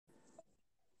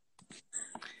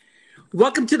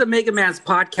Welcome to the Mega Man's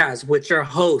podcast with your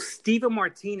host, Devon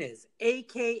Martinez,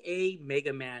 aka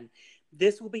Mega Man.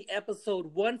 This will be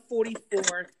episode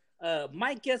 144.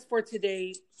 My guest for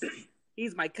today,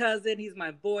 he's my cousin, he's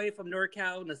my boy from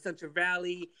NorCal in the Central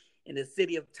Valley in the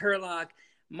city of Turlock.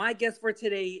 My guest for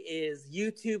today is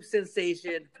YouTube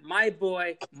sensation, my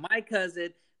boy, my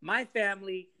cousin, my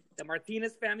family, the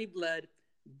Martinez family blood,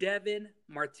 Devon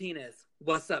Martinez.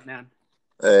 What's up, man?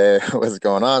 Hey, what's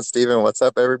going on, Steven? What's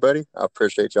up, everybody? I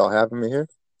appreciate y'all having me here.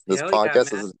 This Hell yeah,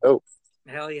 podcast man. is dope.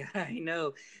 Hell yeah, I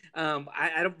know.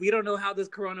 I don't, we don't know how this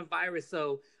coronavirus,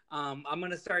 so I'm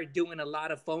gonna start doing a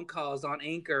lot of phone calls on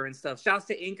Anchor and stuff. Shouts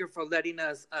to Anchor for letting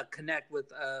us connect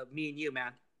with me and you,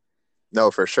 man. No,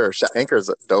 for sure. Anchor's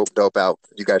a dope out.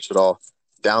 You guys should all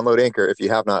download Anchor if you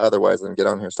have not otherwise and get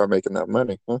on here and start making that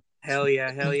money. Huh? Hell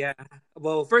yeah, hell yeah.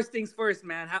 Well, first things first,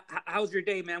 man. How's your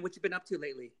day, man? What you been up to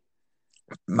lately?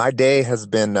 My day has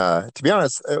been, to be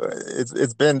honest,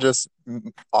 it's been just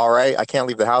all right. I can't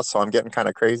leave the house, so I'm getting kind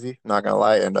of crazy, not gonna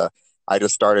lie. And I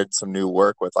just started some new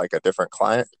work with like a different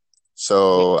client.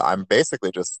 So I'm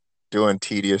basically just doing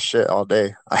tedious shit all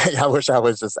day. I wish I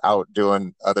was just out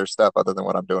doing other stuff other than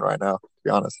what I'm doing right now, to be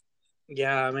honest.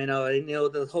 Yeah, I mean,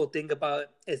 the whole thing about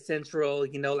essential,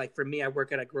 like for me, I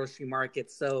work at a grocery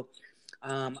market, so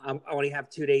I only have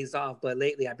 2 days off. But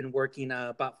lately, I've been working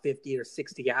about 50 or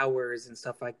 60 hours and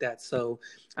stuff like that. So,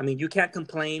 I mean, you can't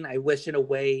complain. I wish in a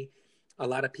way, a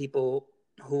lot of people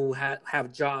who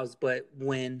have jobs, but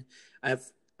when I've,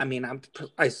 I mean,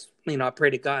 I pray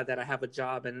to God that I have a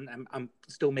job and I'm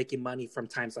still making money from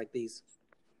times like these.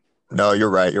 No, you're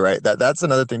right. You're right. That's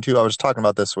another thing too. I was talking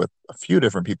about this with a few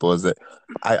different people. Is that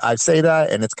I say that,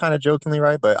 and it's kind of jokingly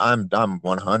right, but I'm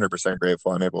 100%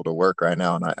 grateful I'm able to work right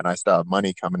now, and I still have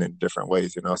money coming in different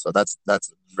ways. So that's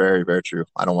very very true.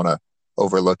 I don't want to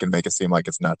overlook and make it seem like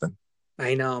it's nothing.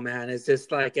 I know, man. It's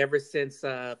just like ever since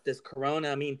this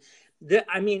Corona. I mean,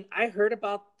 I heard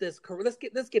about this. Let's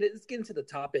get into the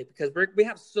topic because we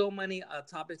have so many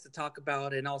topics to talk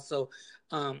about, and also,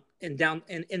 and down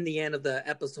in the end of the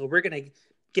episode, we're gonna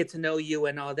get to know you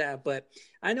and all that. But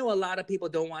I know a lot of people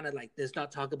don't want to like this,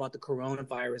 not talk about the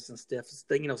coronavirus and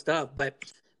stuff. But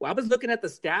well, I was looking at the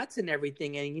stats and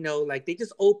everything, and like they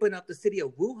just opened up the city of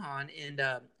Wuhan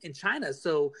in China,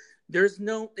 so there's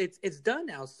no it's done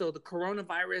now, so the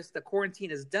coronavirus, the quarantine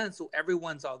is done, so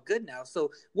everyone's all good now.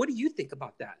 So what do you think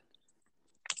about that?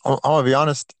 I'm gonna be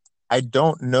honest. I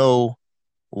don't know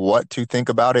what to think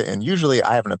about it, and usually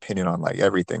I have an opinion on like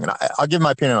everything, and I'll give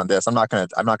my opinion on this. I'm not gonna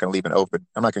leave an open.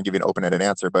 I'm not gonna give you an open-ended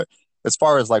answer. But as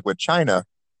far as like with China,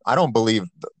 I don't believe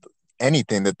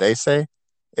anything that they say.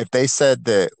 If they said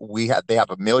that they have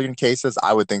 1 million cases,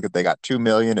 I would think that they got 2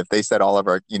 million. If they said all of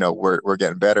our, we're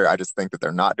getting better, I just think that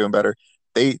they're not doing better.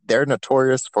 They're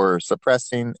notorious for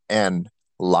suppressing and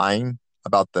lying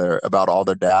about all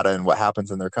their data and what happens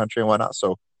in their country and whatnot.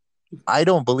 So I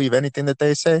don't believe anything that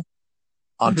they say.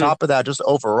 On Hmm. top of that, just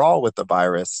overall with the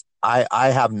virus, I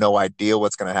have no idea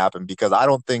what's going to happen because I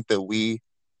don't think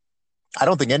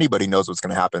anybody knows what's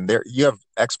going to happen. There, you have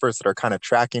experts that are kind of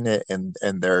tracking it and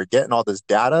they're getting all this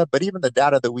data. But even the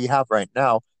data that we have right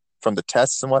now from the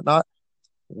tests and whatnot,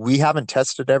 we haven't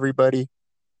tested everybody.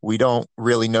 We don't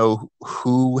really know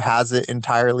who has it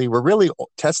entirely. We're really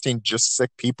testing just sick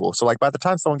people. So like by the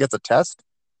time someone gets a test,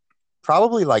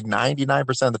 probably like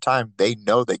 99% of the time they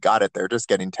know they got it. They're just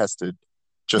getting tested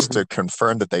just Hmm. to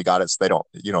confirm that they got it so they don't,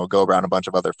 go around a bunch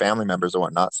of other family members or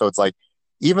whatnot. So it's like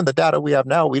even the data we have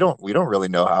now, we don't really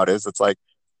know how it is. It's like,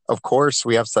 of course,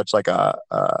 we have such like I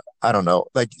don't know,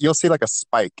 like you'll see like a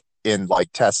spike in like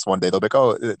tests one day. They'll be like,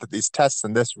 oh, these tests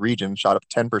in this region shot up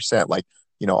 10%. Like,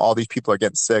 all these people are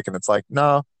getting sick. And it's like,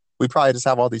 no, we probably just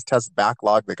have all these tests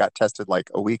backlogged that got tested like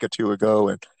a week or two ago.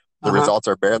 And the Uh-huh. results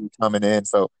are barely coming in.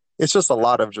 So it's just a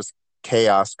lot of just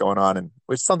chaos going on, and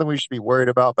it's something we should be worried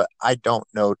about, but I don't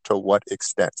know to what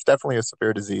extent. It's definitely a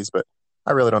severe disease, but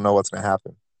I really don't know what's going to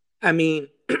happen. I mean,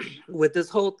 with this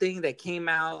whole thing that came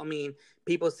out, I mean,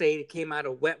 people say it came out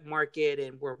of wet market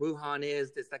and where Wuhan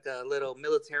is, it's like a little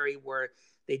military where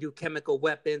they do chemical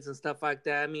weapons and stuff like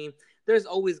that. I mean, there's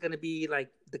always going to be like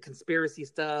the conspiracy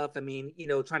stuff. I mean,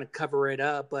 trying to cover it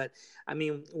up. But I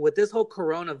mean, with this whole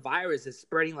coronavirus, it's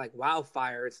spreading like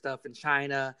wildfire and stuff in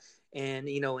China and,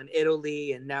 in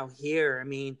Italy and now here. I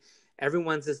mean,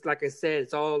 everyone's just, like I said,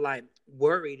 it's all like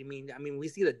worried. I mean, we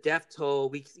see the death toll.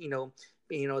 They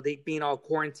being all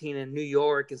quarantined in New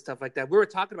York and stuff like that. We were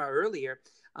talking about earlier.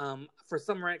 For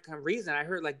some reason, I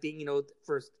heard like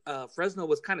for Fresno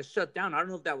was kind of shut down. I don't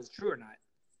know if that was true or not.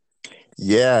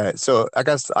 Yeah, so I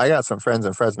guess I got some friends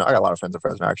in Fresno. I got a lot of friends in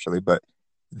Fresno actually, but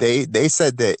they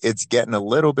said that it's getting a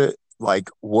little bit like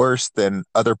worse than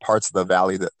other parts of the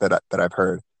valley that I've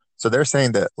heard. So they're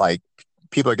saying that like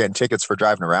people are getting tickets for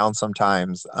driving around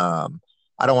sometimes.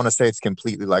 I don't want to say it's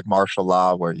completely like martial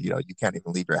law where you can't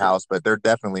even leave your house, but they're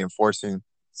definitely enforcing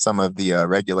some of the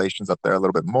regulations up there a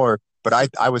little bit more. But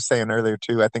I was saying earlier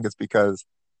too, I think it's because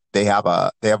they have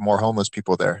more homeless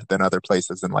people there than other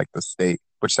places in like the state,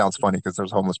 which sounds funny because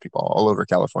there's homeless people all over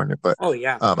California. But Oh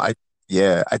yeah. I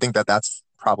yeah, I think that that's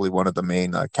probably one of the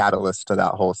main catalysts to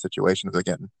that whole situation is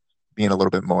again being a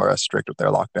little bit more strict with their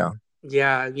lockdown.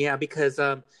 Yeah, yeah, because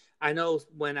I know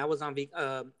when I was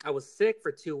I was sick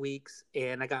for 2 weeks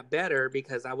and I got better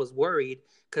because I was worried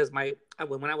because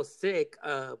when I was sick,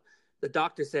 the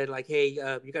doctor said like, hey,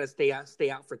 you got to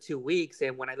stay out for 2 weeks.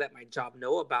 And when I let my job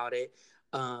know about it,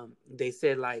 they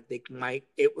said like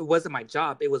it wasn't my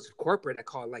job, it was corporate. I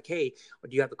called like, hey,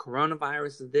 do you have the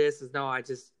coronavirus? And this is no,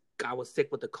 I was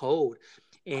sick with the cold,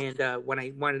 and when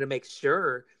I wanted to make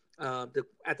sure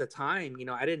at the time,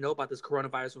 I didn't know about this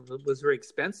coronavirus. It was very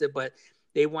expensive, but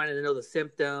they wanted to know the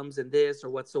symptoms and this or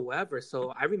whatsoever.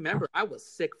 So I remember I was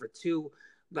sick for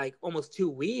like almost 2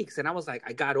 weeks, and I was like,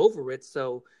 I got over it.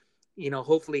 So,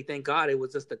 hopefully, thank God, it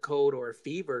was just a cold or a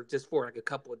fever just for like a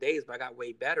couple of days, but I got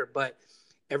way better. But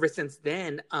ever since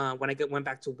then, when went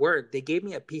back to work, they gave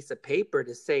me a piece of paper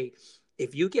to say,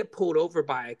 if you get pulled over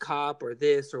by a cop or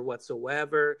this or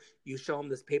whatsoever, you show them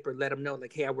this paper, let them know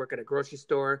like, hey, I work at a grocery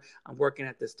store, I'm working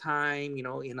at this time,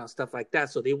 stuff like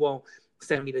that. So they won't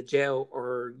send me to jail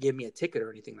or give me a ticket or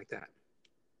anything like that.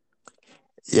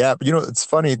 Yeah, but it's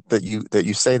funny that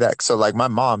you say that. So like my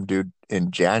mom, dude, in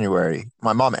January,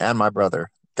 my mom and my brother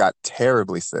got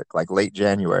terribly sick, like late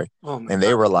January, Oh my and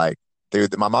they God. were like,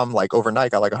 dude, my mom like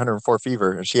overnight got like 104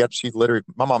 fever, and she literally,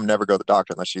 my mom never go to the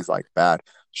doctor unless she's like bad.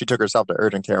 She took herself to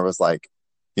urgent care and was like,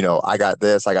 I got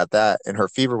this, I got that, and her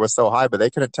fever was so high, but they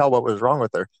couldn't tell what was wrong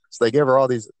with her, so they gave her all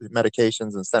these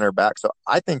medications and sent her back. So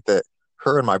I think that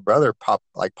her and my brother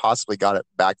possibly got it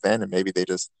back then, and maybe they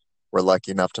just were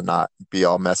lucky enough to not be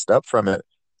all messed up from it.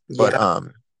 But Yeah.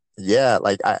 yeah,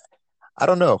 like I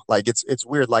don't know, like it's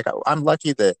weird. Like I'm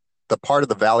lucky that the part of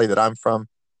the valley that I'm from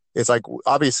is like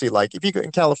obviously like if you go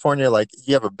in California, like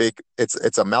you have a big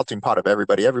it's a melting pot of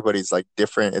everybody. Everybody's like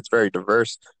different. It's very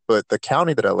diverse. But the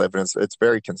county that I live in is it's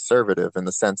very conservative in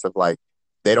the sense of like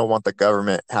they don't want the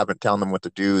government having telling them what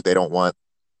to do. They don't want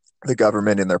the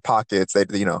government in their pockets.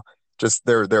 Just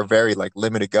they're very like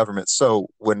limited government. So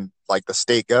when like the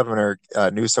state governor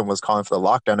Newsom was calling for the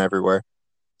lockdown everywhere,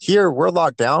 here we're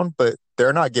locked down, but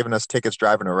they're not giving us tickets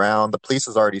driving around. The police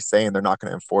is already saying they're not going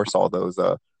to enforce all those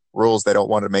rules. They don't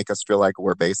want to make us feel like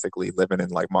we're basically living in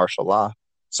like martial law.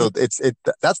 So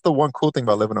that's the one cool thing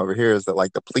about living over here is that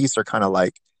like the police are kind of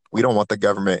like we don't want the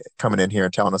government coming in here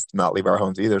and telling us to not leave our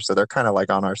homes either. So they're kind of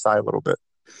like on our side a little bit.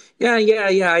 Yeah, yeah,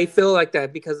 yeah. I feel like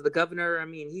that because the governor, I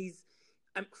mean,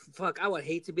 fuck, I would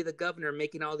hate to be the governor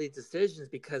making all these decisions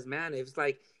because, man, if it's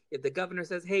like, if the governor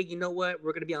says, hey, you know what,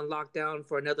 we're going to be on lockdown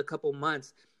for another couple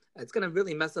months, it's going to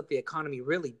really mess up the economy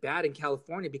really bad in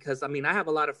California because, I mean, I have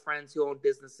a lot of friends who own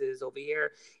businesses over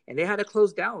here and they had to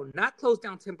close down, not close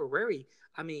down temporary.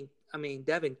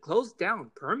 Devin, closed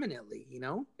down permanently,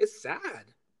 It's sad.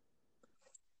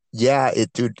 Yeah,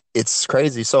 dude, it's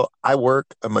crazy. So I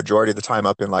work a majority of the time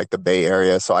up in like the Bay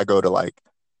Area. So I go to like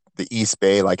the East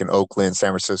Bay, like in Oakland,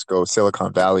 San Francisco,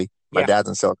 Silicon Valley. My Yeah. dad's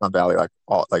in Silicon Valley,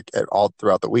 all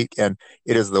throughout the week, and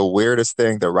it is the weirdest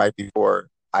thing that right before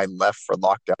I left for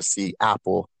lockdown to see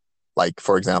Apple, like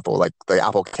for example, like the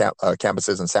Apple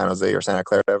campuses in San Jose or Santa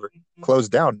Clara, whatever,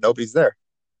 closed down. Nobody's there.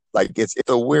 Like it's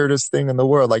the weirdest thing in the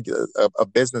world. Like a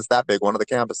business that big, one of the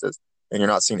campuses, and you're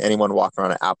not seeing anyone walking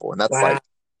around at Apple, and that's Wow. like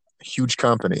a huge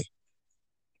company.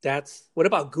 What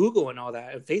about Google and all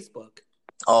that and Facebook?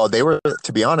 Oh, they were,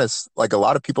 to be honest, like a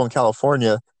lot of people in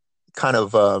California kind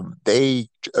of they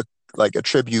like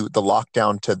attribute the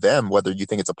lockdown to them, whether you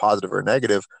think it's a positive or a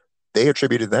negative. They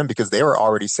attributed them because they were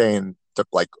already saying to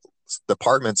like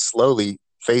departments slowly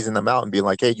phasing them out and being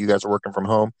like, "Hey, you guys are working from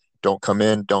home. Don't come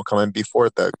in," before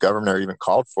the governor even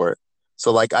called for it.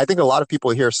 So, like, I think a lot of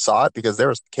people here saw it because there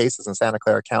was cases in Santa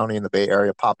Clara County in the Bay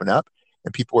Area popping up,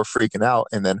 and people were freaking out.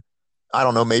 And then I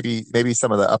don't know, maybe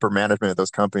some of the upper management of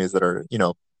those companies that are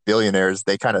billionaires,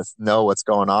 they kind of know what's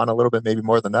going on a little bit, maybe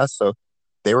more than us. So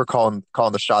they were calling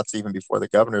the shots even before the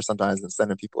governor sometimes and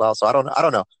sending people out. So I don't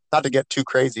know, not to get too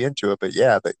crazy into it, but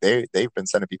yeah, they've been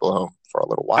sending people home for a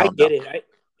little I while get now. it.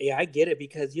 I get it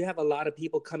because you have a lot of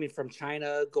people coming from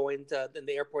China going to in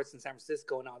the airports in San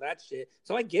Francisco and all that shit.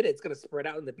 So I get it. It's going to spread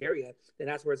out in the Bay Area. Then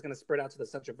that's where it's going to spread out to the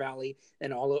Central Valley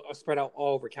and spread out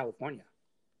all over California.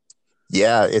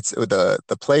 Yeah, it's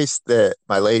the place that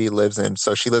my lady lives in.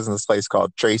 So she lives in this place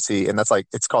called Tracy, and that's like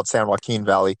it's called San Joaquin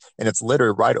Valley, and it's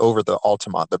literally right over the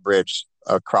Altamont, the bridge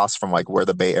across from like where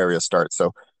the Bay Area starts.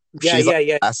 So Yeah, she's like yeah,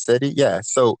 yeah. last city, yeah.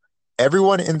 So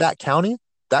everyone in that county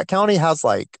has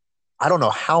like I don't know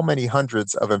how many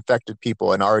hundreds of infected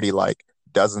people and already like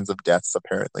dozens of deaths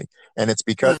apparently, and it's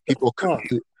because What the people fuck?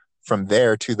 commute from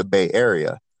there to the Bay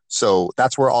Area. So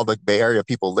that's where all the Bay Area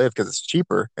people live because it's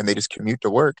cheaper, and they just commute to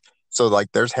work. So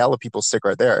like there's hella people sick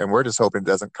right there, and we're just hoping it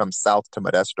doesn't come south to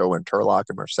Modesto and Turlock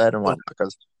and Merced and Oh, whatnot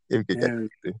because it could get man.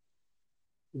 crazy.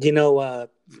 You know,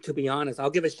 to be honest, I'll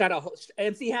give a shout out,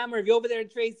 MC Hammer. If you're over there in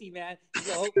Tracy, man,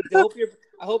 I hope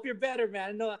you're better,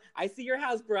 man. No, I see your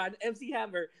house, bro. MC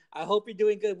Hammer. I hope you're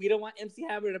doing good. We don't want MC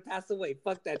Hammer to pass away.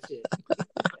 Fuck that shit.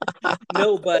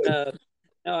 No, but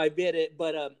no, I get it.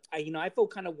 But I feel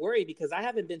kind of worried because I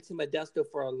haven't been to Modesto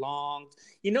for a long.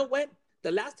 You know what?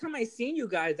 The last time I seen you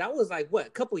guys, that was like what, a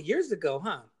couple years ago,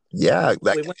 huh? Yeah, that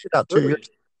We came went to out the 2 years. brewery.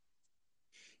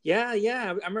 Yeah, yeah.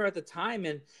 I remember at the time,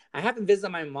 and I haven't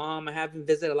visited my mom. I haven't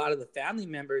visited a lot of the family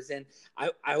members, and I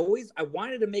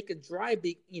wanted to make a drive,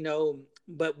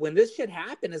 but when this shit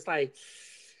happened, it's like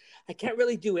I can't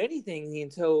really do anything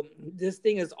until this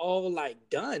thing is all like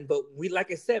done. But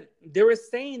like I said, they were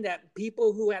saying that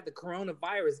people who had the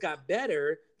coronavirus got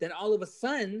better, then all of a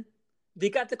sudden they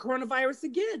got the coronavirus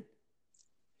again.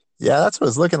 Yeah, that's what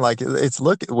it's looking like. It's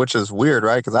look, which is weird,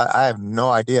 right? Because I have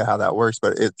no idea how that works,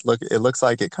 but it looks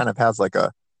like it kind of has like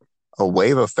a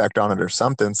wave effect on it or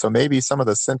something. So maybe some of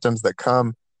the symptoms that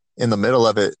come in the middle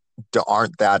of it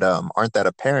aren't that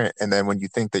apparent, and then when you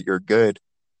think that you're good,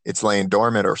 it's laying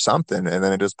dormant or something, and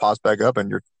then it just pops back up and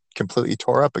you're completely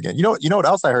tore up again. You know what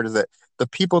else I heard is that the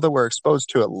people that were exposed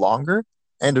to it longer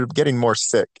ended up getting more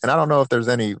sick. And I don't know if there's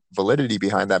any validity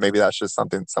behind that. Maybe that's just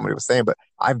something somebody was saying, but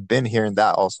I've been hearing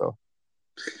that also.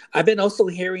 I've been also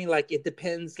hearing like it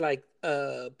depends like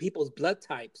people's blood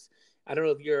types. I don't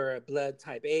know if you're a blood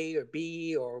type A or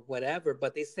B or whatever,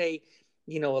 but they say,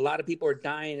 a lot of people are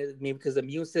dying maybe because of the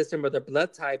immune system or their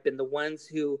blood type, and the ones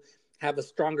who have a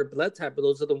stronger blood type, but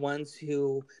those are the ones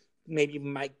who maybe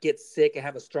might get sick and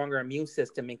have a stronger immune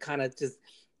system and kind of just,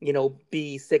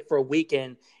 be sick for a week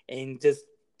and just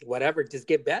whatever, just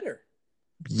get better.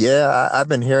 Yeah, I've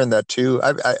been hearing that too.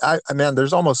 Man,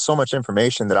 there's almost so much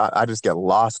information that I just get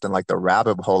lost in like the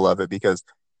rabbit hole of it because,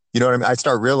 you know what I mean. I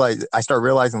start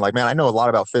realizing like, man, I know a lot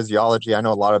about physiology. I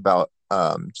know a lot about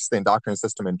just the endocrine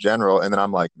system in general, and then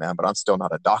I'm like, man, but I'm still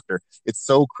not a doctor. It's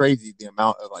so crazy the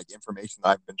amount of like information that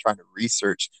I've been trying to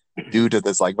research due to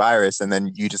this like virus, and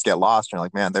then you just get lost. And you're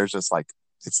like, man, there's just like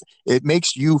it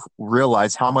makes you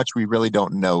realize how much we really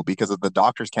don't know because of the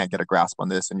doctors can't get a grasp on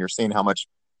this, and you're seeing how much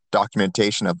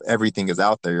documentation of everything is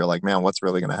out there. You're like, man, what's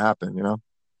really going to happen? You know?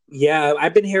 Yeah,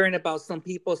 I've been hearing about some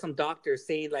people, some doctors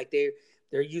saying like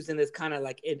they're using this kind of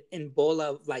like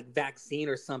Ebola like vaccine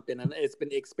or something, and it's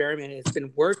been experimented, it's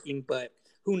been working, but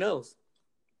who knows?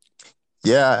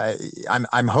 Yeah,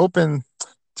 I'm hoping.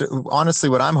 Honestly,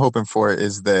 what I'm hoping for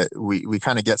is that we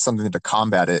kind of get something to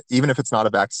combat it, even if it's not a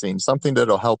vaccine, something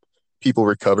that'll help people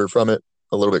recover from it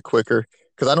a little bit quicker.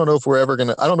 Because I don't know if we're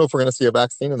gonna see a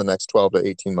vaccine in the next 12 to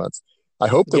 18 months. I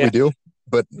hope that Yeah, we do,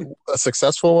 but a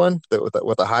successful one that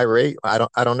with a high rate, I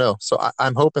don't know. So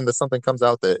I'm hoping that something comes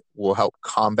out that will help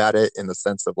combat it in the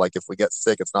sense of like if we get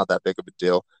sick, it's not that big of a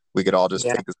deal. We could all just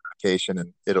yeah, take this medication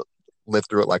and it'll live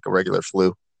through it like a regular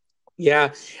flu.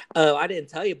 yeah. I didn't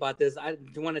tell you about this. I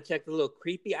want to check the little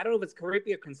creepy. I don't know if it's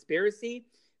creepy or conspiracy,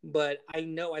 but I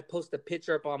know I posted a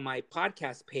picture up on my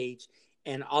podcast page,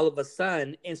 and all of a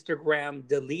sudden Instagram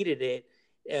deleted it.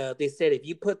 They said if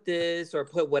you put this or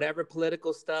put whatever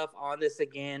political stuff on this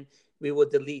again, we will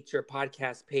delete your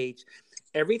podcast page.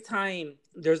 Every time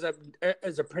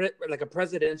like a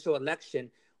presidential election,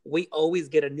 we always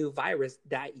get a new virus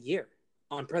that year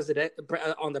on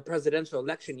the presidential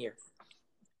election year.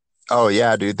 Oh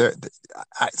yeah, dude.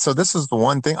 So this is the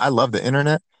one thing I love the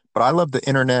internet, but I love the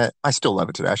internet. I still love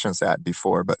it today. I shouldn't say that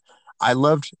before, but I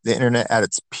loved the internet at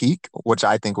its peak, which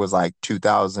I think was like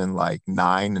 2000, like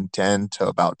 9 and 10 to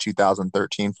about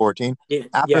 2013, 14. Yeah,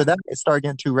 After yeah, that, it started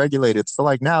getting too regulated. So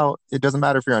like now, it doesn't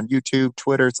matter if you're on YouTube,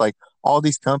 Twitter. It's like all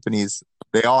these companies,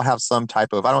 they all have some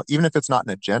type of I don't even if it's not an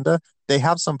agenda, they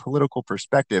have some political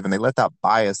perspective, and they let that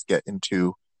bias get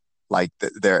into like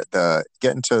the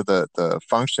get into the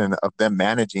function of them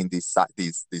managing these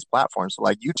platforms. So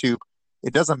like YouTube,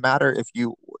 it doesn't matter if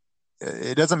you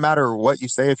it doesn't matter what you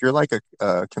say if you're like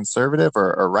a conservative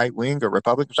or right wing or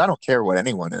Republican, which I don't care what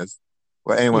anyone is,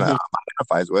 what anyone hmm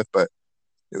identifies with, but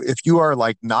if you are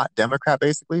like not Democrat,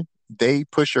 basically, they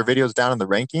push your videos down in the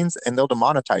rankings and they'll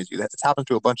demonetize you. That's happened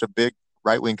to a bunch of big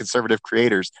right-wing conservative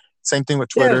creators. Same thing with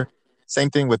Yeah. Twitter. Same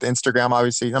thing with Instagram.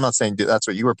 Obviously, I'm not saying that's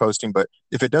what you were posting, but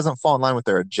if it doesn't fall in line with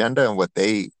their agenda and what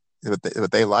they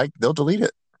like, they'll delete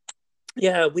it.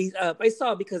 Yeah, we I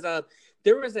saw because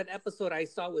there was an episode I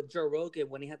saw with Joe Rogan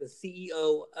when he had the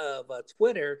CEO of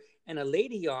Twitter and a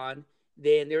lady on.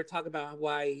 Then they were talking about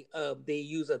why they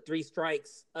use a three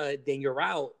strikes, then you're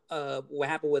out. What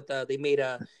happened with they made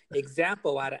a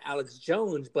example out of Alex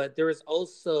Jones, but there is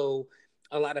also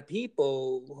a lot of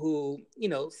people who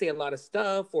say a lot of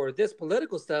stuff or this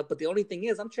political stuff. But the only thing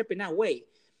is, I'm tripping now. Wait,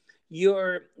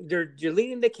 you're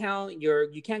leading the account,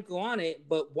 you can't go on it,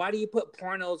 but why do you put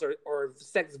pornos or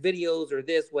sex videos or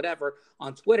this whatever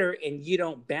on Twitter and you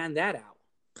don't ban that out?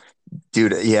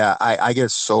 Dude, yeah, I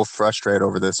get so frustrated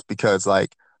over this because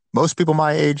like most people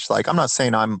my age, like I'm not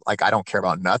saying I'm like I don't care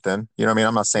about nothing. You know what I mean?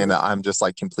 I'm not saying Mhm. that I'm just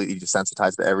like completely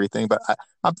desensitized to everything, but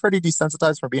I'm pretty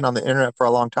desensitized from being on the internet for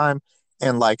a long time.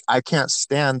 And like I can't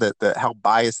stand that how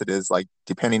biased it is, like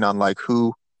depending on like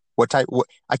who what type what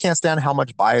I can't stand how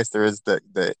much bias there is that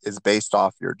is based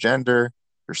off your gender,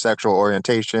 your sexual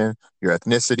orientation, your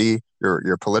ethnicity,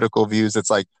 your political views. It's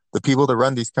like the people that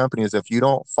run these companies, if you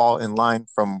don't fall in line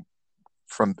from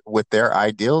with their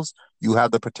ideals, you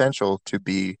have the potential to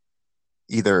be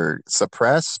either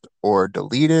suppressed or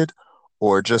deleted,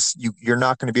 or just you're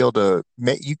not going to be able to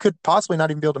make. You could possibly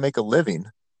not even be able to make a living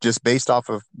just based off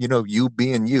of you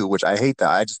being you, which I hate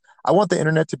that. I want the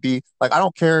internet to be like I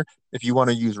don't care if you want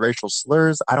to use racial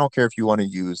slurs. I don't care if you want to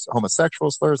use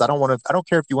homosexual slurs. I don't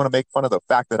care if you want to make fun of the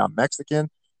fact that I'm Mexican.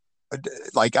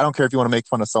 Like I don't care if you want to make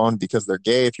fun of someone because they're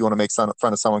gay, if you want to make fun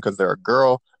of someone because they're a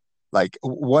girl, like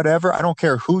whatever. I don't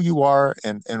care who you are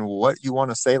and what you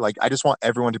want to say. Like I just want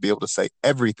everyone to be able to say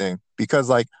everything because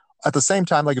like at the same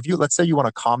time, like if you let's say you want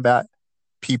to combat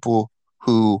people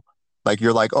who like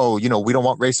you're like, oh, we don't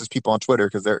want racist people on Twitter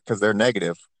because they're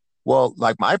negative. Well,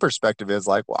 like my perspective is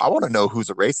like, well, I want to know who's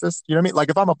a racist. You know what I mean? Like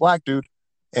if I'm a black dude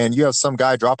and you have some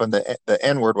guy dropping the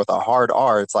N word with a hard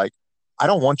R, it's like I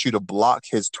don't want you to block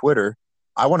his Twitter.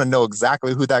 I want to know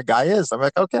exactly who that guy is. I'm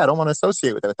like, okay, I don't want to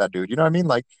associate with that dude. You know what I mean?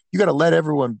 Like you got to let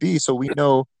everyone be so we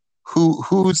know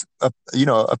who's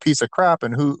a piece of crap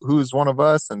and who's one of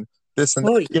us and this and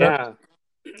Oh that. yeah.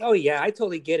 Oh yeah, I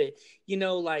totally get it.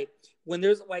 Like when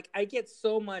there's like I get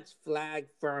so much flag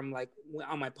from like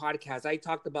on my podcast. I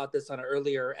talked about this on an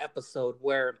earlier episode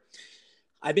where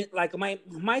I've been like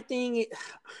my thing.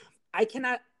 I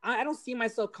cannot. I don't see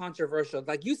myself controversial.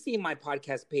 Like you see my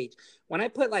podcast page when I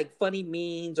put like funny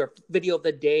memes or video of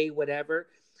the day, whatever.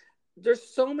 There's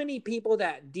so many people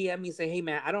that DM me and say, "Hey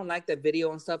man, I don't like that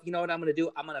video and stuff. You know what I'm gonna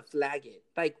do? I'm gonna flag it."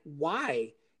 Like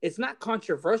why? It's not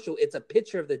controversial. It's a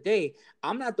picture of the day.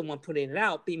 I'm not the one putting it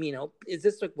out. Is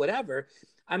this like whatever?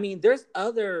 I mean, there's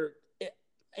other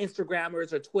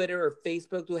Instagrammers or Twitter or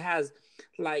Facebook who has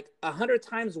like 100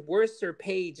 times worse their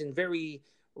page and very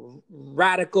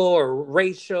radical or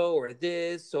racial or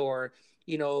this or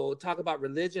talk about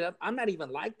religion. I'm not even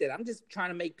like that. I'm just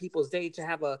trying to make people's day to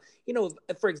have a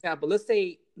for example, let's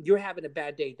say you're having a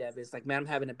bad day, Dev. It's like, man, I'm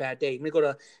having a bad day. Let me go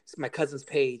to my cousin's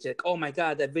page. Like, oh my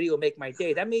god, that video make my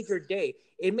day. That made your day.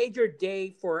 It made your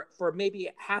day for maybe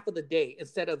half of the day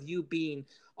instead of you being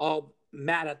all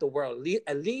mad at the world.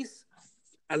 At least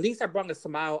I brought a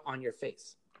smile on your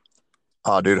face.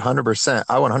 Oh, dude, 100%.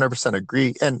 I 100%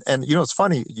 agree. And it's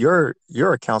funny, your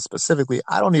account specifically,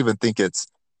 I don't even think it's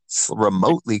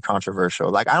remotely controversial.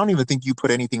 Like I don't even think you put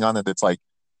anything on it that's like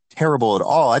terrible at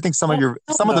all. I think some of Oh, your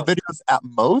hell some of the no. videos at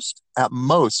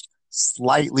most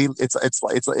slightly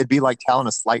it'd be like telling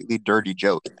a slightly dirty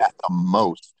joke at the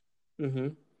most.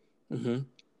 Mm-hmm. Mm-hmm.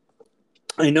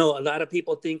 I know a lot of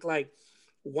people think like,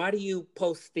 why do you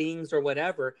post things or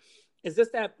whatever? It's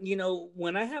just that,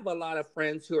 when I have a lot of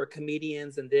friends who are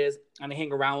comedians and this, and I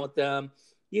hang around with them,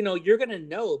 you're gonna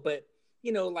know. But,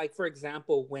 like for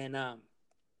example, when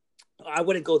I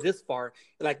wouldn't go this far.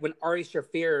 Like when Ari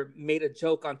Shafir made a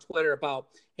joke on Twitter about,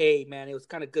 "Hey man, it was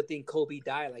kind of good thing Kobe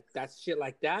died." Like that shit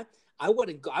like that. I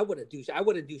wouldn't go. I wouldn't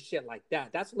do shit like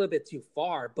that. That's a little bit too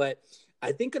far. But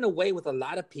I think in a way, with a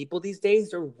lot of people these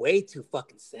days, they're way too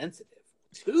fucking sensitive.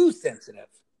 Too sensitive.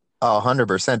 Oh,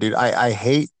 100%, dude. I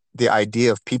hate the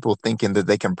idea of people thinking that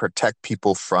they can protect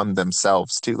people from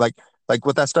themselves too. Like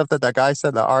with that stuff that guy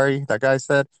said, that guy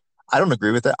said, I don't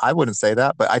agree with it. I wouldn't say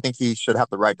that, but I think he should have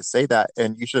the right to say that,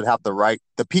 and you should have the right.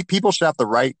 People should have the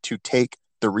right to take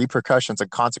the repercussions and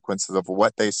consequences of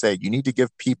what they say. You need to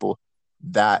give people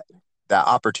that that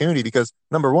opportunity because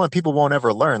number one, people won't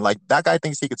ever learn. Like that guy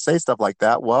thinks he could say stuff like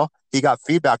that. Well, he got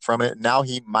feedback from it. Now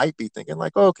he might be thinking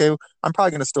like, oh, okay, I'm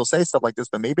probably going to still say stuff like this,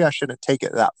 but maybe I shouldn't take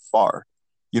it that far.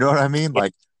 You know what I mean? Yeah,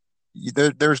 Like,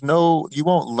 there's no, you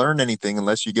won't learn anything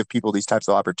unless you give people these types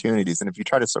of opportunities. And if you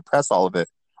try to suppress all of it,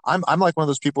 I'm like one of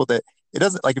those people that it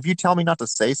doesn't, like, if you tell me not to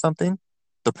say something,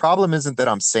 the problem isn't that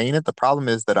I'm saying it. The problem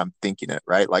is that I'm thinking it,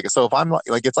 right? Like, so if I'm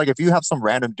like, it's like if you have some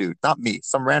random dude, not me,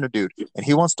 some random dude, and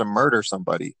he wants to murder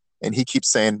somebody and he keeps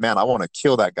saying, man, I want to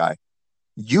kill that guy.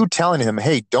 You telling him,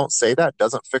 hey, don't say that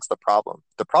doesn't fix the problem.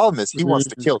 The problem is he wants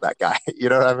to Mhm. kill that guy. You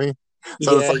know what I mean?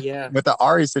 So it's Yeah, like yeah. with the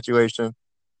Ari situation,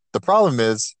 the problem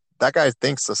is that guy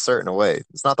thinks a certain way.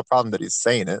 It's not the problem that he's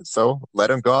saying it. So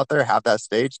let him go out there, have that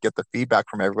stage, get the feedback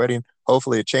from everybody, and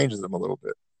hopefully it changes him a little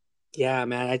bit. Yeah,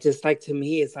 man. I just like to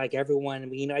me, it's like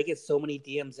everyone, I get so many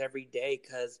DMs every day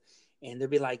and they'll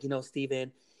be like,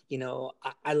 Steven,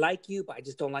 I like you, but I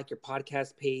just don't like your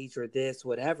podcast page or this,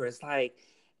 whatever. It's like,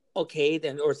 okay,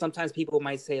 then, or sometimes people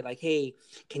might say, like, hey,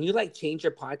 can you like change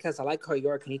your podcast? I like how you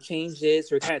are. Can you change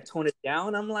this or kind of tone it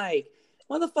down? I'm like,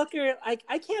 motherfucker, I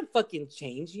can't fucking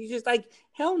change. You just like,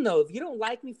 hell no. If you don't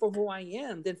like me for who I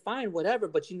am, then fine, whatever.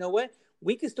 But you know what?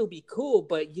 We can still be cool.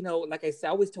 But, like I said,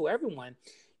 I always tell everyone,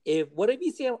 if whatever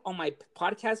you see on my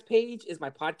podcast page is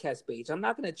my podcast page, I'm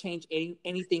not going to change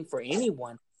anything for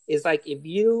anyone. It's like if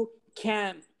you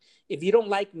don't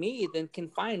like me, then can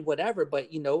find whatever. But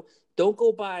don't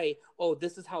go by, oh,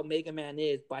 this is how Mega Man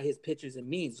is by his pictures and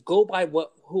memes. Go by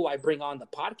who I bring on the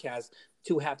podcast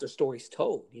to have their stories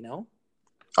told.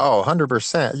 Oh,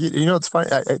 100%. You know, it's funny.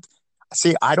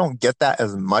 See, I don't get that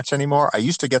as much anymore. I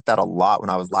used to get that a lot when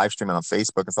I was live streaming on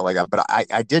Facebook and stuff like that. But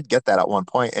I did get that at one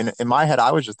point. And in my head,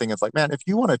 I was just thinking, it's like, man, if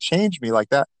you want to change me like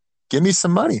that, give me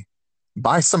some money,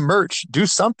 buy some merch, do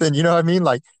something. You know what I mean?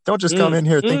 Like, don't just come Mm, in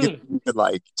here thinking mm. you could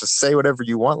like just say whatever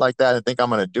you want like that and think I'm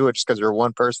going to do it just because you're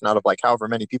one person out of like however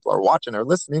many people are watching or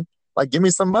listening. Like, give me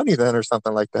some money then or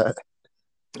something like that.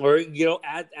 Or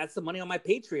add some money on my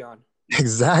Patreon.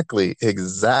 Exactly.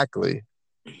 Exactly.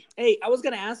 Hey, I was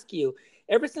gonna ask you,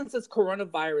 ever since this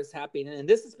coronavirus happened, and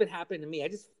this has been happening to me,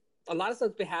 a lot of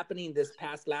stuff's been happening this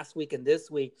past last week and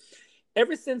this week.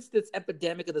 Ever since this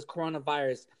epidemic of this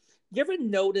coronavirus, you ever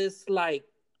notice like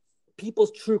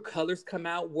people's true colors come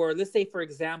out? Where let's say, for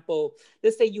example,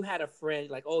 let's say you had a friend,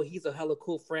 like, oh, he's a hella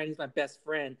cool friend, he's my best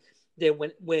friend. Then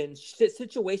when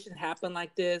situations happen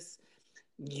like this,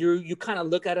 you kind of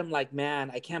look at him like,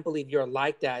 man, I can't believe you're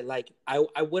like that. Like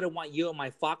I wouldn't want you in my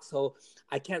foxhole.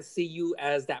 I can't see you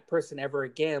as that person ever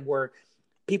again. Where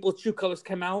people's true colors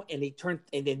come out and they turn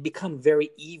and then become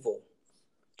very evil.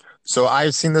 So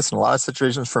I've seen this in a lot of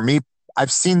situations. For me,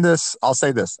 I've seen this. I'll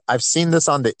say this. I've seen this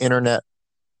on the internet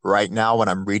right now when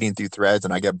I'm reading through threads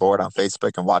and I get bored on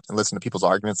Facebook and watch and listen to people's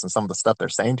arguments and some of the stuff they're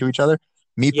saying to each other.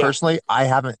 Me Yeah. personally, I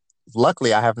haven't,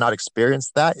 luckily, I have not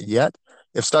experienced that yet.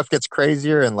 If stuff gets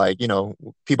crazier and like,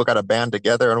 people got to band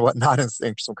together and whatnot in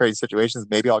some crazy situations,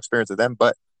 maybe I'll experience it then.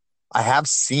 But I have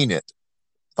seen it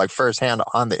like firsthand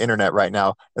on the internet right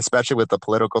now, especially with the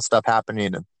political stuff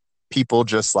happening and people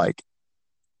just like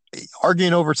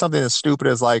arguing over something as stupid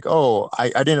as like, oh, I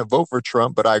didn't vote for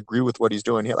Trump, but I agree with what he's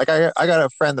doing here. Like I got a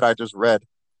friend that I just read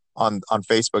on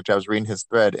Facebook. I was reading his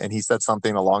thread, and he said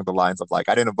something along the lines of like,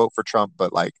 I didn't vote for Trump,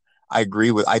 but like I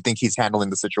think he's handling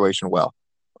the situation well.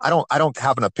 I don't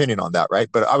have an opinion on that, right?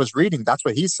 But I was reading, that's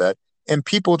what he said, and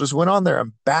people just went on there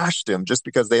and bashed him just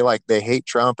because they hate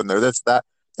Trump and they're this that.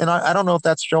 And I don't know if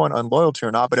that's showing unloyalty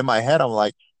or not, but in my head, I'm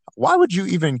like, why would you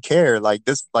even care? Like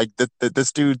this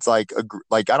dude's like,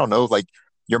 like, I don't know, like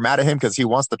you're mad at him because he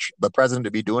wants the president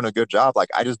to be doing a good job. Like,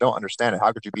 I just don't understand it.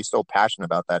 How could you be so passionate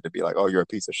about that to be like, oh, you're a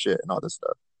piece of shit and all this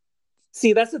stuff?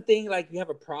 See, that's the thing. Like, you have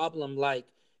a problem. Like,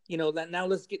 now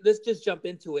let's just jump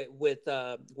into it with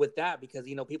that because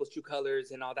people's true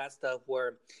colors and all that stuff.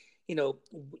 Where,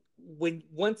 when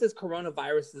once this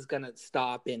coronavirus is gonna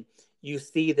stop and you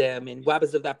see them, and what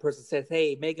happens if that person says,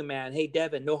 "Hey, Mega Man, hey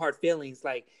Devon, no hard feelings."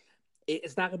 Like,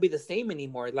 it's not gonna be the same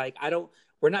anymore. Like, I don't.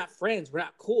 We're not friends. We're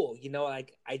not cool.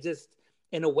 Like, I just,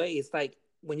 in a way, it's like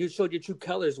when you showed your true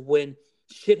colors when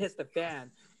shit hits the fan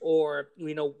or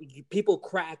people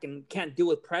crack and can't deal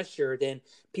with pressure, then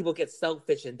people get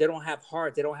selfish and they don't have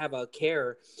heart, they don't have a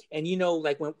care. And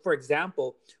like, when, for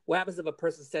example, what happens if a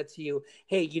person said to you,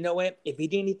 hey, you know what, if you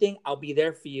need anything, I'll be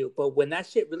there for you. But when that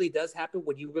shit really does happen,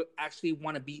 when you actually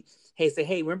want to be, hey, say,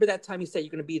 hey, remember that time you said you're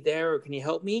going to be there, or can you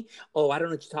help me? Oh, I don't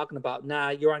know what you're talking about. Nah,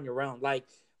 you're on your own. Like,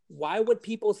 why would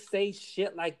people say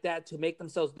shit like that to make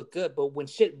themselves look good? But when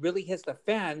shit really hits the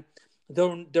fan,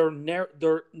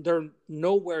 they're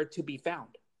nowhere to be found.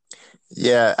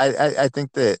 Yeah, I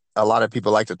think that a lot of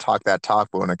people like to talk that talk,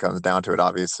 but when it comes down to it,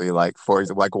 obviously, like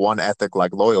like one ethic,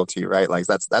 like loyalty, right? Like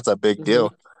that's a big Mm-hmm.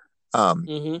 deal. Um,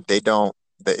 Mm-hmm. they don't.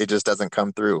 that it just doesn't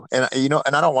come through. And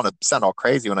and I don't want to sound all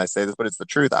crazy when I say this, but it's the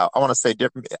truth. I want to say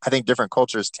different. I think different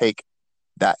cultures take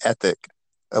that ethic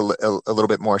a little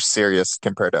bit more serious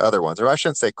compared to other ones. Or I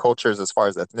shouldn't say cultures as far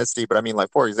as ethnicity, but I mean,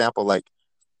 like, for example, like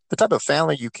the type of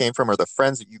family you came from or the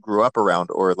friends that you grew up around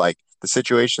or like the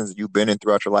situations that you've been in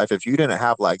throughout your life, if you didn't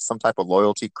have like some type of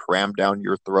loyalty crammed down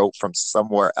your throat from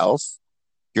somewhere else,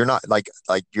 you're not like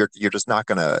you're just not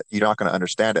gonna you're not gonna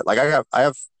understand it. Like I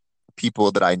have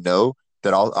people that I know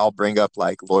that I'll bring up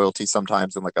like loyalty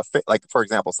sometimes and like like for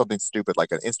example something stupid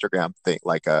like an Instagram thing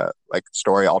like a like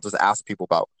story. I'll just ask people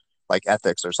about like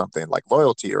ethics or something like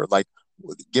loyalty or like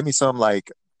give me some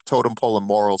like totem pole and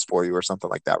morals for you or something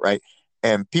like that, right?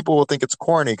 And people will think it's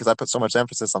corny because I put so much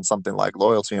emphasis on something like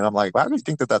loyalty, and I'm like, why do you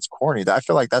think that that's corny? I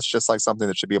feel like that's just like something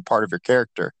that should be a part of your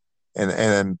character.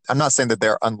 And I'm not saying that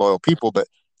they're unloyal people, but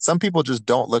some people just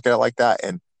don't look at it like that,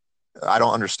 and I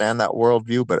don't understand that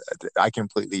worldview. But I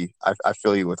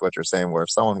feel you with what you're saying. Where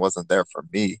if someone wasn't there for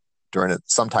me during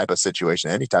some type of situation,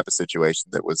 any type of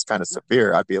situation that was kind of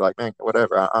severe, I'd be like, man,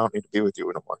 whatever. I don't need to be with you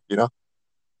anymore. You know?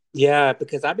 Yeah,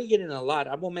 because I've been getting a lot.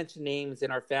 I won't mention names in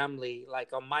our family,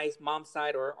 like on my mom's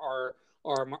side or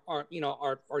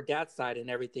our dad's side and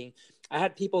everything. I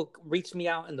had people reach me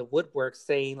out in the woodwork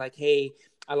saying like, "Hey,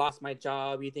 I lost my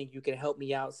job. You think you can help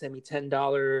me out? Send me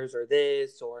 $10 or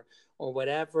this or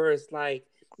whatever." It's like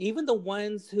even the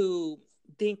ones who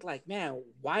think like, "Man,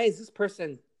 why is this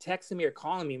person texting me or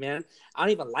calling me, man? I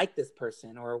don't even like this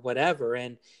person or whatever."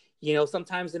 And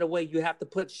sometimes in a way you have to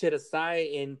put shit aside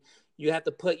and you have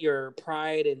to put your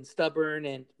pride and stubborn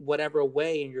and whatever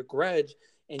away and your grudge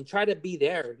and try to be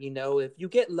there. If you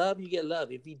get love, you get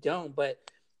love. If you don't, but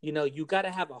you got to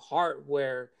have a heart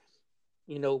where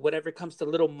whatever comes to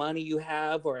little money you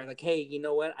have, or like, hey, you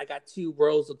know what? I got 2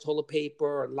 rolls of toilet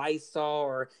paper or Lysol,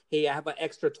 or hey, I have an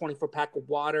extra 24 pack of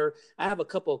water. I have a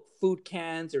couple of food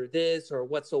cans or this or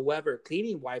whatsoever,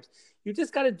 cleaning wipes. You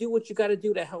just got to do what you got to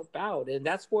do to help out. And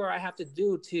that's where I have to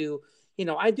do to,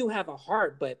 I do have a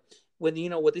heart, but when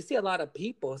they see a lot of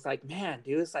people, it's like, man,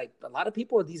 dude, it's like a lot of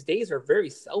people these days are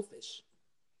very selfish.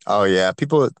 Oh yeah,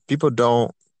 people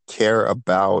don't care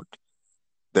about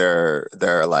their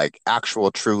like actual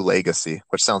true legacy,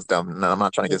 which sounds dumb. And I'm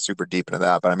not trying to get super deep into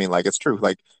that, but I mean like it's true.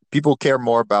 Like people care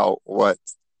more about what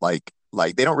like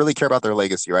they don't really care about their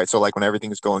legacy, right? So like when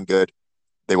everything's going good,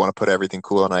 they want to put everything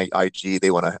cool on IG.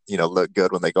 They want to, look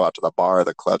good when they go out to the bar or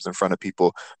the clubs in front of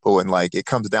people. But when like it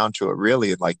comes down to it,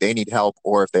 really, and like they need help,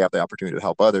 or if they have the opportunity to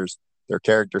help others, their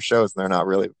character shows, and they're not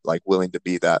really like willing to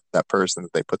be that person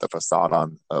that they put the facade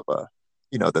on of,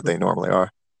 that they normally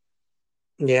are.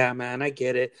 Yeah, man, I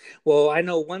get it. Well, I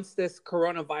know once this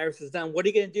coronavirus is done, what are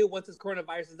you gonna do? Once this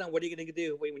coronavirus is done, what are you gonna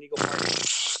do? Wait, when you go party?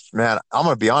 Man, I'm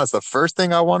gonna be honest. The first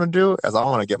thing I want to do is I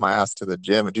want to get my ass to the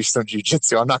gym and do some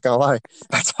jujitsu. I'm not gonna lie.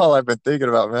 That's all I've been thinking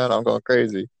about, man. I'm going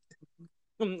crazy.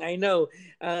 I know.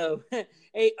 Uh,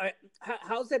 hey,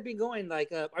 how's that been going?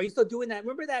 Like, are you still doing that?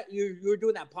 Remember that you were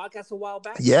doing that podcast a while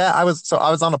back? Yeah, I was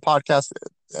on a podcast.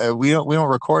 We don't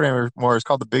record anymore. It's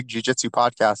called the Big Jiu Jitsu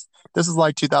Podcast. This is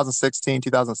like 2016,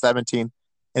 2017,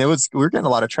 and we were getting a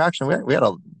lot of traction. We had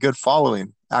a good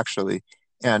following actually,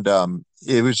 and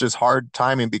it was just hard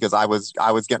timing because I was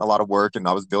getting a lot of work and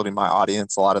I was building my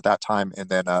audience a lot at that time. And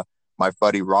then my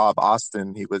buddy Rob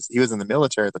Austin, he was in the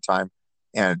military at the time,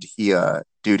 and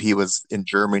dude, he was in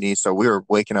Germany, so we were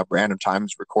waking up random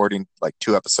times recording like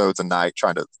 2 episodes a night,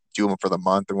 trying to do them for the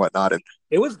month and whatnot. And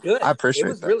It was I good. It appreciate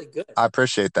was that. really good. I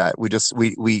appreciate that.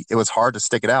 We it was hard to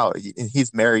stick it out.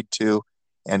 He's married too,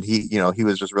 and he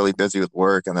was just really busy with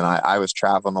work, and then I was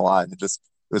traveling a lot, and it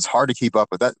was hard to keep up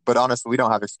with that. But honestly, we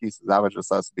don't have excuses. That was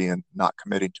just us being not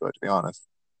committing to it, to be honest.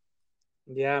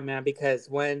 Yeah, man, because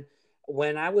when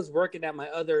I was working at my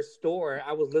other store,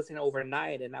 I was listening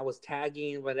overnight and I was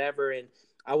tagging whatever and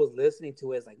I was listening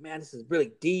to it. It's like, man, this is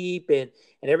really deep and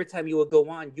every time you would go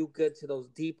on, you get to those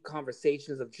deep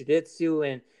conversations of jiu-jitsu.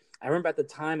 And I remember at the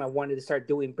time I wanted to start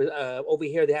doing over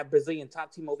here. They have Brazilian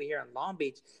top team over here in Long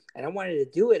Beach, and I wanted to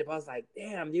do it. But I was like,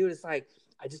 damn, dude, it's like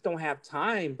I just don't have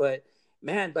time. But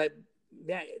man,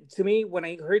 to me, when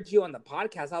I heard you on the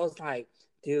podcast, I was like,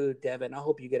 dude, Devin, I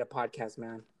hope you get a podcast,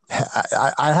 man.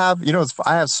 I have,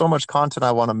 I have so much content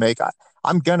I want to make.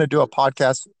 I'm gonna do a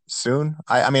podcast soon.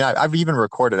 I mean, I've even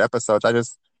recorded episodes.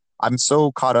 I'm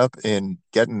so caught up in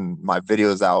getting my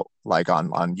videos out, like on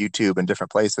YouTube and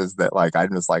different places that like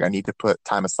I'm just like I need to put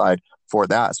time aside for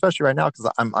that, especially right now because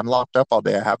I'm locked up all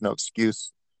day. I have no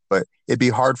excuse. But it'd be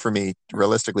hard for me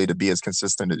realistically to be as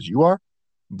consistent as you are.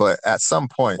 But at some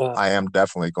point, Uh, I am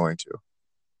definitely going to.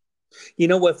 you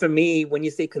know what? For me, when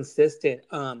you say consistent,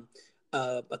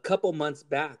 a couple months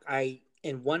back,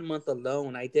 in 1 month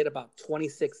alone, I did about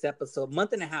 26 episodes,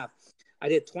 month and a half. I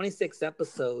did 26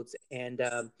 episodes. And,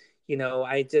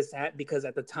 I just had, because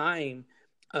at the time,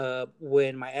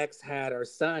 when my ex had our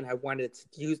son, I wanted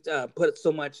to put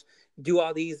so much, do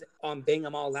all these on, bang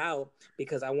them all out,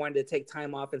 because I wanted to take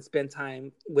time off and spend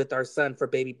time with our son for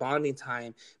baby bonding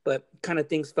time. But kind of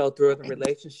things fell through in the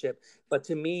relationship. But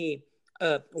to me,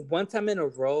 once I'm in a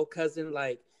role, cousin,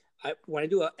 like, when I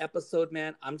do an episode,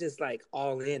 man, I'm just like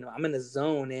all in. I'm in the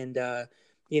zone, and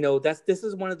this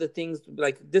is one of the things.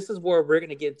 Like, this is where we're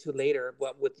gonna get to later,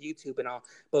 what with YouTube and all.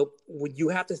 But you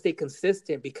have to stay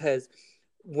consistent, because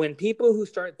when people who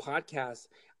start podcasts,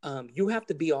 you have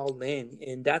to be all in,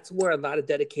 and that's where a lot of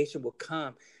dedication will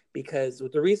come. Because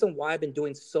the reason why I've been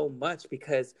doing so much,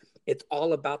 because it's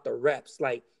all about the reps.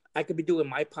 Like, I could be doing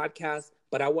my podcast,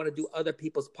 but I want to do other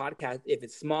people's podcasts if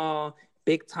it's small,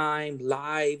 big time,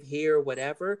 live, here,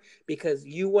 whatever, because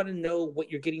you want to know what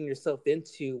you're getting yourself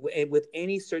into, and with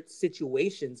any certain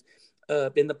situations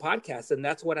in the podcast. And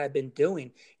that's what I've been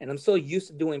doing. And I'm so used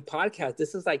to doing podcasts.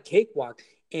 This is like cakewalk.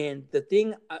 And the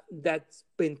thing that's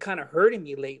been kind of hurting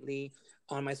me lately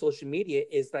on my social media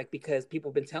is like, because people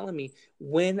have been telling me,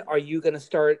 when are you going to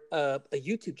start a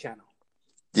YouTube channel?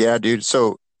 Yeah, dude.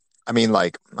 So, I mean,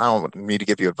 like, I don't need to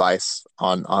give you advice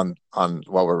on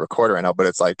while we're recording right now, but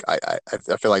it's like I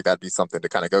feel like that'd be something to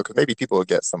kind of go, because maybe people will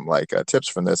get some like tips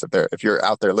from this if you're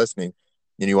out there listening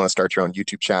and you want to start your own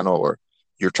YouTube channel, or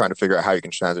you're trying to figure out how you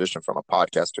can transition from a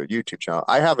podcast to a YouTube channel.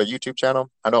 I have a YouTube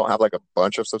channel. I don't have like a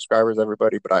bunch of subscribers,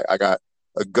 everybody, but I got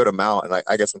a good amount, and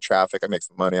I get some traffic. I make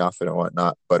some money off it and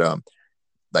whatnot. But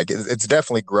like it's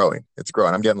definitely growing. It's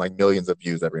growing. I'm getting like millions of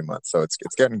views every month, so it's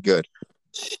getting good.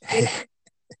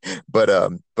 But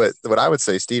what I would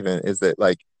say, Steven, is that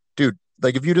like, dude,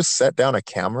 like if you just set down a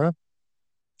camera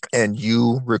and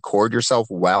you record yourself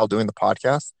while doing the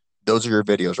podcast, those are your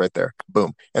videos right there.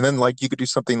 Boom. And then like you could do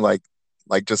something like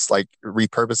just like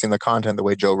repurposing the content the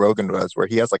way Joe Rogan does, where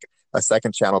he has like a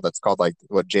second channel that's called like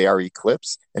what JRE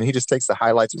clips, and he just takes the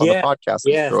highlights from the Yeah. podcast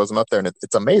and Yes. throws them up there, and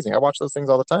it's amazing. I watch those things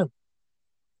all the time.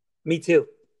 Me too.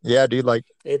 Yeah, dude, like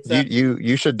It's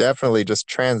you should definitely just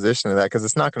transition to that, because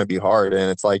it's not going to be hard, and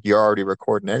it's like you're already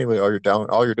recording anyway. All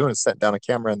you're doing is setting down a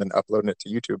camera and then uploading it to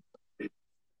YouTube.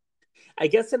 I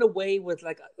guess in a way, with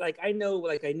like I know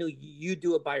you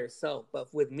do it by yourself,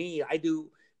 but with me, I do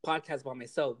podcasts by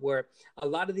myself, where a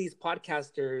lot of these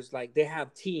podcasters, like, they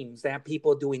have teams, they have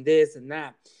people doing this and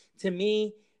that. To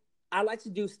me, I like to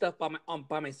do stuff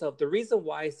by myself. The reason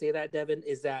why I say that, Devin,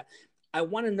 is that I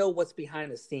want to know what's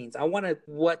behind the scenes. I want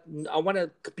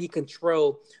to be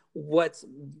control what's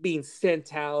being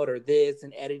sent out, or this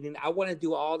and editing. I want to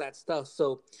do all that stuff.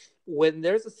 So when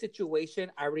there's a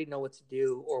situation, I already know what to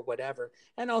do or whatever.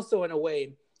 And also, in a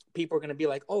way, people are gonna be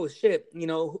like, "Oh shit,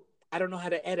 I don't know how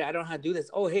to edit. I don't know how to do this.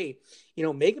 Oh hey,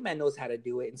 Mega Man knows how to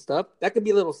do it and stuff." That could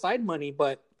be a little side money,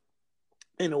 but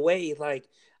in a way, like,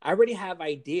 I already have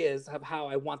ideas of how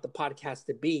I want the podcast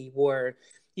to be, where,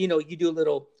 you do a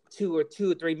little 2 or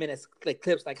 3 minutes like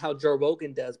clips, like how Joe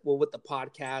Rogan does, well, with the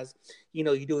podcast.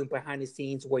 You're doing behind the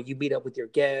scenes where you meet up with your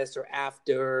guests or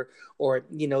after, or,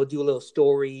 do little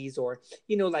stories, or,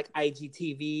 like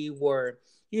IGTV, where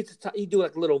you do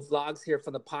like little vlogs here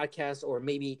from the podcast, or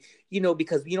maybe,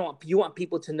 because you want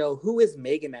people to know, who is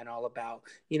Mega Man all about?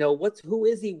 Who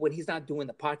is he when he's not doing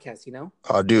the podcast?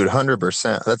 Oh, dude,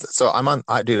 100%. That's so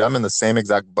dude, I'm in the same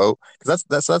exact boat, because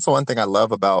that's the one thing I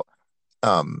love about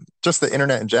just the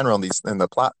internet in general, and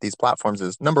these platforms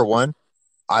is, number one,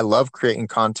 I love creating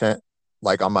content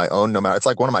like on my own, no matter, it's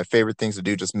like one of my favorite things to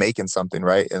do, just making something,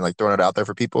 right? And like throwing it out there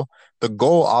for people. The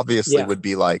goal obviously Yeah. would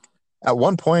be like, at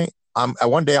one point, at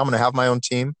one day I'm going to have my own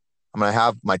team. I'm going to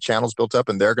have my channels built up,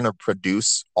 and they're going to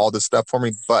produce all this stuff for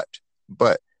me.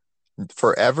 But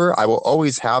forever, I will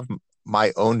always have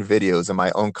my own videos and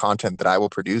my own content that I will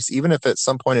produce, even if at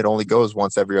some point it only goes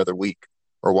once every other week,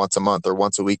 or once a month, or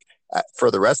once a week.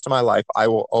 For the rest of my life, I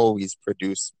will always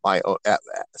produce my own,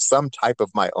 some type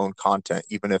of my own content,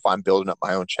 even if I'm building up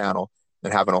my own channel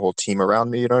and having a whole team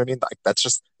around me. You know what I mean? Like,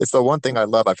 it's the one thing I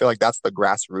love. I feel like that's the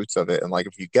grassroots of it. And like,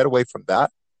 if you get away from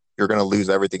that, you're going to lose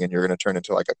everything, and you're going to turn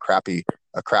into like a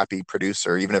crappy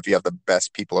producer, even if you have the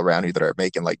best people around you that are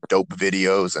making like dope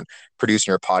videos and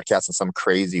producing your podcast in some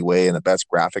crazy way, and the best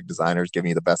graphic designers giving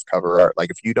you the best cover art.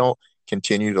 Like, if you don't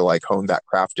continue to like hone that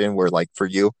craft in, where like for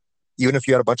you, even if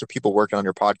you had a bunch of people working on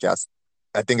your podcast,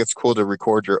 I think it's cool to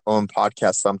record your own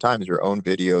podcast sometimes, your own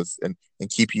videos, and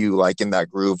keep you like in that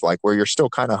groove, like where you're still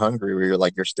kind of hungry,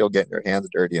 where you're still getting your hands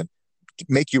dirty, and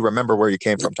make you remember where you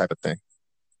came from, type of thing.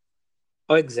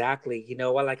 Oh, exactly.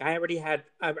 Well, like I already have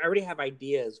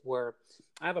ideas where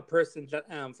I have a person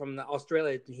from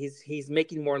Australia. He's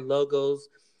making more logos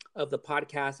of the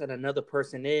podcast, and another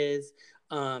person is.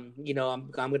 I'm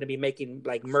going to be making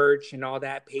like merch and all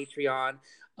that, Patreon.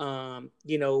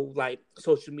 Like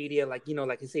social media, like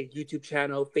like I say, YouTube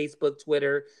channel, Facebook,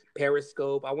 Twitter,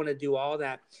 Periscope. I want to do all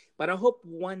that, but I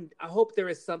hope there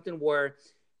is something where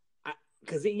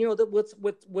because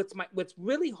what's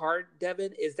really hard,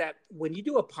 Devin, is that when you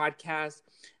do a podcast,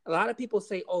 a lot of people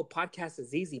say, "Oh, podcast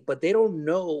is easy," but they don't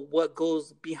know what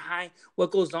goes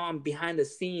on behind the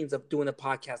scenes of doing a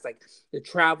podcast, like the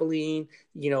traveling,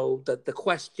 the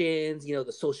questions,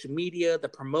 the social media, the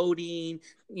promoting,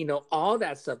 all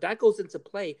that stuff that goes into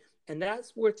play, and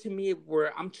that's where to me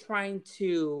where I'm trying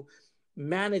to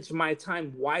manage my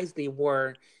time wisely,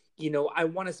 where I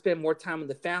want to spend more time with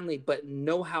the family, but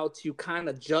know how to kind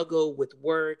of juggle with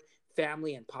work,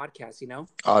 family, and podcasts.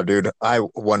 Oh, dude, I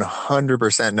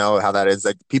 100% know how that is.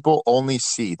 Like people they only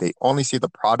see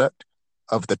the product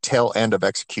of the tail end of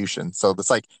execution. So it's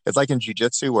like in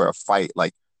jiu-jitsu where a fight,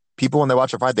 like people when they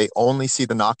watch a fight, they only see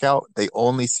the knockout, they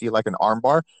only see like an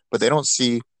armbar, but they don't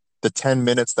see the 10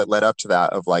 minutes that led up to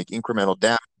that of like incremental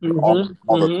damage, Mm-hmm.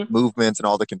 all the Mm-hmm. movements and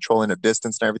all the controlling of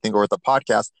distance and everything. Or with a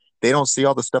podcast, they don't see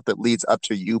all the stuff that leads up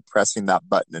to you pressing that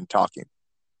button and talking.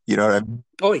 You know what I mean?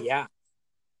 Oh yeah.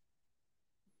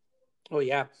 Oh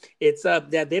yeah. It's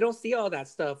that they don't see all that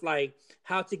stuff, like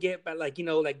how to get, but like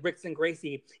like Ricks and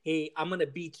Gracie. Hey, I'm gonna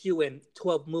beat you in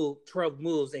 12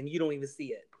 moves, and you don't even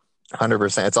see it.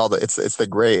 100%. It's all it's the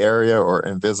gray area or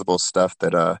invisible stuff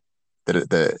that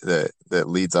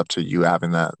leads up to you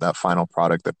having that final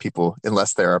product that people,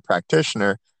 unless they're a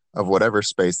practitioner of whatever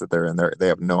space that they're in, they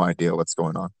have no idea what's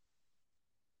going on.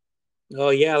 Oh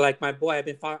yeah, like my boy.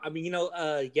 I mean,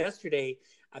 yesterday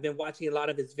I've been watching a lot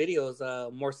of his videos.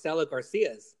 Marcelo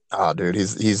Garcia's. Oh, dude,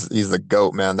 he's the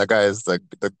goat, man. That guy is the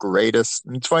greatest.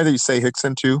 It's funny that you say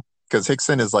Hickson too, because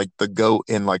Hickson is like the goat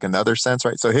in like another sense,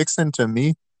 right? So Hickson to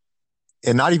me,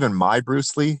 and not even my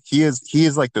Bruce Lee. He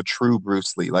is like the true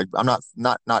Bruce Lee. Like I'm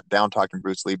not down talking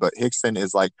Bruce Lee, but Hickson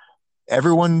is like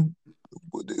everyone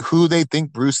who they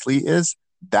think Bruce Lee is.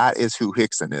 That is who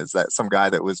Hickson is. That some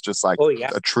guy that was just like Oh yeah.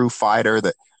 a true fighter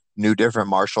that knew different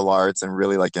martial arts and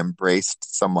really like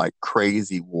embraced some like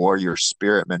crazy warrior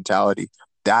spirit mentality.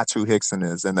 That's who Hickson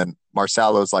is. And then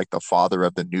Marcelo's like the father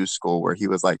of the new school, where he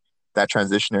was like that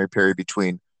transitionary period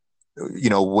between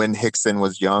when Hickson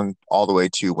was young all the way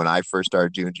to when I first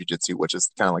started doing jujitsu, which is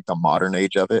kind of like the modern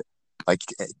age of it. Like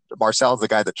Marcel's the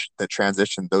guy that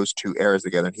transitioned those two eras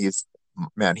together, and he's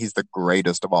the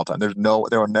greatest of all time. There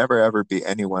will never ever be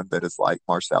anyone that is like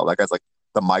Marcel. That guy's like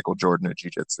the Michael Jordan of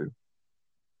jujitsu.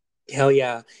 Hell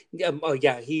yeah. Oh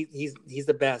yeah, he's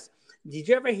the best. Did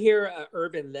you ever hear an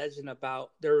urban legend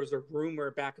about there was a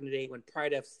rumor back in the day when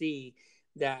Pride FC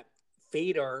that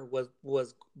Fedor was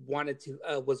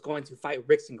going to fight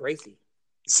Ricks and Gracie?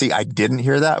 See, I didn't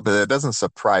hear that, but it doesn't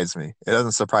surprise me. It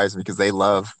doesn't surprise me because they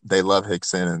love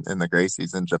Hickson and the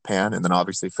Gracies in Japan, and then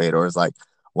obviously Fedor is like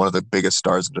one of the biggest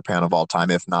stars in Japan of all time,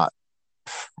 if not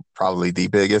probably the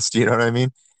biggest. You know what I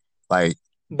mean? Like,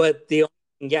 But the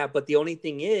only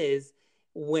thing is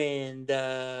when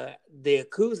the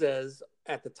Yakuzas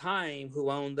at the time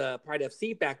who owned the Pride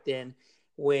FC back then,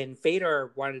 when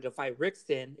Fedor wanted to fight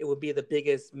Rickson, it would be the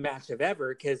biggest match of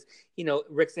ever because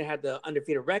Rickson had the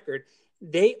undefeated record.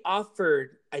 They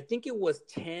offered, I think it was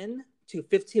 $10 to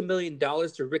 $15 million to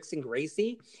Rickson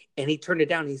Gracie, and he turned it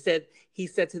down. He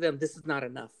said to them, "This is not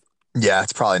enough." yeah,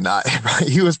 it's probably not.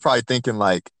 He was probably thinking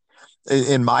like,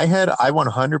 in my head, I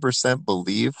 100%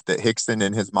 believe that Hickson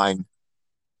in his mind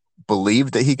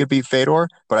believed that he could beat Fedor,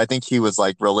 but I think he was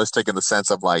like realistic in the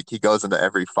sense of like he goes into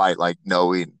every fight like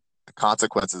knowing the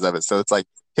consequences of it. So it's like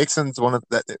Hickson's one of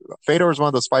that. Fedor is one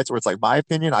of those fights where it's like my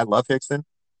opinion. I love Hickson.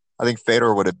 I think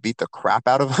Fedor would have beat the crap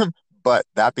out of him. But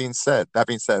that being said,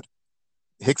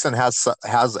 Hickson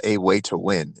has a way to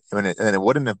win, and it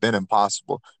wouldn't have been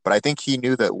impossible. But I think he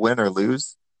knew that win or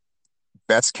lose,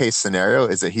 best case scenario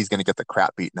is that he's going to get the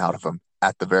crap beaten out of him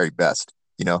at the very best.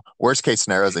 Worst case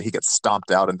scenario is that he gets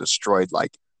stomped out and destroyed,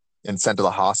 like, and sent to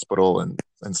the hospital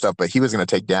and stuff. But he was going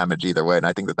to take damage either way, and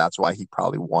I think that's why he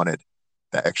probably wanted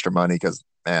that extra money because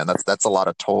man, that's a lot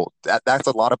of toll. That's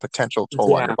a lot of potential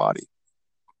toll on your Yeah. body.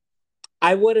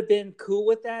 I would have been cool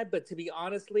with that, but to be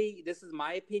honestly, this is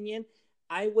my opinion.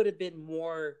 I would have been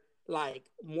more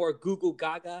Google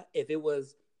Gaga if it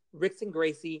was Ricks and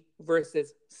Gracie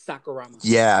versus Sakurama.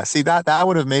 Yeah, see that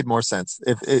would have made more sense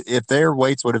if their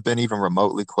weights would have been even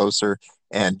remotely closer,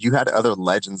 and you had other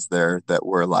legends there that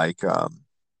were like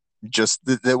just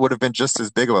that would have been just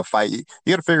as big of a fight. You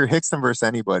got to figure Hickson versus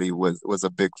anybody was a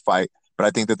big fight, but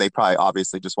I think that they probably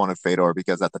obviously just wanted Fedor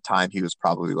because at the time he was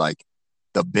probably like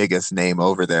the biggest name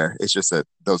over there. It's just that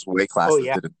those weight Oh classes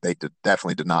yeah.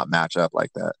 definitely did not match up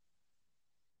like that.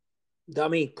 I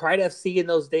mean, Pride FC in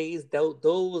those days,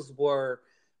 those were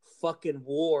fucking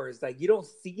wars. Like you don't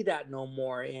see that no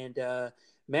more. And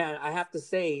man, I have to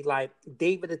say, like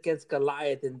David against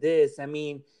Goliath in this. I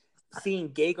mean, seeing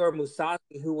Gegor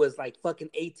Mousasi, who was like fucking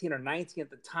 18 or 19 at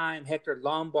the time, Hector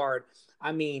Lombard.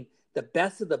 I mean, the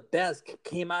best of the best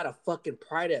came out of fucking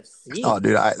Pride Oh, FC.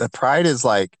 dude, the Pride is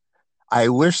like I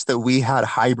wish that we had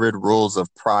hybrid rules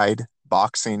of Pride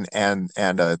boxing and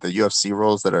the UFC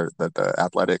rules that the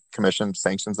athletic commission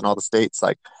sanctions in all the states.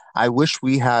 Like, I wish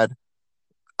we had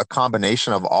a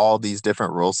combination of all these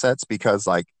different rule sets because,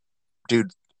 like,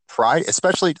 dude, Pride,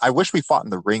 especially, I wish we fought in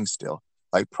the ring still.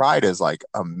 Like, Pride is like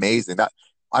amazing. That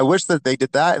I wish that they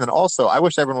did that, and then also I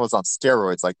wish everyone was on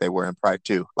steroids like they were in Pride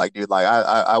too. Like, dude, like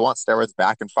I want steroids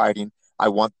back in fighting. I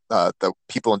want the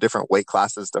people in different weight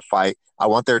classes to fight. I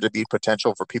want there to be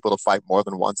potential for people to fight more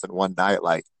than once in one night.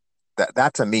 Like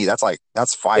that to me, that's like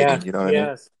that's Yeah, fighting. You know what I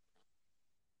mean? yes.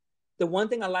 The one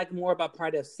thing I like more about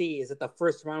Pride FC is that the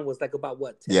first round was like about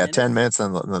what, 10 Yeah, 10 minutes? minutes,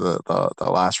 and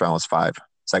the last round was five.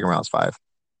 Second round was five.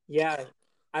 Yeah,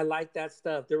 I like that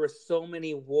stuff. There were so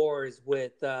many wars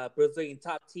with Brazilian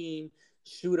top team,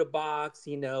 shoot a box,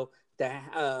 the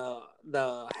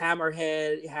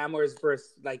hammerhead, hammers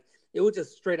versus like it was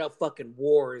just straight up fucking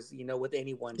wars, with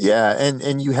anyone, dude. Yeah,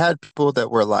 and you had people that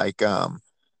were like,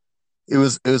 it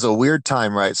was a weird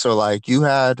time, right? So like you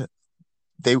had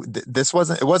this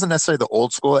wasn't it wasn't necessarily the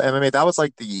old school MMA. That was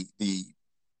like the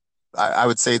I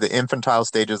would say the infantile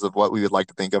stages of what we would like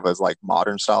to think of as like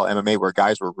modern style MMA, where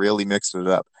guys were really mixing it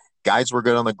up. Guys were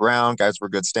good on the ground, guys were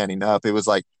good standing up. It was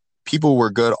like people were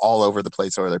good all over the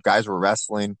place over there. Guys were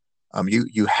wrestling.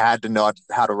 You had to know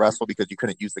how to wrestle because you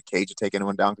couldn't use the cage to take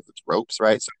anyone down because it's ropes,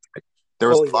 right? So like, there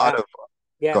was Oh a lot yeah, of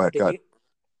yeah. go ahead, go Did ahead.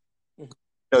 you?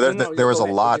 No, No, no, there you was go a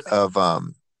ahead. What lot you saying? of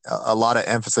a lot of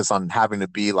emphasis on having to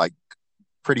be like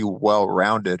pretty well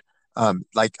rounded.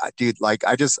 Like dude, like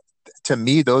I just to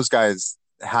me those guys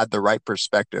had the right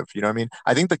perspective. You know what I mean?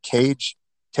 I think the cage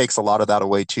takes a lot of that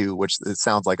away too, which it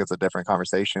sounds like it's a different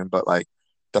conversation. But like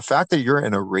the fact that you're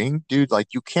in a ring, dude, like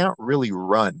you can't really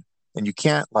run and you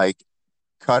can't like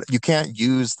cut. You can't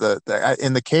use the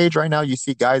in the cage right now. You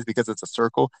see guys because it's a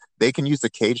circle, they can use the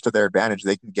cage to their advantage.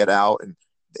 They can get out and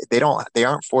they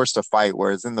aren't forced to fight.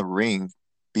 Whereas in the ring,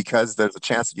 because there's a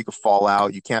chance that you could fall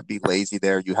out, you can't be lazy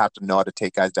there. You have to know how to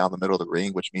take guys down the middle of the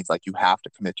ring, which means like you have to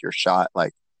commit to your shot.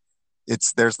 Like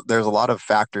it's there's a lot of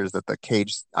factors that the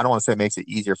cage. I don't want to say it makes it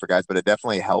easier for guys, but it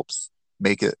definitely helps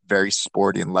make it very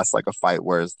sporty and less like a fight.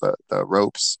 Whereas the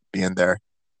ropes being there,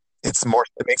 it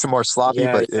makes it more sloppy,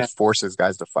 Yeah, but it yeah, forces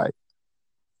guys to fight.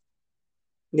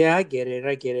 yeah. I get it.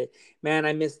 I get it, man.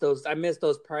 I miss those. I miss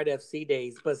those Pride FC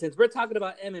days. But since we're talking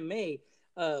about MMA,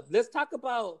 let's talk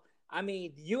about. I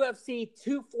mean, UFC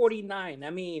 249. I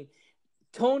mean,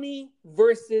 Tony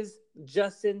versus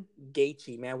Justin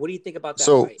Gaethje, man. What do you think about that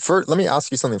So, fight? first, let me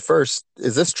ask you something first.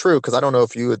 Is this true? Because I don't know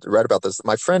if you had read about this.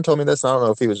 My friend told me this, and I don't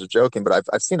know if he was just joking, but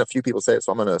I've seen a few people say it,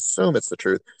 so I'm going to assume it's the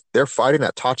truth. They're fighting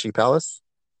at Tachi Palace.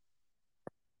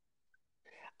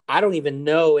 I don't even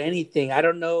know anything. I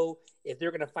don't know if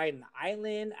they're gonna fight an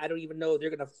island. I don't even know if they're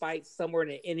gonna fight somewhere in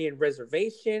an Indian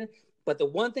reservation. But the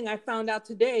one thing I found out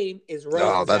today is Rose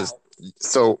Oh, is that is out.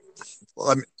 so.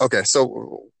 Okay,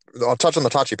 so I'll touch on the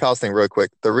Tachi Palace thing real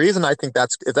quick. The reason I think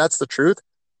that's if that's the truth,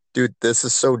 dude, this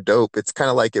is so dope. It's kind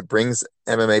of like it brings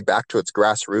MMA back to its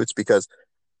grassroots because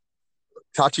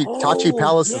Tachi Oh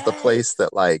Palace is the place yes,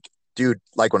 that like, dude,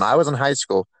 like when I was in high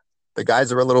school, the guys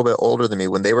that were a little bit older than me,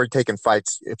 when they were taking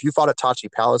fights, if you fought at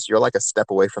Tachi Palace, you're like a step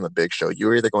away from the big show. You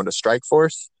were either going to Strike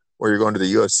Force or you're going to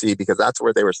the UFC because that's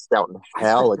where they were scouting I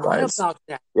hell of forgot guys. about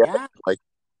that. Yeah, Yeah, like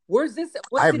where's this? I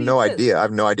What have city is no this? idea. I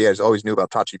have no idea. I just always knew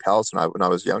about Tachi Palace when I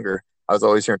was younger. I was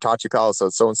always hearing Tachi Palace.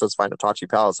 So and so's fighting at Tachi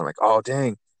Palace. I'm like, oh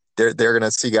dang, they're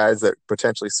gonna see guys that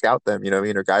potentially scout them. You know what I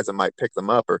mean? Or guys that might pick them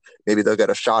up, or maybe they'll get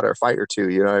a shot or a fight or two.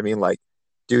 You know what I mean? Like,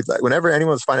 dude, like whenever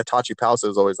anyone was fighting at Tachi Palace, it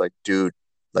was always like, dude,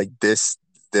 like this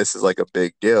is like a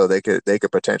big deal. They could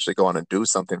potentially go on and do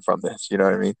something from this. You know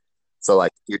what I mean? So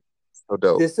like, dude, so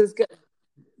dope. This is good.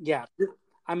 Yeah,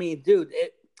 I mean, dude,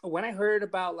 when I heard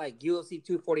about like UFC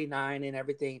 249 and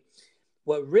everything,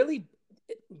 what really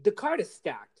the card is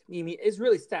stacked. I mean, it's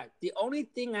really stacked. The only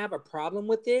thing I have a problem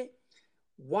with it,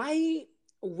 why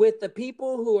with the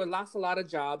people who are lost a lot of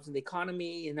jobs and the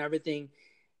economy and everything,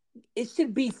 it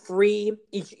should be free.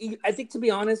 I think, to be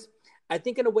honest, I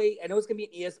think in a way, I know it's gonna be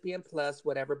an ESPN Plus,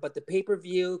 whatever, but the pay per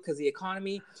view because the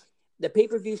economy, the pay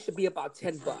per view should be about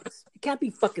 $10. It can't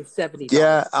be fucking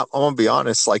Yeah, $70. I'm gonna be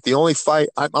honest. Like the only fight,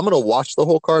 I'm gonna watch the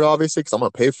whole card, obviously, because I'm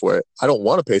gonna pay for it. I don't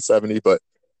want to pay 70, but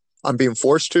I'm being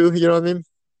forced to. You know what I mean?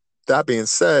 That being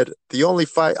said, the only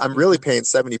fight I'm really Mm-hmm. paying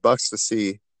 $70 to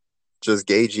see just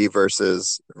Gagey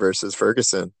versus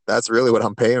Ferguson. That's really what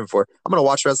I'm paying for. I'm gonna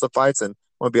watch the rest of the fights, and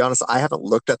I'm gonna be honest. I haven't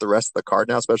looked at the rest of the card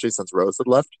now, especially since Rose had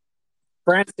left.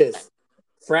 Francis,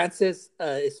 Francis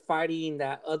is fighting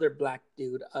that other black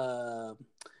dude.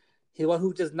 He one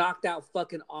who just knocked out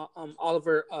fucking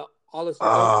Oliver Oliver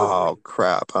Oh Overeem.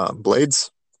 crap!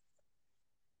 Blades.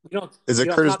 Is You it know what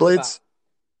I'm Curtis talking about? Blades?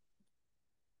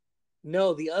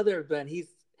 No, the other Ben. He's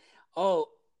oh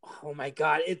oh my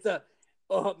god. It's a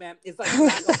oh man. It's like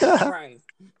Black Ops Prime.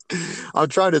 I'm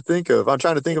trying to think of It's it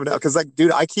now just because like,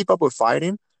 dude, I keep up with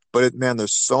fighting, but man,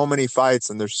 there's so many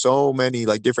fights and there's so many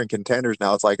like different contenders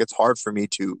now. It's like it's hard for me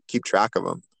to keep track of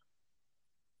them.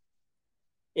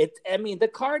 it's. I mean, the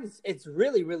card is it's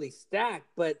really stacked.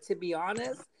 But to be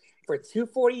honest, for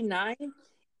 249,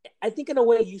 I think in a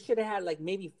way you should have had like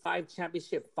maybe five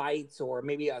championship fights or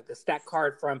maybe a stack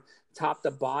card from top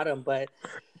to bottom. But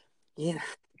yeah,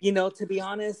 to be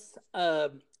honest,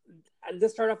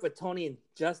 let's start off with Tony and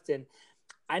Justin.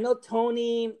 I know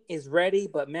Tony is ready,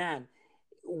 but man,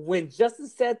 when Justin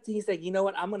said he's like, you know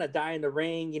what, I'm gonna die in the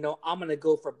ring. I'm gonna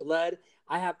go for blood.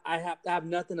 I have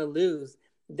nothing to lose.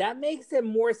 That makes it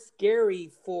more scary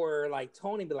for like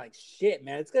Tony. Be like, shit,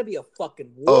 man, it's gonna be a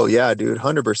fucking Oh war. yeah, dude,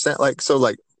 100%. Like so,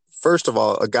 like first of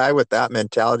all, a guy with that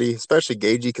mentality, especially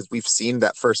Gagey, because we've seen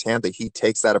that firsthand that he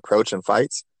takes that approach in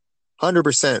fights.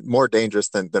 100% more dangerous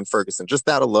than Ferguson. Just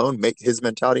that alone, make his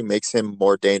mentality makes him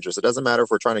more dangerous. It doesn't matter if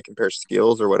we're trying to compare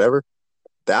skills or whatever.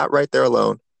 That right there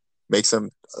alone makes him,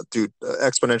 dude,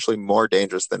 exponentially more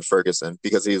dangerous than Ferguson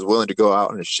because he's willing to go out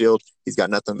on his shield. He's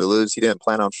got nothing to lose. He didn't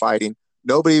plan on fighting.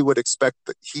 Nobody would expect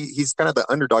that he's kind of the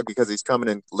underdog because he's coming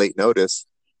in late notice.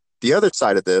 The other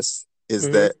side of this is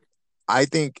Mm-hmm. that I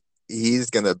think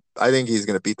I think he's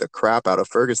gonna beat the crap out of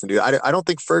Ferguson, dude. I don't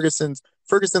think Ferguson's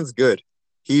good.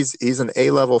 He's an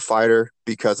A-level fighter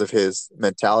because of his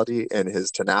mentality and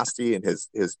his tenacity and his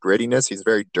grittiness. He's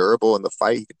very durable in the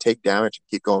fight. He can take damage and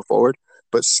keep going forward.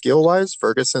 But skill wise,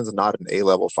 Ferguson's not an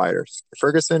A-level fighter.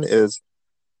 Ferguson is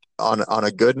on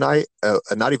a good night,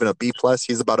 not even a B plus.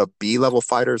 He's about a B level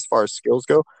fighter as far as skills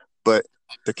go. But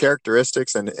the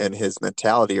characteristics and his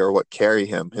mentality are what carry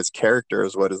him. His character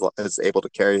is what is able to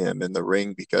carry him in the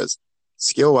ring because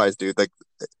skill wise, dude, like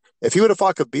if he would have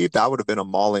fought Khabib, that would have been a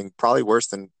mauling, probably worse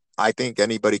than I think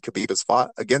anybody Khabib has fought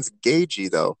against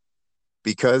Gagey though,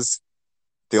 because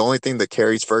the only thing that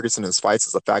carries Ferguson in his fights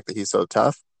is the fact that he's so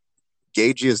tough.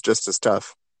 Gagey is just as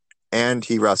tough, and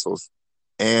he wrestles,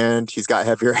 and he's got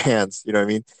heavier hands. You know what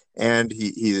I mean? And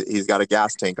he's got a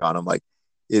gas tank on him. Like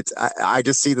I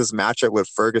just see this matchup with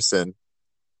Ferguson,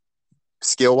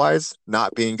 skill wise,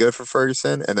 not being good for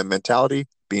Ferguson, and then mentality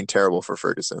being terrible for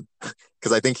Ferguson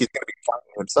because I think he's going to be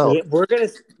fighting himself.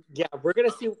 Yeah, we're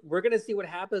gonna see what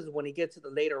happens when he gets to the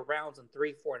later rounds in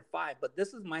 3, 4, and 5. But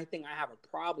this is my thing. I have a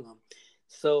problem.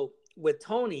 So with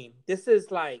Tony, this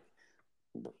is like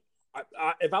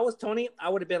if I was Tony, I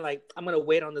would have been like, I'm gonna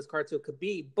wait on this card till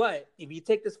Khabib. But if you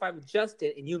take this fight with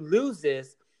Justin and you lose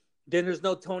this, then there's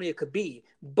no Tony or Khabib.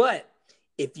 But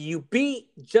if you beat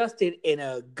Justin in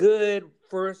a good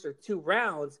first or 2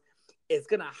 rounds, it's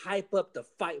gonna hype up the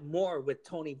fight more with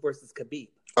Tony versus Khabib.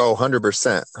 Oh,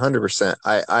 100%, 100%.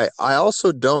 I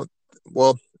also don't.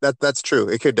 Well, that's true.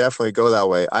 It could definitely go that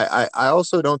way. I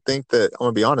also don't think that. I'm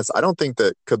gonna be honest. I don't think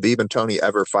that Khabib and Tony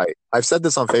ever fight. I've said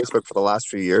this on Facebook for the last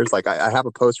few years. Like I have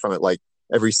a post from it like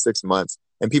every 6 months,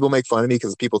 and people make fun of me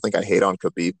because people think I hate on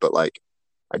Khabib, but like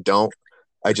I don't.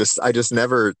 I just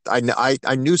never.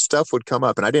 I knew stuff would come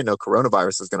up, and I didn't know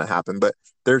coronavirus was going to happen. But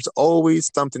there's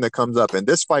always something that comes up, and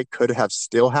this fight could have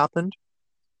still happened.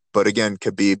 But again,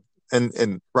 Khabib,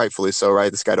 and rightfully so,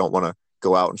 right? This guy don't want to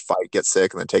go out and fight, get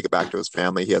sick, and then take it back to his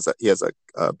family. He has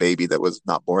a baby that was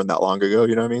not born that long ago.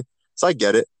 You know what I mean? So I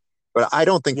get it, but I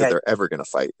don't think that Yeah, they're ever going to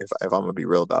fight. If I'm going to be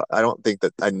real about it, I don't think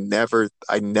that I never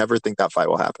think that fight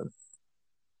will happen.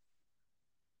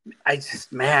 I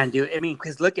just man, dude. I mean,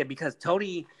 because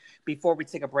Tony. Before we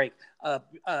take a break,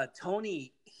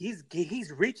 Tony, he's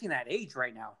reaching that age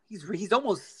right now. He's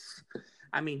almost.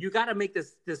 I mean, you got to make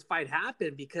this fight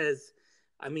happen because,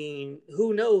 I mean,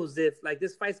 who knows if like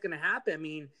this fight's gonna happen? I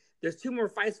mean, there's 2 more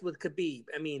fights with Khabib.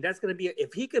 I mean, that's gonna be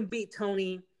if he can beat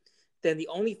Tony, then the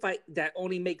only fight that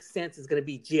only makes sense is gonna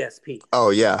be GSP. Oh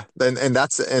yeah, and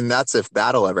that's if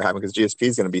that'll ever happen because GSP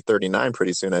is going to be 39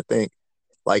 pretty soon. I think.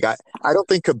 Like I don't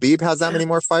think Khabib has that many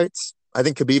more fights. I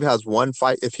think Khabib has one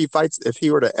fight. If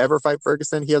he were to ever fight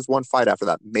Ferguson, he has one fight after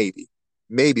that,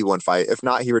 maybe one fight. If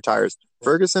not, he retires.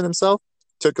 Ferguson himself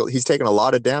he's taken a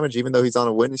lot of damage, even though he's on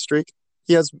a winning streak.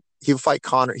 He has he'll fight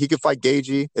Connor. He could fight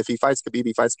Gagey. If he fights Khabib,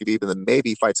 he fights Khabib, and then maybe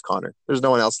he fights Connor. There's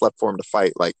no one else left for him to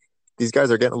fight. Like these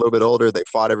guys are getting a little bit older. They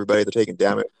fought everybody. They're taking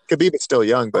damage. Khabib is still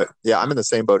young, but yeah, I'm in the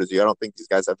same boat as you. I don't think these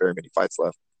guys have very many fights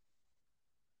left.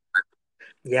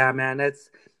 Yeah, man, it's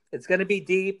gonna be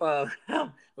deep.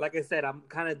 Like I said, I'm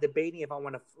kind of debating if I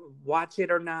want to watch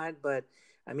it or not. But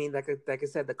I mean, like I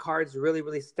said, the cards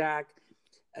really stacked.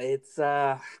 It's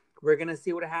we're gonna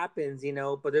see what happens, you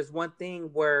know. But there's one thing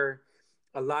where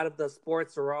a lot of the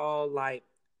sports are all like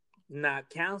not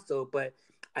canceled, but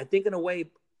I think in a way,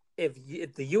 if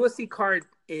the USC card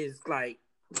is like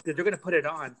they're gonna put it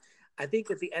on, I think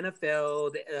that the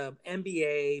NFL, the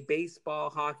NBA, baseball,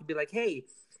 hockey, be like, hey,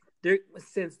 there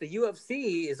since the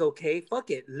UFC is okay, fuck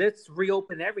it, let's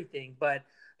reopen everything. But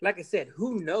like I said,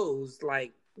 who knows?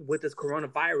 Like with this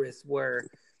coronavirus, where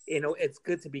it's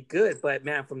good to be good, but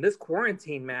man, from this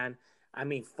quarantine, man, I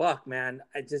mean, fuck, man,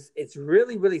 it's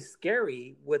really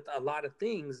scary with a lot of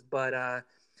things. But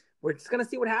we're just gonna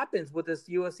see what happens with this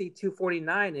UFC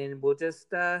 249, and we'll just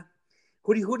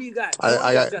who do you got, I Tony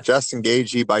or got Justin? Justin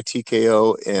Gagey by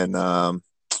TKO, and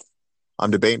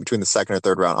I'm debating between the second or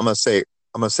third round. I'm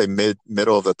gonna say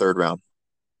middle of the third round.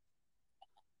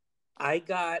 I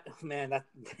got man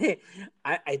that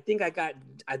I think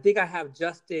I think I have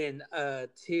Justin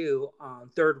two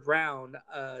third round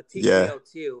Yeah,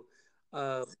 TKO two.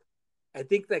 Uh I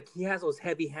think that he has those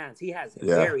heavy hands. He has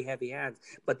yeah. very heavy hands.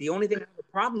 But the only thing I have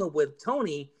a problem with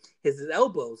Tony is his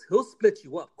elbows. He'll split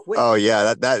you up Oh quick.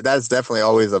 yeah, that's definitely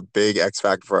always a big X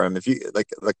factor for him. If you like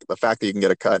the fact that you can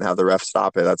get a cut and have the ref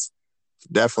stop it, that's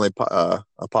definitely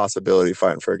a possibility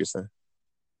fighting Ferguson.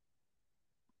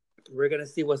 We're gonna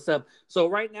see what's up. So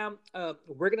right now,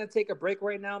 we're gonna take a break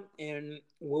right now, and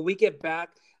when we get back,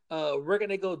 we're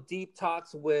gonna go deep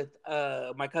talks with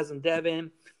my cousin Devin.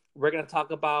 We're gonna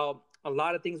talk about a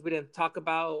lot of things we didn't talk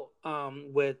about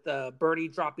with Bernie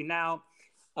dropping out,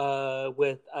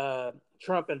 with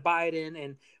Trump and Biden,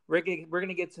 and we're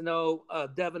gonna get to know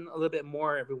Devin a little bit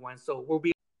more, everyone. So we'll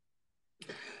be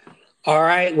all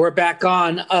right. We're back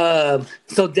on.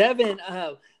 So Devin,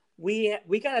 we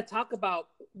got to talk about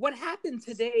what happened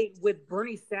today with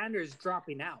Bernie Sanders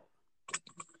dropping out.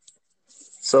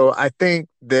 So I think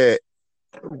that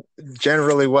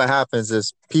generally what happens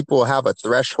is people have a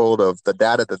threshold of the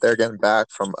data that they're getting back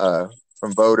from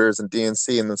voters and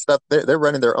DNC and the stuff. They're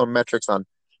running their own metrics on,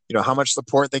 how much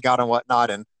support they got and whatnot,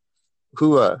 and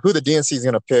who the DNC is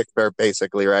going to pick,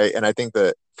 basically, right? And I think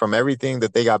that from everything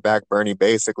that they got back, Bernie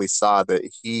basically saw that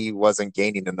he wasn't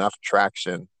gaining enough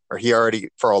traction, or he already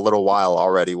for a little while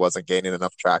already wasn't gaining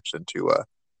enough traction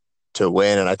to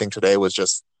win. And I think today was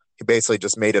just he basically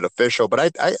just made it official.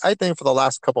 But I think for the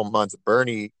last couple months,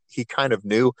 Bernie, he kind of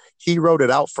knew. He wrote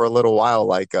it out for a little while,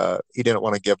 like he didn't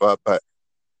want to give up. But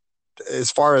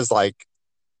as far as like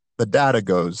the data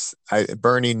goes,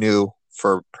 Bernie knew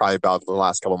for probably about the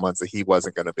last couple months that he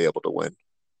wasn't going to be able to win.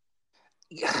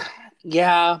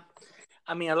 Yeah,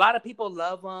 I mean, a lot of people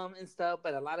love him and stuff,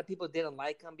 but a lot of people didn't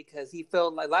like him because he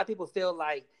felt like a lot of people feel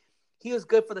like he was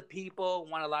good for the people,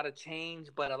 want a lot of change,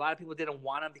 but a lot of people didn't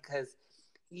want him because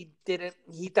he didn't.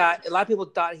 He thought a lot of people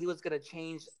thought he was going to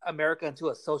change America into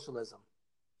a socialism.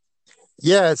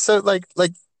 Yeah, so like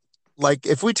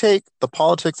if we take the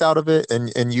politics out of it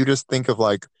and you just think of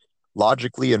like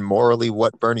logically and morally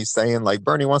what Bernie's saying, like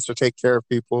Bernie wants to take care of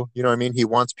people, you know what I mean? He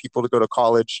wants people to go to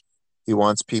college, he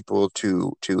wants people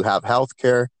to have health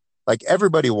care. Like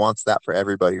everybody wants that for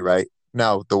everybody, right?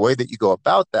 Now, the way that you go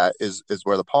about that is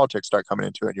where the politics start coming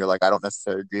into it. And you're like, I don't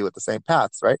necessarily agree with the same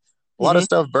paths, right? A lot of Mm-hmm.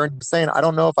 stuff Bernie was saying, I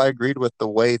don't know if I agreed with the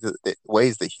ways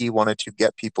that he wanted to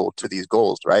get people to these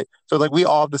goals, right? So like we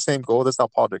all have the same goal. That's how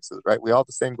politics is, right? We all have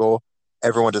the same goal.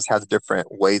 Everyone just has different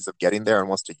ways of getting there and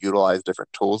wants to utilize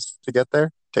different tools to get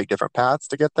there, take different paths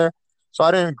to get there. So I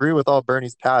didn't agree with all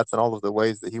Bernie's paths and all of the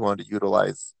ways that he wanted to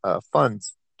utilize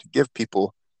funds to give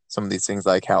people some of these things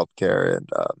like healthcare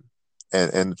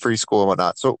and free school and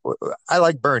whatnot. So I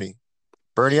like Bernie.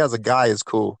 Bernie as a guy is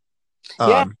cool.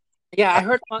 Yeah, Um, yeah, I I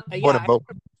heard. wouldn't vote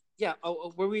Yeah.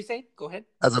 What were you saying? Go ahead.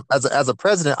 as a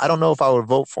president. I don't know if I would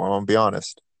vote for him. I'll be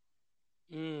honest.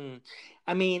 Mm.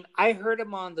 I mean, I heard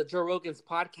him on the Joe Rogan's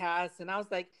podcast, and I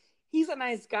was like, he's a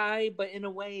nice guy, but in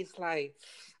a way, it's like,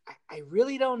 I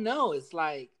really don't know. It's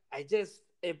like,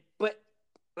 but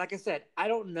like I said, I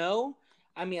don't know.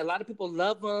 I mean, a lot of people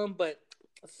love him, but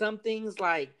some things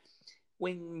like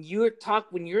when you're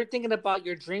thinking about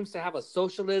your dreams to have a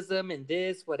socialism and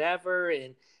this, whatever,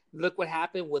 and look what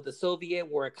happened with the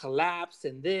Soviet where it collapsed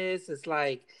and this. It's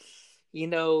like,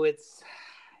 it's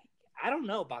I don't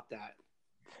know about that.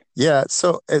 Yeah,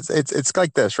 so it's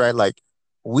like this, right? Like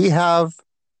we have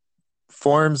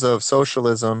forms of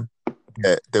socialism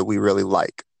that we really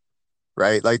like,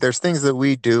 right? Like there's things that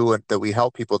we do and that we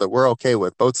help people that we're okay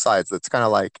with, both sides. It's kind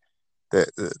of like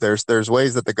there's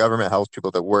ways that the government helps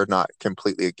people that we're not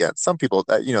completely against. Some people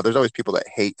that there's always people that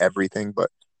hate everything, but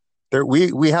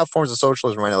we have forms of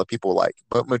socialism right now that people like.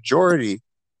 But majority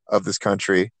of this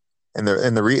country and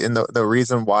the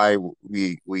reason why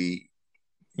we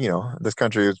this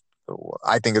country is,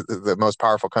 I think, is the most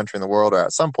powerful country in the world. Or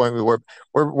at some point,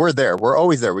 we're there. We're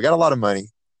always there. We got a lot of money.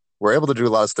 We're able to do a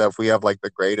lot of stuff. We have like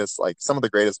the greatest, like some of the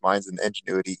greatest minds in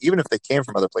ingenuity. Even if they came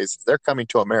from other places, they're coming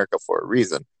to America for a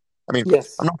reason. I mean, I'm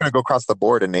Yes. not going to go across the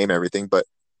board and name everything, but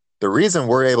the reason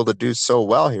we're able to do so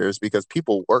well here is because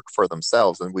people work for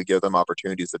themselves and we give them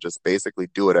opportunities to just basically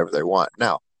do whatever they want.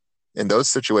 Now, in those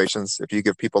situations, if you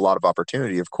give people a lot of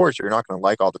opportunity, of course, you're not going to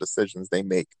like all the decisions they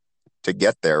make to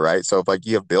get there, right? So if like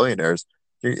you have billionaires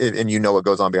and you know what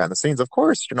goes on behind the scenes, of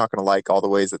course, you're not going to like all the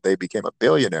ways that they became a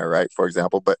billionaire, right? For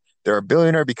example, but they're a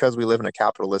billionaire because we live in a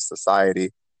capitalist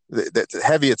society that's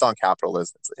heavy. It's on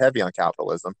capitalism. It's heavy on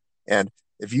capitalism. And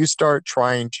if you start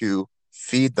trying to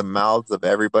feed the mouths of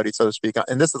everybody, so to speak,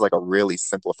 and this is like a really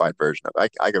simplified version of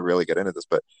it. I could really get into this,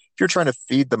 but if you're trying to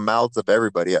feed the mouths of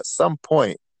everybody, at some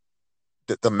point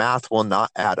the math will not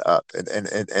add up.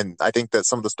 And I think that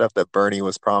some of the stuff that Bernie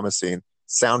was promising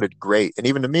sounded great. And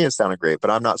even to me, it sounded great, but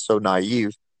I'm not so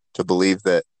naive to believe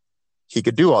that he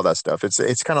could do all that stuff.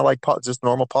 It's kind of like just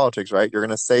normal politics, right? You're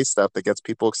going to say stuff that gets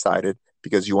people excited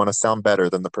because you want to sound better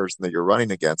than the person that you're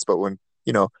running against. But when,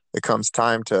 it comes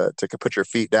time to put your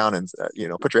feet down and,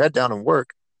 put your head down and work,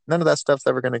 none of that stuff's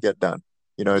ever going to get done.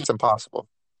 It's impossible.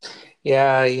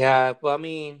 Yeah, yeah. But I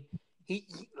mean,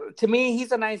 to me,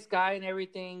 he's a nice guy and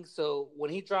everything. So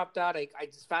when he dropped out, I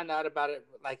just found out about it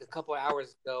like a couple of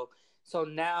hours ago. So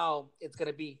now it's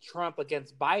gonna be Trump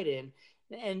against Biden.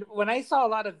 And when I saw a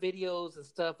lot of videos and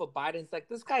stuff of Biden's like,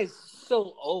 this guy's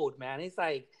so old, man. He's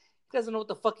like, he doesn't know what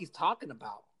the fuck he's talking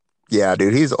about. Yeah,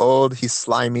 dude, he's old. He's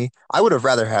slimy. I would have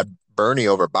rather had Bernie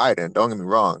over Biden. Don't get me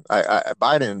wrong.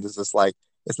 Biden is just like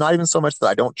it's not even so much that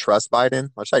I don't trust Biden,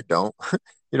 which I don't.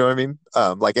 You know what I mean?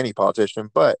 Like any politician,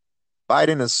 but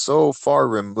Biden is so far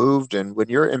removed, and when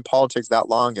you're in politics that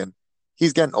long, and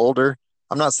he's getting older.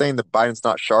 I'm not saying that Biden's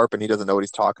not sharp and he doesn't know what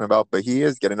he's talking about, but he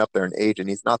is getting up there in age, and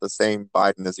he's not the same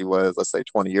Biden as he was, let's say,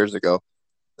 20 years ago.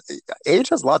 Age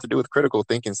has a lot to do with critical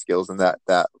thinking skills and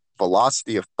that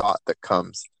velocity of thought that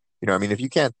comes. I mean, if you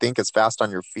can't think as fast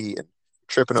on your feet and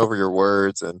tripping over your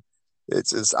words, and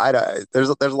it's just there's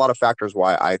a lot of factors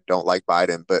why I don't like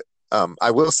Biden, but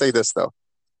I will say this though,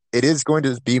 it is going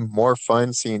to be more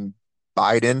fun seeing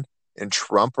Biden and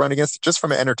Trump run against, just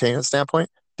from an entertainment standpoint.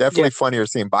 Yeah. Definitely funnier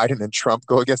seeing Biden and Trump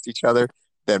go against each other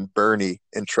than Bernie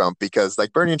and Trump, because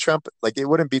like Bernie and Trump, like it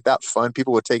wouldn't be that fun.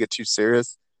 People would take it too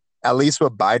serious. At least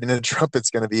with Biden and Trump, it's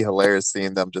going to be hilarious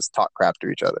seeing them just talk crap to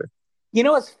each other. You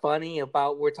know what's funny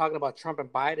about we're talking about Trump and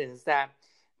Biden is that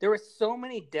there were so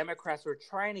many Democrats who were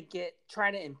trying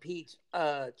to impeach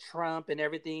Trump and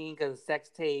everything because of sex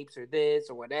tapes or this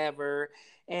or whatever.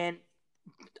 And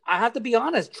I have to be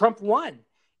honest, Trump won.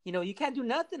 You can't do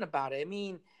nothing about it. I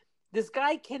mean, this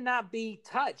guy cannot be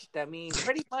touched. I mean,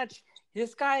 pretty much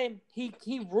this guy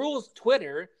he rules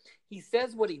Twitter. He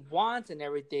says what he wants and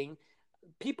everything.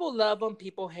 People love him,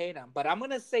 people hate him. But I'm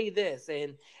gonna say this,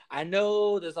 and I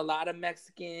know there's a lot of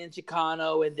Mexicans,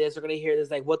 Chicano, and this are gonna hear this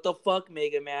like, what the fuck,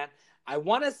 Mega Man? I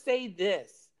wanna say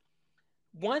this.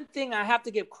 One thing I have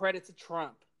to give credit to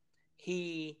Trump.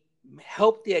 He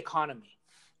helped the economy.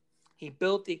 He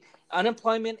built the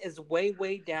unemployment is way,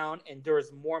 way down, and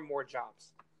there's more and more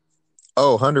jobs.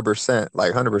 Oh, 100%,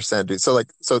 like 100%, dude. So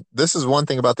this is one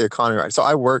thing about the economy, right? So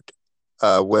I work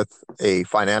with a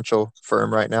financial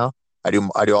firm right now. I do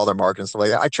all their marketing and stuff like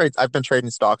that. I've been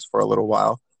trading stocks for a little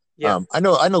while. Yeah. I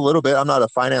know a little bit. I'm not a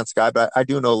finance guy, but I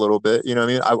do know a little bit. You know what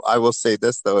I mean? I will say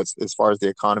this though, as far as the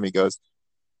economy goes,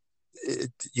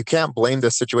 you can't blame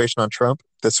this situation on Trump.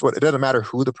 It doesn't matter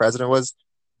who the president was.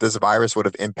 This virus would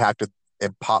have impacted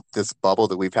and popped this bubble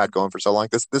that we've had going for so long.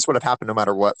 This would have happened no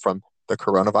matter what from the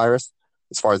coronavirus,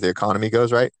 as far as the economy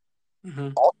goes, right? Hmm.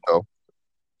 Also,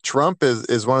 Trump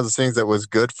is one of those things that was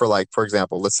good for, like, for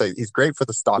example, let's say he's great for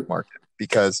the stock market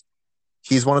because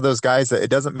he's one of those guys that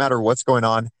it doesn't matter what's going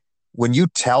on. When you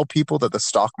tell people that the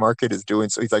stock market is doing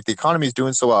so, he's like, the economy is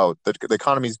doing so well, the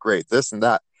economy is great, this and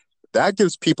that. That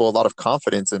gives people a lot of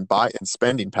confidence and buy and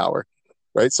spending power,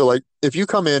 right? So like if you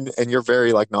come in and you're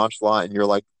very like nonchalant and you're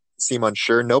like seem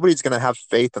unsure, nobody's going to have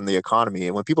faith in the economy.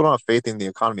 And when people don't have faith in the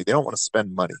economy, they don't want to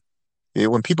spend money.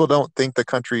 When people don't think the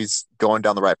country's going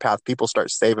down the right path, people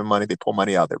start saving money. They pull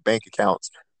money out of their bank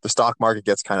accounts. The stock market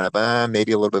gets kind of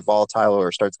maybe a little bit volatile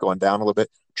or starts going down a little bit.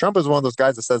 Trump is one of those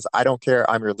guys that says, I don't care.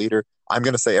 I'm your leader. I'm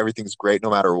going to say everything's great no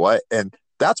matter what. And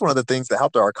that's one of the things that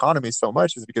helped our economy so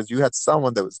much is because you had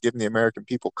someone that was giving the American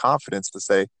people confidence to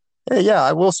say, hey, yeah,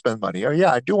 I will spend money. Or,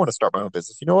 yeah, I do want to start my own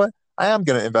business. You know what? I am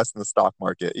going to invest in the stock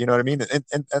market. You know what I mean?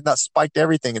 And that spiked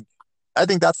everything. And I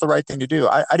think that's the right thing to do.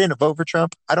 I didn't vote for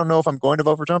Trump. I don't know if I'm going to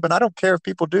vote for Trump, and I don't care if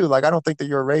people do. Like, I don't think that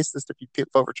you're a racist if you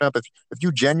vote for Trump. If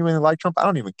you genuinely like Trump, I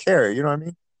don't even care. You know what I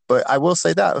mean? But I will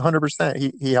say that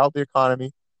 100%. He helped the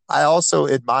economy. I also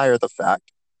admire the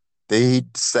fact that he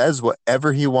says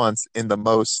whatever he wants in the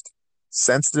most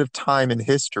sensitive time in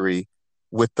history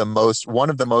with the most one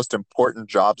of the most important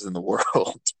jobs in the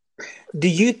world. Do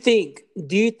you think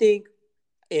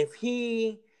if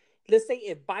he, let's say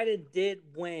if Biden did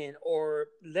win, or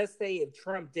let's say if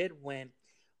Trump did win,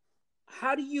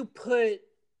 how do you put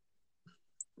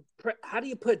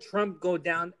Trump go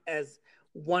down as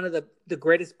one of the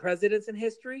greatest presidents in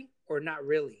history, or not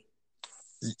really?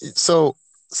 So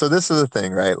so this is the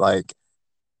thing, right? Like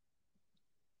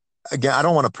again, I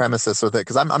don't want to premise this with it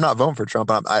because I'm not voting for Trump.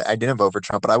 I didn't vote for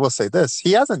Trump, but I will say this: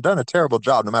 he hasn't done a terrible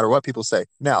job, no matter what people say.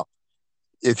 Now,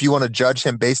 if you want to judge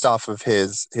him based off of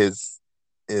his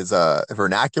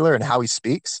vernacular and how he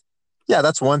speaks, yeah,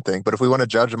 that's one thing. But if we want to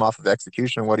judge him off of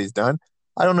execution and what he's done,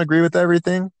 I don't agree with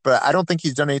everything. But I don't think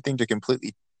he's done anything to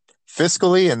completely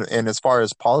fiscally and as far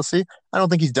as policy, I don't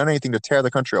think he's done anything to tear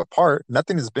the country apart.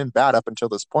 Nothing has been bad up until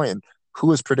this point. And who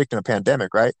was predicting a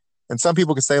pandemic, right? And some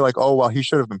people could say like, oh, well, he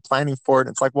should have been planning for it.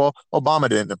 It's like, well, Obama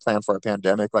didn't plan for a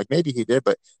pandemic. Like maybe he did,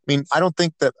 but I mean, I don't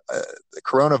think that the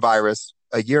coronavirus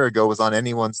a year ago was on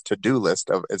anyone's to-do list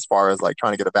of as far as like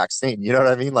trying to get a vaccine. You know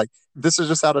what I mean? Like this is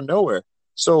just out of nowhere.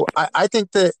 So I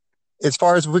think that as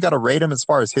far as we got to rate him as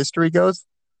far as history goes,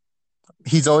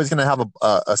 he's always going to have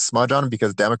a smudge on him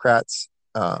because Democrats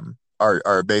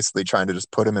are basically trying to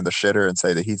just put him in the shitter and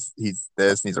say that he's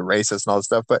this and he's a racist and all this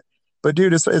stuff. But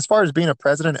dude, as far as being a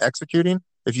president executing,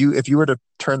 if you were to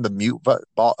turn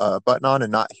the button on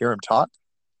and not hear him talk,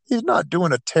 he's not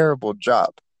doing a terrible job.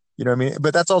 You know what I mean?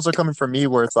 But that's also coming from me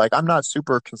where it's like I'm not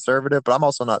super conservative, but I'm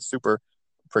also not super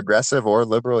progressive or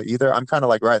liberal either. I'm kind of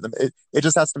like right. It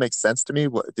just has to make sense to me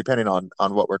depending on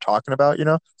what we're talking about, you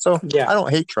know. So Yeah. I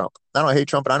don't hate Trump. I don't hate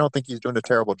Trump, and I don't think he's doing a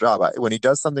terrible job. When he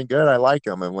does something good, I like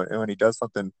him, and when he does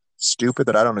something stupid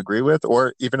that I don't agree with,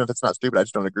 or even if it's not stupid, I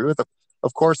just don't agree with.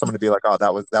 Of course, I'm going to be like, oh,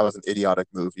 that was an idiotic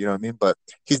move. You know what I mean? But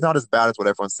he's not as bad as what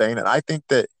everyone's saying, and I think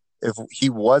that if he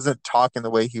wasn't talking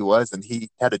the way he was, and he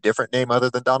had a different name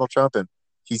other than Donald Trump, and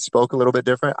he spoke a little bit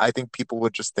different, I think people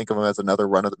would just think of him as another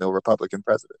run of the mill Republican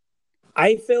president.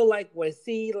 I feel like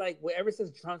ever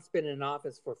since Trump's been in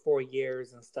office for 4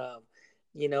 years and stuff,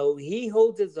 he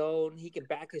holds his own. He can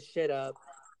back his shit up.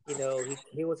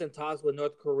 He was in talks with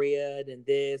North Korea and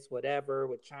this, whatever,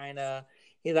 with China.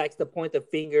 He likes to point the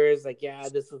fingers, like, yeah,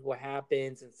 this is what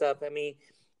happens and stuff. I mean,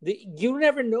 you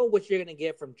never know what you're gonna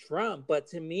get from Trump. But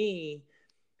to me,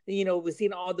 we've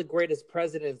seen all the greatest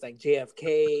presidents like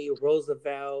JFK,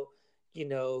 Roosevelt,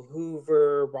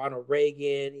 Hoover, Ronald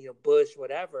Reagan, Bush,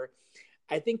 whatever.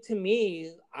 I think to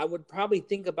me, I would probably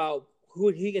think about who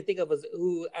he can think of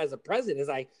as a president. Is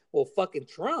like, well, fucking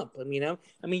Trump.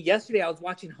 Yesterday I was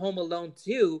watching Home Alone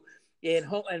 2, and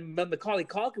Macaulay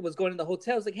Culkin was going in the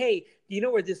hotel. It's like, hey, do you know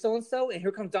where this so and so? And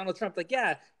here comes Donald Trump. Like,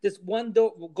 yeah, this one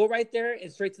door will go right there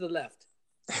and straight to the left.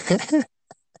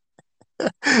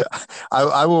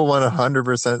 I will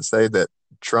 100% say that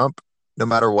Trump, no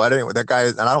matter what, anyway, that guy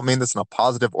is, and I don't mean this in a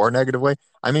positive or negative way.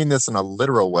 I mean this in a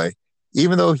literal way.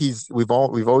 Even though we've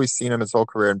always seen him his whole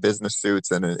career in business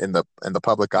suits and in the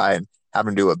public eye and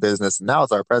having to do a business, and now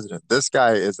as our president, this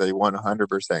guy is a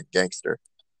 100% gangster.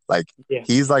 Like Yeah.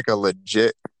 he's like a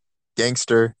legit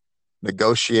gangster,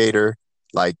 negotiator,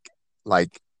 like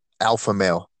like alpha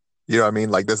male. You know what I mean?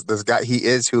 Like this guy, he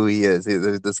is who he is.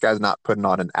 This guy's not putting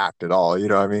on an act at all. You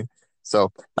know what I mean?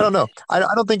 So I don't know. I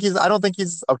don't think he's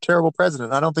a terrible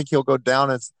president. I don't think he'll go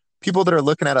down as people that are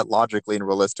looking at it logically and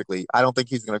realistically. I don't think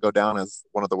he's going to go down as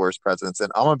one of the worst presidents.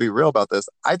 And I'm going to be real about this.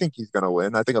 I think he's going to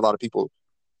win. I think a lot of people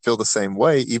feel the same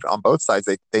way, even on both sides.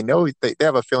 They know they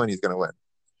have a feeling he's going to win.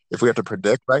 If we have to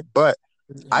predict, right? But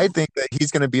I think that he's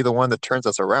going to be the one that turns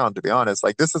us around, to be honest.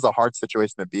 Like, this is a hard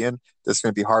situation to be in. This is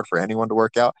going to be hard for anyone to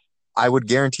work out. I would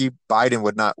guarantee Biden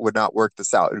would not work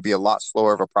this out. It would be a lot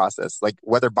slower of a process. Like,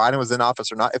 whether Biden was in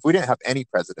office or not, if we didn't have any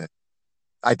president,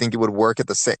 I think it would work at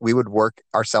the same. We would work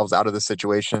ourselves out of the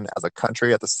situation as a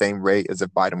country at the same rate as if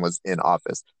Biden was in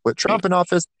office. With Trump in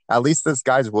office, at least this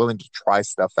guy's willing to try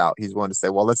stuff out. He's willing to say,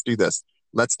 "Well, let's do this,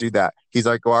 let's do that." He's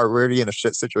like, "Well, we're already in a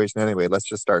shit situation anyway. Let's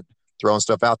just start throwing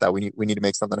stuff out that we need to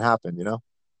make something happen." You know?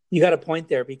 You got a point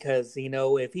there because,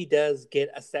 if he does get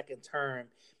a second term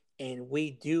and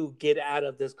we do get out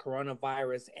of this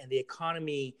coronavirus and the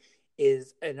economy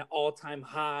is an all time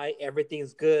high,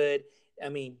 everything's good. I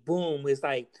mean, boom, it's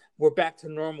like we're back to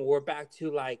normal. We're back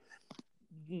to like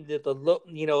the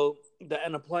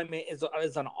unemployment is on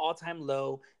an all time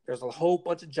low. There's a whole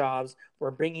bunch of jobs.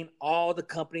 We're bringing all the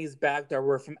companies back that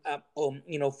were from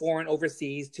foreign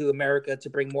overseas to America to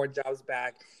bring more jobs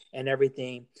back and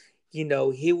everything.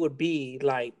 He would be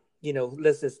like,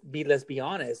 let's be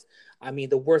honest. I mean,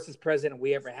 the worstest president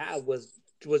we ever had was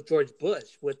George Bush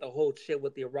with the whole shit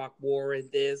with the Iraq War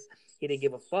and this. He didn't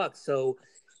give a fuck. So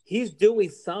he's doing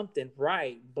something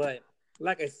right. But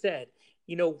like I said,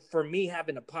 for me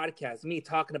having a podcast, me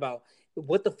talking about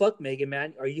what the fuck, Megan,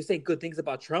 man, are you saying good things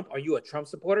about Trump? Are you a Trump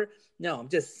supporter? No, I'm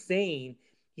just saying,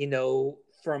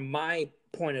 from my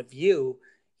point of view,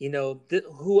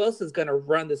 who else is going to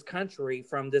run this country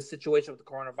from this situation with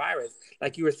the coronavirus?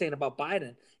 Like you were saying about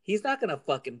Biden, he's not going to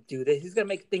fucking do this. He's going to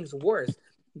make things worse.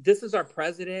 This is our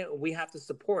president. We have to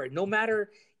support, no matter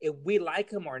if we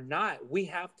like him or not.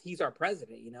 He's our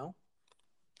president.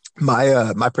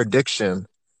 My prediction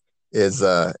is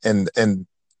and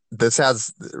this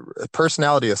has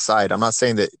personality aside. I'm not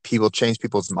saying that people change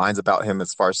people's minds about him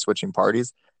as far as switching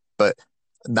parties, but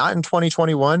not in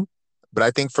 2021. But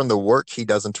I think from the work he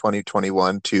does in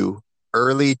 2021 to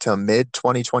early to mid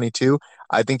 2022,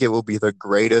 I think it will be the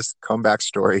greatest comeback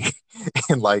story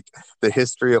in like the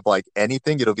history of like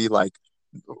anything. It'll be like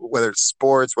whether it's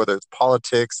sports, whether it's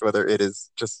politics, whether it is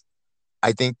just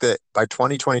I think that by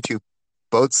 2022,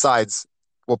 both sides,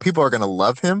 well, people are going to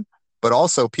love him, but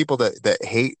also people that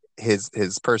hate his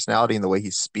personality and the way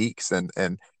he speaks and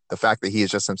the fact that he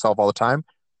is just himself all the time,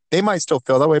 they might still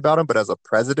feel that way about him. But as a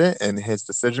president and his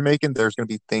decision making, there's going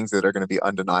to be things that are going to be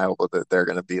undeniable that they're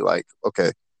going to be like,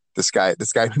 okay, this guy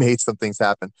made some things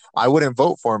happen. I wouldn't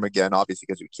vote for him again, obviously,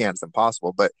 because you can't, it's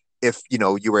impossible. But if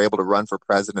you were able to run for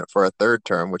president for a third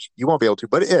term, which you won't be able to,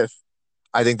 but if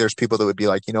I think there's people that would be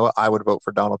like, you know what, I would vote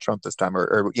for Donald Trump this time,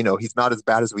 or he's not as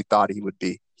bad as we thought he would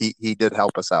be. He did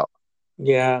help us out.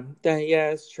 Yeah,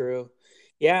 it's true.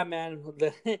 Yeah, man.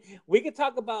 We could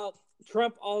talk about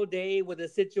Trump all day with the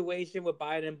situation with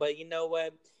Biden, but you know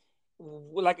what?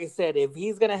 Like I said, if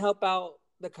he's gonna help out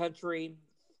the country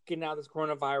getting out of this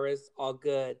coronavirus, all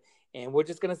good. And we're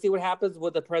just gonna see what happens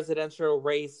with the presidential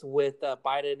race with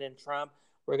Biden and Trump.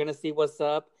 We're gonna see what's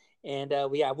up, and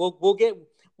yeah, we'll get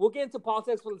into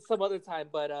politics for some other time.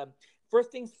 But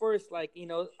first things first, like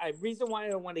I reason why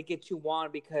I want to get you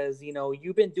on because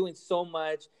you've been doing so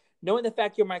much. Knowing the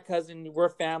fact you're my cousin, we're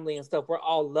family and stuff, we're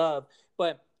all love.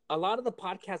 But a lot of the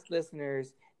podcast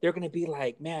listeners, they're gonna be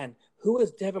like, man, who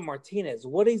is Devon Martinez?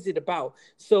 What is it about?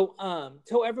 So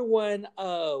tell everyone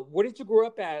where did you grow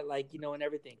up at, like, and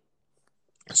everything.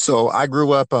 So I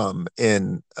grew up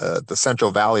in the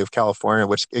Central Valley of California,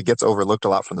 which it gets overlooked a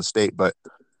lot from the state, but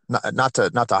not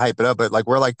to hype it up, but like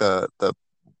we're like the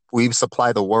we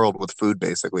supply the world with food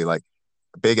basically, like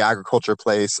a big agriculture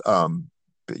place.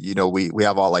 We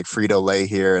have all like Frito Lay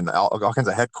here and all kinds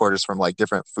of headquarters from like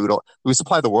different food. We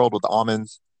supply the world with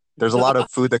almonds. There's a lot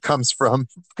of food that comes from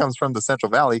the Central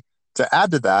Valley. To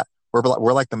add to that,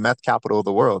 we're like the meth capital of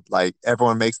the world. Like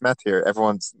everyone makes meth here.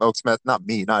 Everyone smokes meth. Not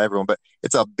me, not everyone, but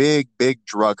it's a big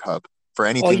drug hub for Oh,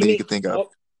 anything you that you mean could think of. oh,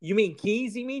 you mean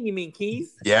Keys? You mean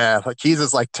Keys? Yeah, like Keys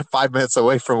is like 5 minutes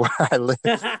away from where I live.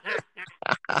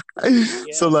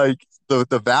 So Yeah. like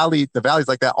the valley's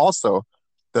like that. Also,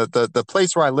 the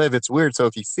place where I live, it's weird. So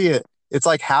if you see it, it's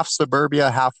like half suburbia,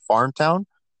 half farm town.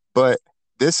 But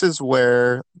this is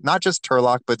where not just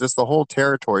Turlock, but just the whole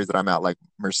territories that I'm at, like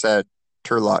Merced,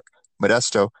 Turlock,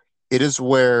 Modesto. It is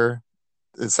where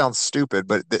it sounds stupid,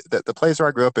 but the place where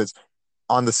I grew up is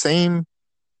on the same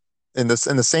in the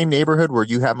same neighborhood where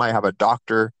you might have a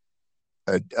doctor,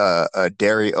 a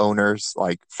dairy owners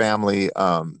like family,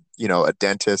 a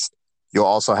dentist. You'll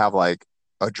also have like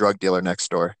a drug dealer next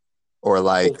door, or Oh,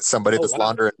 like somebody oh that's wow.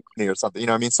 laundering money or something. You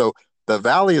know what I mean? So the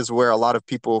valley is where a lot of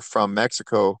people from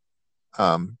Mexico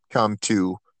come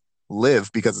to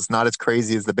live because it's not as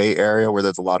crazy as the Bay Area where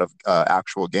there's a lot of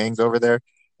actual gangs over there,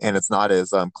 and it's not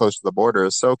as close to the border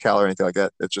as SoCal or anything like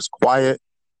that. It's just quiet.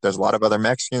 There's a lot of other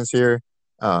Mexicans here.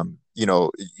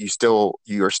 You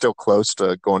are still close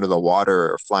to going to the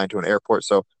water or flying to an airport.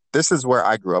 So this is where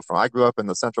I grew up from. I grew up in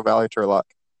the Central Valley, Turlock.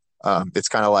 It's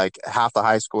kind of like half the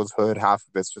high school is hood, half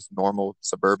of it's just normal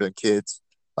suburban kids.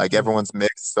 Like Mm. everyone's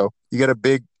mixed, so you get a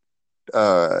big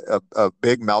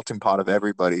melting pot of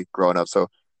everybody growing up. So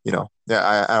yeah,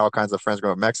 I had all kinds of friends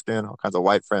growing up, Mexican, all kinds of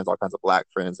white friends, all kinds of black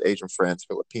friends, Asian friends,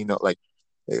 Filipino, like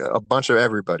a bunch of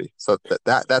everybody. So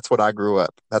that's what I grew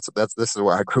up. That's this is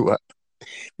where I grew up.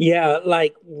 Yeah,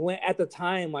 like when at the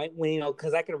time, like when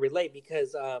because I can relate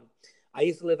because I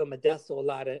used to live in Modesto a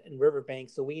lot in Riverbank,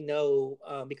 so we know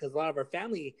because a lot of our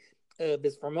family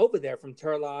is from over there, from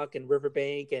Turlock and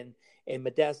Riverbank and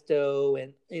Modesto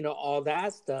and all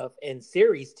that stuff and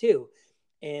Ceres too,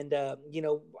 and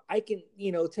I can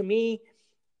to me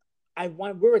I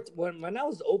want we were when I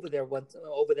was over there once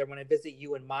over there when I visit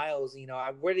you and Miles,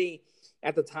 I really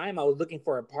at the time I was looking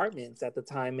for apartments at the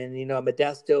time and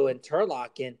Modesto and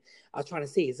Turlock and I was trying to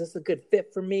see is this a good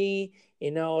fit for me? I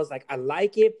was like I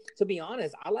like it. To be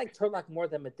honest, I like Turlock more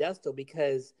than Modesto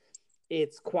because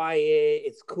it's quiet,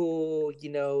 it's cool,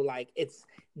 like it's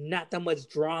not that much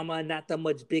drama, not that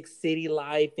much big city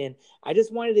life. And I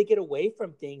just wanted to get away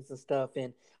from things and stuff.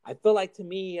 And I feel like to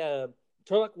me,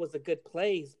 Turlock was a good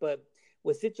place, but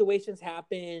when situations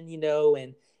happen,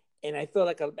 and I feel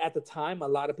like at the time, a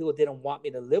lot of people didn't want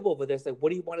me to live over there. It's like, what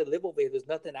do you want to live over here? There's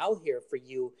nothing out here for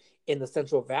you in the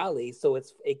Central Valley. So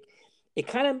it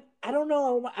kind of, I don't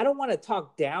know. I don't want to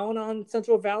talk down on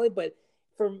Central Valley, but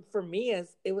for me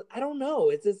as it was I don't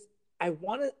know it's just I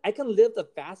can live the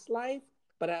fast life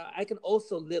but I can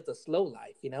also live the slow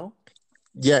life.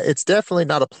 Yeah, it's definitely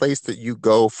not a place that you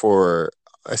go for.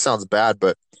 It sounds bad,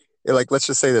 but like let's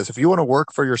just say this: if you want to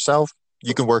work for yourself,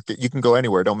 you can work it. You can go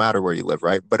anywhere. Don't matter where you live,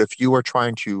 right? But if you are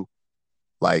trying to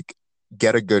like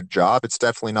get a good job, it's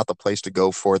definitely not the place to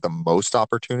go for the most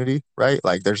opportunity, right?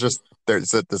 Like there's a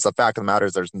fact of the matter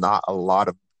is there's not a lot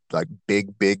of like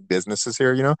big businesses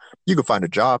here, You can find a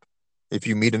job. If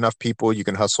you meet enough people, you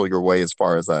can hustle your way as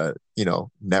far as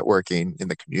networking in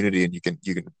the community and you can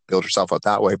build yourself up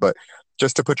that way. But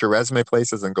just to put your resume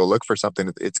places and go look for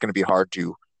something, it's going to be hard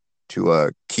to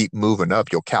keep moving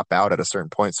up. You'll cap out at a certain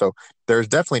point. So there's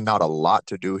definitely not a lot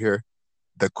to do here.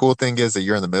 The cool thing is that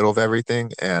you're in the middle of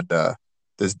everything, and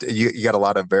you got a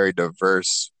lot of very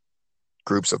diverse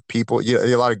groups of people. You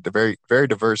a lot of very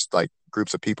diverse like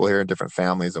groups of people here in different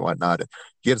families and whatnot. And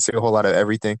you get to see a whole lot of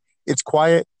everything. It's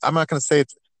quiet. I'm not gonna say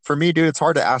it's for me, dude. It's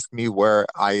hard to ask me where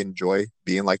I enjoy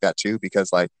being like that too,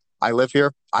 because like I live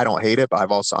here. I don't hate it, but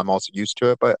I'm also used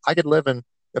to it. But I could live in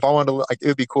if I wanted to, like, it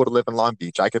would be cool to live in Long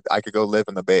Beach. I could go live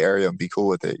in the Bay Area and be cool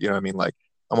with it. You know what I mean? Like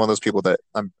I'm one of those people that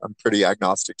I'm pretty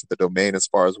agnostic to the domain as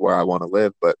far as where I want to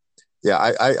live. But yeah,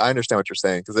 I understand what you're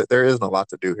saying because there isn't a lot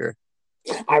to do here.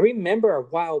 I remember a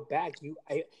while back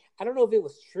I don't know if it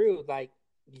was true like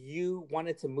you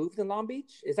wanted to move to Long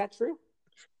Beach. Is that true?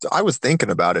 So I was thinking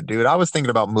about it, dude. I was thinking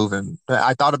about moving.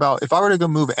 I thought about if I were to go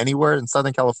move anywhere in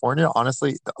Southern California,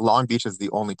 honestly, Long Beach is the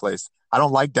only place. I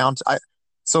don't like downtown.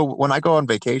 So when I go on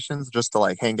vacations just to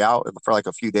like hang out for like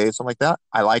a few days, something like that,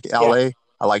 I like Yeah. LA.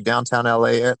 I like downtown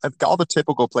LA, all the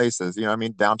typical places, you know what I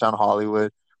mean? Downtown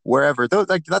Hollywood, wherever. Those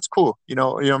like that's cool, you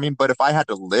know what I mean? But if I had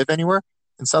to live anywhere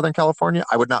in Southern California,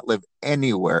 I would not live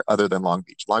anywhere other than Long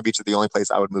Beach. Long Beach is the only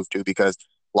place I would move to because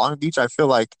Long Beach, I feel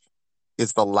like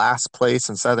is the last place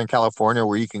in Southern California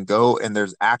where you can go and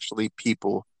there's actually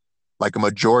people, like a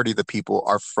majority of the people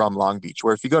are from Long Beach.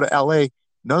 Where if you go to LA,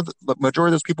 no, the majority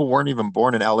of those people weren't even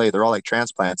born in LA. They're all like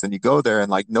transplants. And you go there and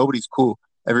like nobody's cool.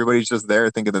 Everybody's just there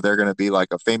thinking that they're going to be like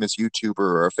a famous YouTuber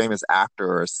or a famous actor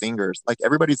or a singer. Like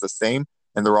everybody's the same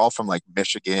and they're all from like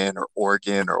Michigan or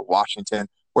Oregon or Washington.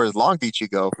 Whereas Long Beach, you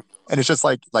go and it's just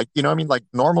like you know what I mean, like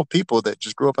normal people that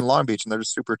just grew up in Long Beach and they're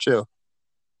just super chill.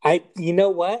 You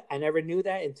know what? I never knew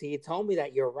that until you told me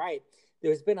that. You're right.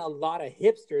 There's been a lot of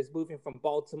hipsters moving from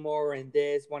Baltimore and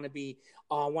this want to be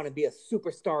a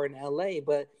superstar in LA.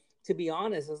 But to be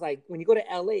honest, it's like when you go to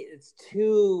LA, it's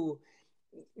too.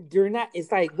 You're not.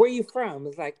 It's like where you from?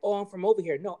 It's like oh, I'm from over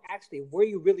here. No, actually, where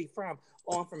you really from?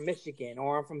 Oh, I'm from Michigan,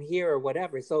 or I'm from here, or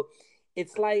whatever. So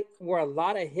it's like where a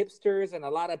lot of hipsters and a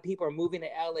lot of people are moving to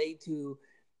LA to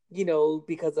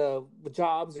because of the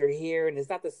jobs are here and it's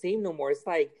not the same no more. It's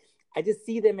like I just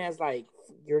see them as like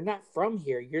you're not from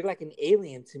here. You're like an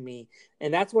alien to me.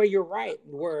 And that's where you're right.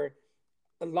 Where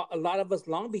a lot of us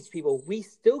Long Beach people, we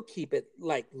still keep it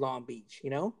like Long Beach.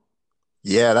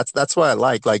 Yeah, that's what I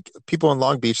like. Like people in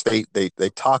Long Beach, they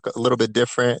talk a little bit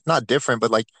different, not different,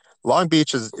 but like Long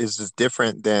Beach is just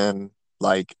different than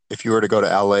like if you were to go to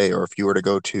LA or if you were to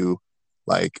go to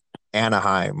like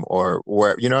Anaheim or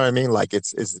where you know what I mean? Like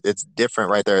it's different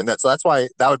right there, and that's why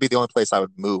that would be the only place I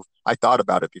would move. I thought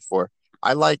about it before.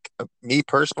 I like me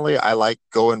personally, I like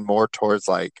going more towards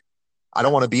like I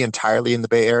don't want to be entirely in the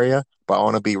Bay Area, but I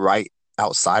want to be right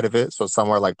outside of it. So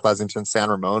somewhere like Pleasanton, San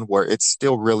Ramon, where it's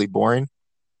still really boring.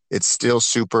 It's still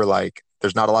super like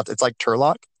there's not a lot. It's like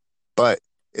Turlock, but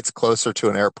it's closer to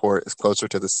an airport. It's closer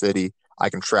to the city. I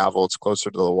can travel. It's closer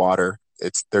to the water.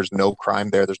 It's there's no crime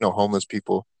there. There's no homeless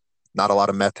people. Not a lot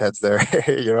of meth heads there.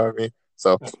 You know what I mean?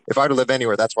 So if I were to live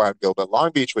anywhere, that's where I'd go. But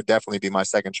Long Beach would definitely be my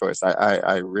second choice.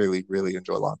 I really really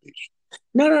enjoy Long Beach.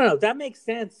 No, no, no. That makes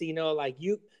sense. Like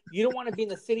you don't want to be in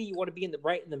the city. You want to be in the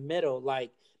right in the middle,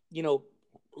 like you know,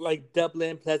 like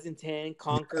Dublin, Pleasanton,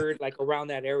 Concord, like around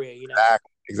that area.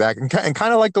 Exactly. Exactly. And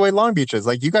kind of like the way Long Beach is.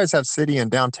 Like you guys have city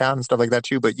and downtown and stuff like that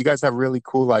too, but you guys have really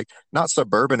cool, like not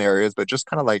suburban areas, but just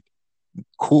kind of like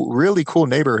cool, really cool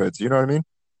neighborhoods. You know what I mean?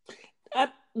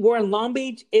 We're in Long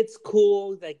Beach. It's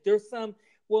cool. Like there's some.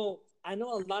 Well, I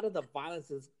know a lot of the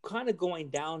violence is kind of going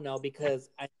down now because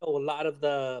I know a lot of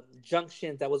the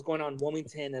junctions that was going on in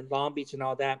Wilmington and Long Beach and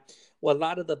all that. Well, a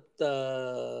lot of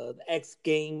the ex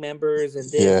gang members and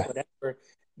this Yeah. whatever,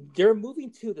 they're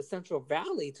moving to the Central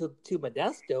Valley to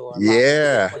Modesto or La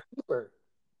Yeah. whatever.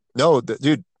 No,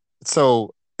 dude.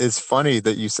 So it's funny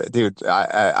that you said, dude,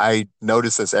 I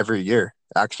notice this every year,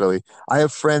 actually. I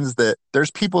have friends that there's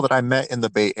people that I met in the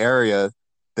Bay Area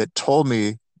that told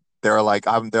me they're like,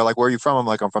 where are you from? I'm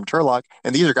like, I'm from Turlock.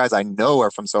 And these are guys I know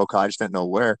are from SoCal. I just didn't know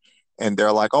where. And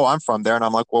they're like, oh, I'm from there. And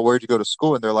I'm like, well, where'd you go to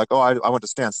school? And they're like, oh, I went to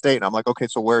Stan State. And I'm like, okay,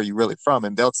 so where are you really from?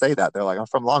 And they'll say that. They're like, I'm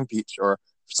from Long Beach or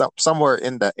somewhere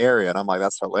in the area. And I'm like,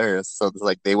 that's hilarious. So it's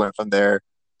like they went from there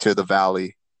to the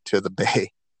valley to the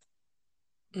Bay.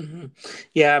 Hmm.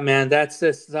 Yeah, man, that's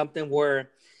just something where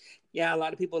yeah, a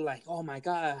lot of people are like, oh my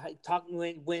god, talking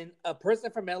when a person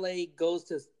from LA goes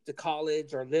to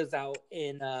college or lives out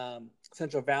in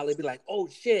Central Valley, be like, oh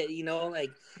shit,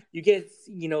 like you get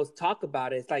talk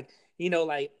about it. It's like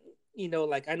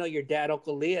like I know your dad,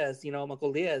 Uncle Leah's, Uncle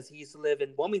Leah's, he used to live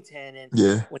in Wilmington, and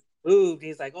Yeah. when he moved,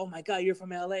 he's like, oh my god, you're from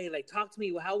LA, like talk to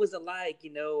me, how was it like,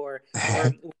 or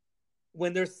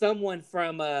when there's someone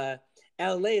from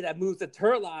LA that moves to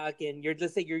Turlock and you're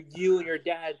just say you and your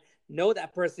dad know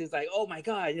that person is like, oh my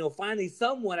god, finally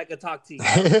someone I could talk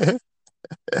to.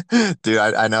 Dude,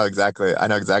 I know exactly. I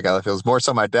know exactly how it feels. More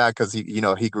so my dad, because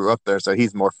he grew up there, so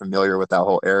he's more familiar with that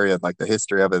whole area and like the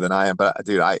history of it than I am. But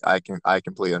dude, I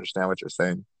completely understand what you're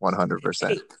saying, 100%.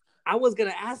 Hey, I was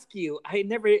gonna ask you.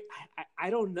 I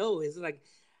don't know. Is it like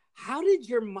how did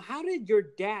your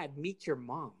dad meet your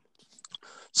mom?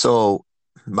 So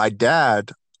my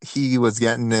dad, he was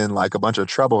getting in like a bunch of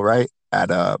trouble, right? At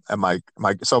my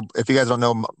so if you guys don't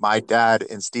know, my dad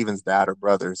and Steven's dad are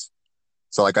brothers.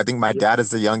 So like I think my Yeah. dad is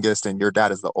the youngest and your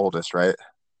dad is the oldest, right?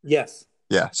 Yes.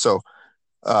 Yeah. So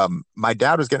my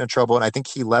dad was getting in trouble and I think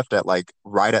he left at like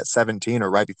right at 17 or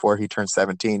right before he turned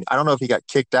 17. I don't know if he got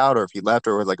kicked out or if he left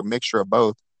or it was like a mixture of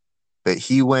both, but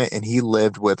he went and he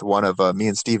lived with one of me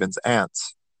and Steven's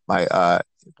aunts. My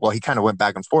well, he kind of went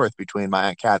back and forth between my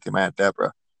aunt Kathy and my aunt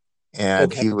Deborah,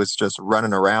 and Okay. he was just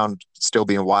running around, still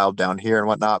being wild down here and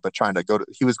whatnot, but trying to go to.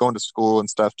 He was going to school and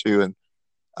stuff too, and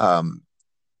um,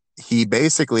 he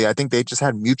basically, I think they just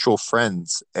had mutual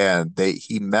friends, and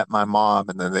he met my mom,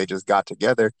 and then they just got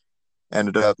together.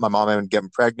 Ended up my mom ended up getting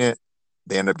pregnant.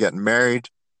 They ended up getting married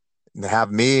and they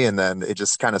have me, and then it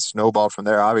just kind of snowballed from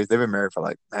there. Obviously, they've been married for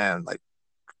like man, like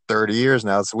 30 years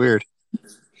now. It's weird.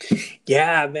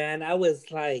 Yeah, man. I was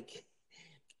just like,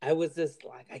 I was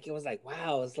like,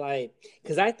 wow. It's like,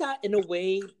 because I thought in a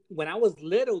way when I was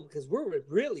little, because we were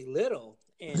really little,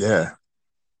 and Yeah.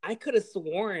 I could have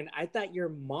sworn I thought your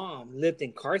mom lived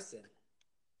in Carson.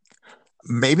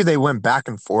 Maybe they went back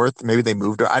and forth. Maybe they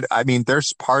moved. I mean,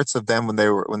 there's parts of them when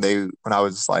I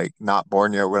was like not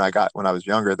born yet, when I was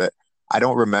younger that I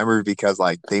don't remember because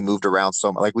like they moved around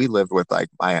so much. Like we lived with like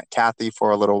my aunt Kathy for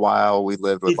a little while. We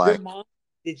lived with Did your like mom?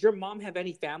 Did your mom have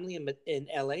any family in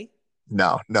LA?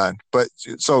 no, none. But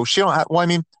so she don't have. Well, I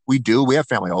mean, we do. We have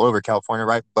family all over California,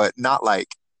 right? But not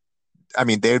like. I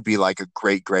mean, they would be like a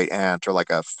great great aunt or like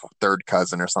a third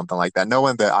cousin or something like that. No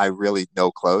one that I really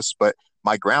know close, but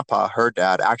my grandpa, her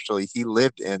dad, actually, he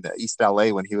lived in East LA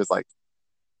when he was like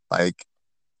like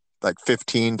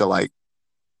 15 to like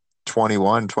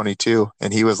 21, 22,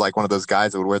 and he was like one of those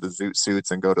guys that would wear the zoot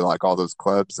suits and go to like all those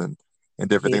clubs and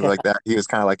different things Yeah, like that. He was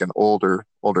kind of like an older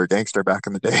gangster back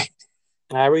in the day.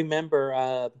 I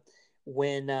remember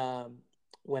when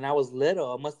when I was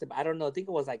little. I must have. I don't know. I think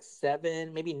it was like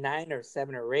 7, maybe 9 or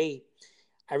 7 or 8.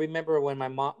 I remember when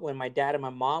my dad and my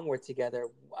mom were together.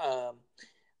 Um,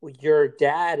 your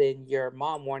dad and your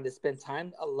mom wanted to spend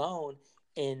time alone,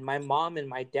 and my mom and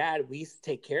my dad we used to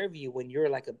take care of you when you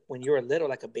were little,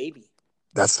 like a baby.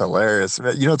 That's hilarious.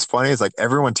 You know what's funny is like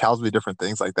everyone tells me different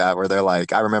things like that where they're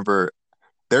like, I remember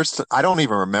I don't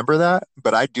even remember that,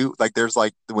 but I do like there's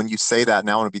like when you say that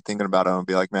now, I'm gonna be thinking about it. I'm gonna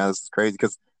be like, man, this is crazy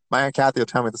because my aunt Kathy will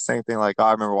tell me the same thing. Like, oh,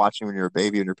 I remember watching when you were a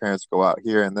baby and your parents go out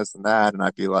here and this and that, and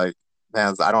I'd be like,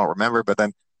 man, I don't remember. But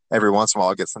then every once in a while,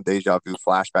 I'll get some deja vu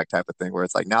flashback type of thing where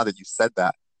it's like, now that you said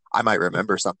that, I might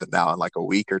remember something now in like a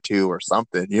week or two or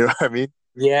something. You know what I mean?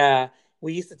 Yeah,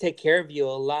 we used to take care of you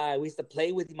a lot. We used to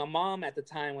play with you. My mom at the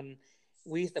time when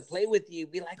we used to play with you,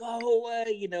 be like, "Oh,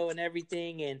 and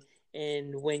everything."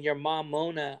 And when your mom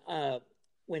Mona,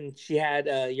 when she had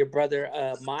your brother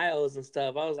Miles and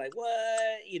stuff, I was like,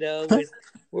 "What?" We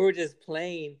were just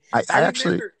playing. I I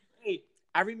actually, remember. Hey,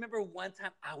 I remember one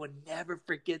time. I would never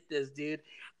forget this, dude.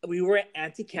 We were at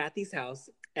Auntie Kathy's house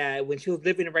when she was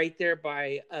living right there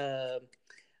by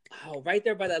right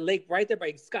there by that lake, right there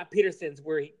by Scott Peterson's,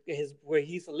 where he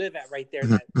used to live at, right there,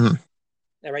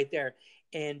 that right there.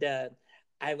 And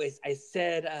I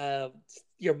said,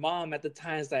 your mom at the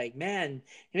time is like, man,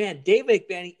 David,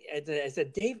 man. I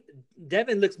said,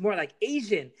 Devin looks more like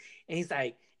Asian, and he's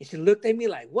like, and she looked at me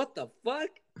like, what the fuck,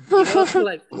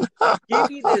 like gave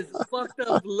me this fucked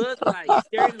up look, like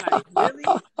staring, like really,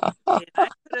 and I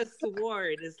could have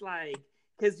sworn it's like,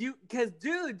 dude,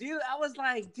 I was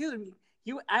like, dude,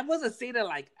 I wasn't saying it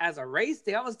like as a race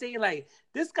thing. I was saying like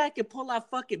this guy can pull out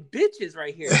fucking bitches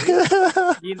right here,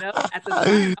 dude. At the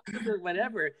time, I was like,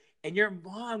 whatever. And your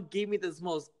mom gave me this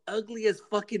most ugliest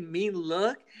fucking mean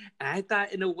look, and I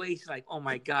thought in a way she's like, oh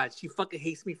my god, she fucking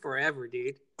hates me forever,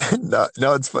 dude. no,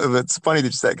 no, it's funny that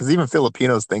you said because even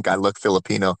Filipinos think I look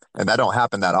Filipino, and that don't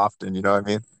happen that often. You know what I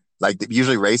mean? Like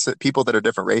usually, people that are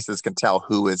different races can tell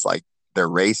who is like their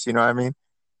race. You know what I mean?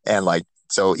 And like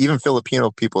so, even Filipino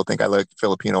people think I look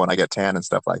Filipino when I get tan and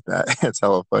stuff like that. It's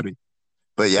hella funny.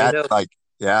 But I yeah, know. like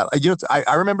yeah,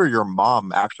 I remember your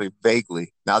mom actually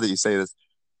vaguely. Now that you say this,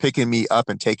 picking me up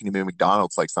and taking me to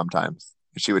McDonald's like sometimes.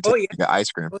 She would take Oh yeah. me to get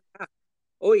ice cream. Oh yeah.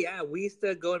 Oh yeah, we used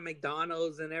to go to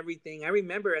McDonald's and everything. I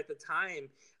remember at the time,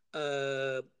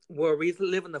 where we used to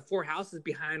live in the four houses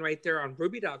behind right there on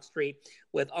Ruby Dog Street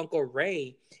with Uncle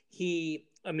Ray.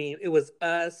 I mean, it was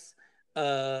us,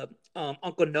 uh,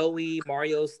 Uncle Noe,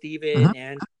 Mario, Mhm. Steven,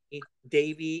 and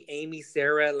Davey, Amy,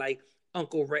 Sarah, like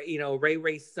Uncle Ray, Ray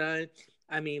Ray's son.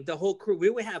 I mean, the whole crew.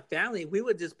 We would have family. We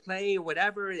would just play or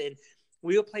whatever, and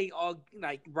we would play all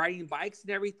like riding bikes and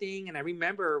everything. And I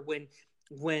remember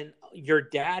when your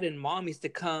dad and mom used to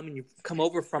come and you come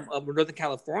over from Northern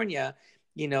California,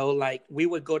 like we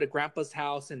would go to grandpa's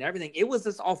house and everything. It was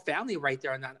just all family right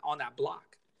there on that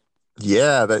block.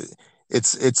 Yeah, that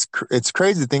it's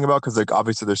crazy to think about because like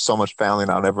obviously there's so much family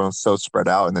now and everyone's so spread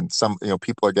out, and then some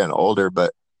people are getting older,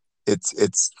 but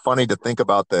it's funny to think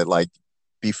about that like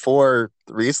before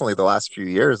recently the last few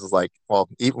years is like well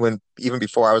even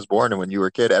before I was born and when you were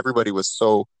a kid everybody was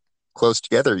so close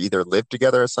together, either lived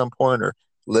together at some point or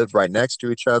lived right next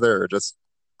to each other or just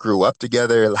grew up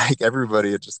together. Like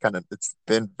everybody, it just kind of it's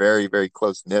been very very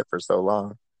close knit for so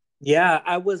long. Yeah,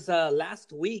 I was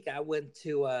last week. I went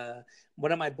to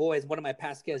one of my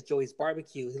past guests, Joey's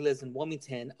Barbecue. He lives in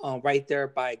Wilmington, right there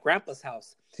by Grandpa's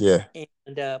house. Yeah.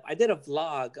 And I did a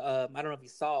vlog. I don't know if you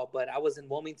saw, but I was in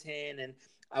Wilmington and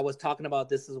I was talking about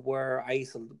this is where I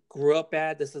used to grew up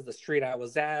at. This is the street I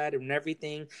was at and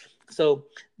everything. So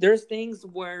there's things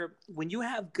where when you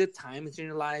have good times in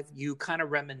your life, you kind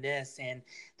of reminisce. And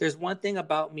there's one thing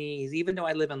about me is even though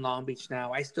I live in Long Beach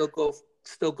now, I still go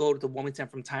to Wilmington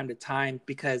from time to time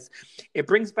because it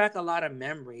brings back a lot of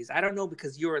memories. I don't know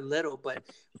because you were little, but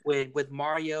with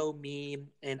Mario, me,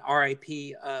 and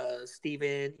RIP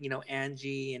Steven,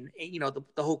 Angie, and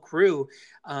the whole crew,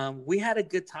 we had a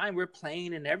good time. We're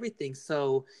playing and everything.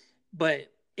 So,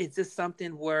 but it's just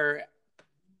something where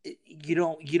you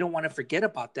don't want to forget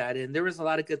about that. And there was a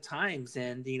lot of good times,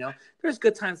 and there's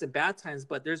good times and bad times.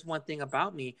 But there's one thing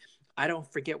about me: I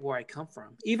don't forget where I come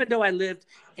from. Even though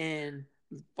in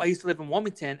I used to live in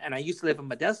Wilmington, and I used to live in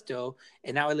Modesto,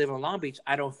 and now I live in Long Beach.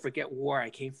 I don't forget where I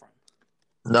came from.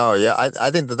 No, yeah, I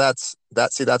think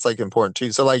see that's like important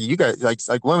too. So like you guys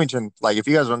like Wilmington, like if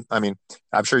you guys are I mean,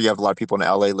 I'm sure you have a lot of people in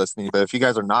LA listening, but if you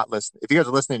guys are not listening, if you guys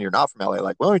are listening, and you're not from LA,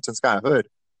 like Wilmington's kind of hood,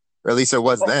 or at least it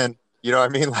was Oh, then. You know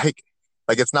what I mean? Like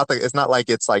it's not like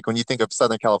it's like when you think of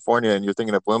Southern California and you're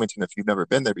thinking of Wilmington if you've never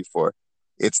been there before,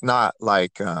 it's not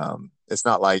like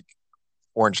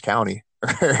Orange County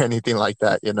or anything like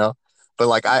that, you know? But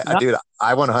like not dude,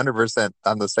 I 100%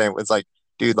 I'm the same. It's like,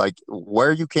 dude, like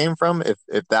where you came from,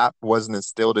 if that wasn't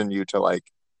instilled in you to like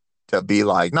to be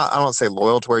like not I don't say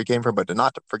loyal to where you came from, but to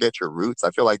not to forget your roots, I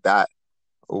feel like that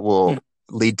will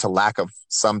lead to lack of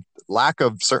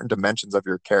certain dimensions of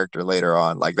your character later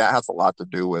on. Like that has a lot to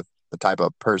do with the type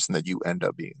of person that you end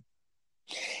up being.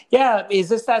 Yeah, is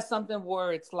this that something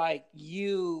where it's like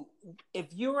you, if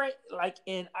you were like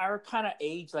in our kind of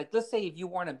age, like let's say if you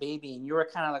weren't a baby and you were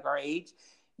kind of like our age,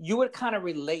 you would kind of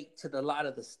relate to the lot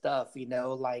of the stuff,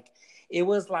 like it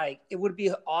was like it would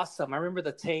be awesome. I remember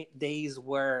the days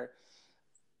where,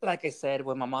 like I said,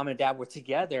 when my mom and dad were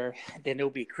together, then there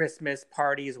would be Christmas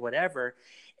parties, whatever,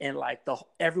 and like the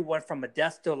everyone from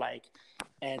Modesto, like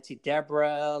Auntie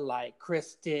Deborah, like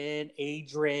Kristen,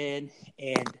 Adrian,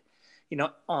 and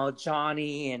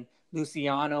Johnny and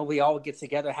Luciano, we all would get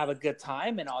together, have a good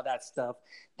time, and all that stuff.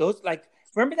 Those like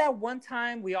remember that one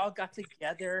time we all got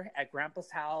together at Grandpa's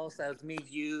house? That was me,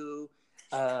 you,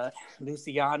 uh,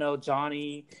 Luciano,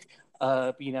 Johnny.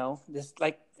 This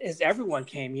like as everyone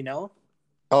came.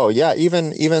 Oh yeah,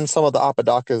 even some of the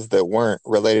Apodakas that weren't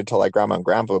related to like grandma and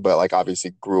grandpa, but like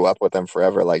obviously grew up with them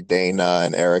forever, like Dana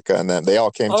and Erica, and then they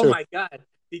all came Oh too. my god.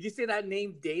 Did you say that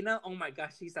name Dana? Oh my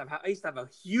gosh, I used to have a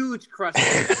huge crush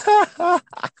on Dana.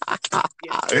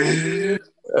 Yeah, dude.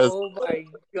 That's Oh my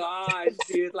gosh,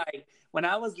 dude. Like when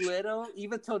I was little,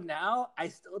 even till now, I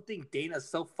still think Dana's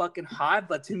so fucking hot.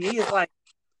 But to me, it's like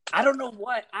I don't know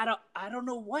what. I don't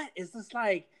know what. It's just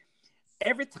like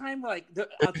every time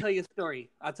I'll tell you a story.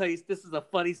 I'll tell you this is a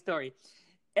funny story.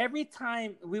 Every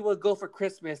time we would go for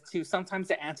Christmas to sometimes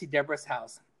at Auntie Deborah's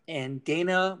house, and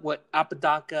Dana, what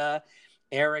Apodaca,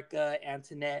 Erica,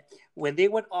 Antoinette, when they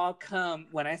would all come,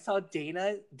 when I saw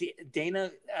Dana, Dana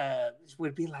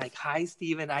would be like, "Hi,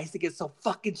 Steven." I used to get so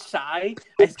fucking shy.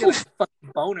 I used to get like a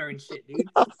fucking boner and shit, dude.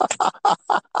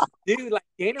 Dude, like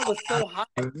Dana was so hot,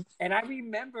 and I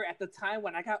remember at the time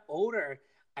when I got older,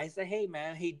 I said, "Hey,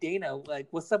 man, hey Dana, like,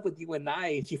 what's up with you and I?"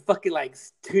 And she fucking like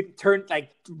turned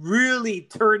like really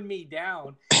turned me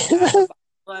down, and I was like,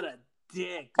 "What a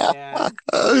dick, man!"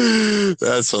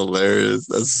 that's hilarious.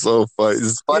 That's so funny.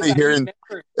 Because I remember,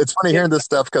 It's funny yeah, hearing this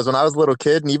stuff because when I was a little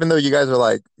kid, and even though you guys are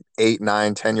like 8,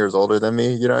 9, 10 years older than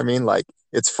me, you know what I mean? Like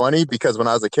it's funny because when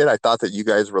I was a kid, I thought that you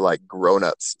guys were like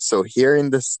grown-ups. So hearing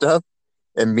this stuff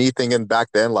and me thinking back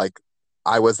then, like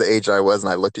I was the age I was,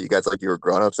 and I looked at you guys like you were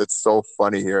grown-ups. It's so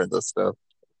funny hearing this stuff.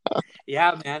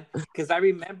 yeah, man. Because I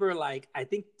remember, like, I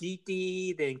think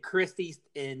Diti, then Christy,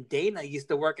 and Dana used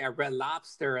to work at Red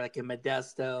Lobster, like in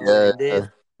Modesto, Yeah. and this.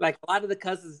 Like a lot of the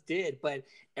cousins did, but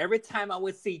every time I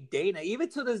would see Dana, even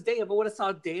to this day, if I would have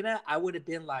saw Dana, I would have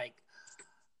been like,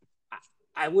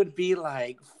 I would be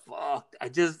like, fuck.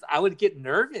 I would get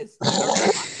nervous. I don't know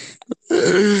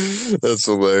why. That's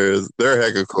hilarious. They're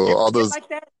hecka You cool. ever All get those like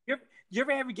that? You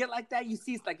ever get like that? You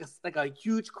see it's like a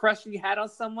huge crush you had on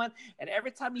someone, and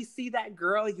every time you see that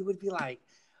girl, you would be like,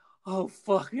 oh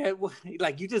fuck,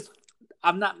 like you just,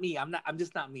 I'm not me. I'm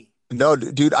just not me. No,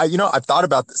 dude, I've thought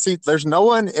about this. See, there's no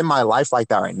one in my life like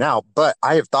that right now, but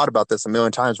I have thought about this a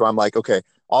million times where I'm like, okay,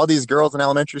 all these girls in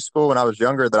elementary school when I was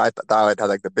younger that thought I had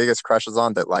like the biggest crushes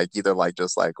on that like either like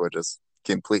just like would just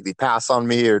completely pass on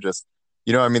me or just,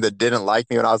 you know what I mean, that didn't like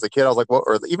me when I was a kid. I was like, what,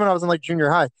 or even when I was in like junior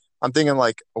high, I'm thinking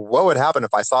like, what would happen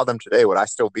if I saw them today? Would I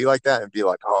still be like that and be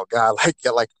like, oh God, like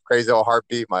get like crazy old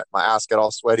heartbeat, my ass get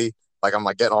all sweaty, like I'm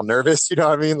like getting all nervous, you know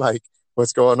what I mean? Like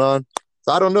what's going on?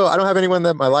 So I don't know. I don't have anyone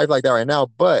in my life like that right now,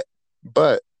 but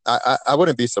I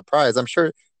wouldn't be surprised. I'm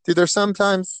sure, dude. There's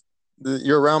sometimes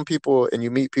you're around people and you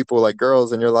meet people like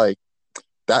girls, and you're like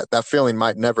that feeling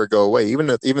might never go away. Even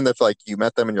if like you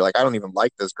met them and you're like, I don't even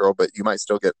like this girl, but you might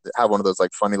still get have one of those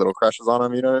like funny little crushes on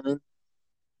them. You know what I mean?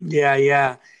 Yeah,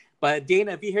 yeah. But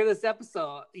Dana, if you hear this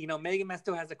episode, Megan Man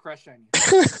still has a crush on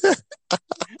you.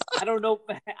 I don't know.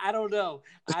 I don't know.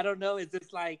 I don't know. It's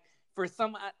just like for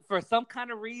some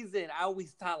kind of reason, I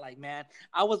always thought like, man,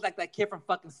 I was like that kid from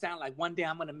fucking Sound. Like one day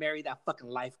I'm gonna marry that fucking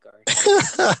lifeguard.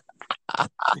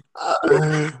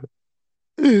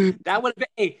 That would have been.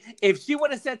 Hey, if she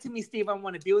would have said to me, Steve, I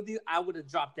want to be with you, I would have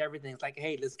dropped everything. It's like,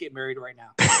 hey, let's get married right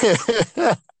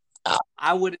now.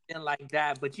 I would have been like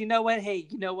that. But you know what? Hey,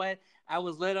 you know what? I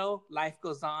was little. Life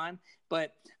goes on.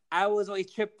 But I was always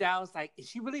tripped out. I was like, is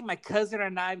she really my cousin or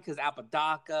not? Because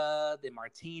Apodaca, the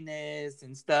Martinez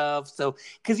and stuff. So,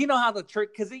 because you know how the church,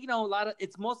 because a lot of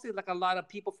it's mostly like a lot of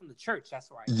people from the church. That's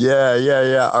why. Yeah, yeah,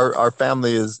 yeah. Our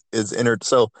family is entered.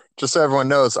 So just so everyone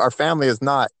knows, our family is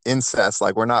not incest.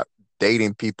 Like we're not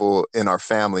dating people in our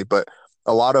family, but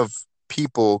a lot of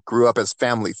people grew up as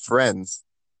family friends,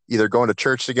 either going to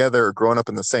church together or growing up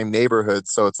in the same neighborhood.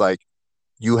 So it's like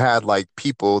you had like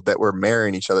people that were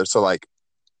marrying each other. So like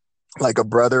a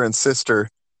brother and sister,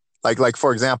 like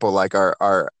for example, like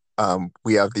our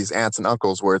we have these aunts and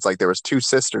uncles where it's like there was two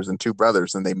sisters and two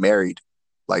brothers and they married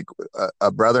like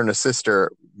a brother and a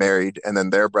sister married and then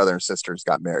their brother and sisters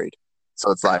got married,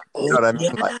 so it's like you Oh know what I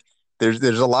mean, like yeah.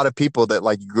 there's a lot of people that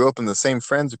like grew up in the same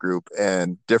friends group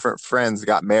and different friends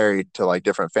got married to like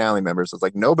different family members. It's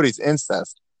like nobody's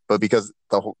incest, but because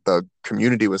the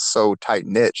community was so tight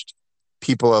niched,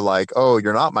 people are like, "Oh,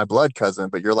 you're not my blood cousin,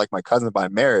 but you're like my cousin by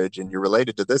marriage, and you're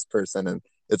related to this person," and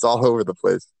it's all over the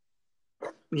place.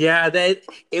 Yeah, that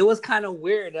it was kind of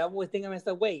weird. I was thinking to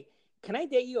myself, wait, can I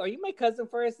date you? Are you my cousin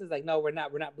first? It's like, no, we're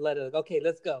not. We're not blooded. Like, okay,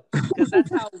 let's go. Because that's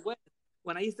how it went.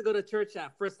 When I used to go to church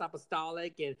at First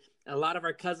Apostolic, and a lot of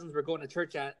our cousins were going to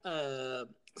church at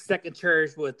Second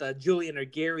Church with Julian or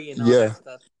Gary and all that Yeah.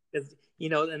 stuff. Because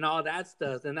and all that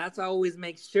stuff, and that's I always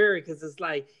make sure because it's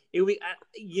like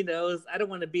I don't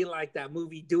want to be like that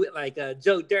movie. Do it like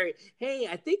Joe Dirt. Hey,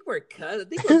 I think we're cousins.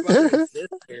 I think we're brother and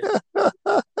sister.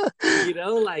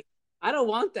 Like I don't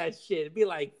want that shit. It'd be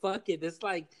like, fuck it. It's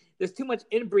like there's too much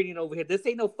inbreeding over here. This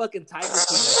ain't no fucking Tiger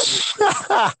King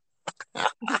up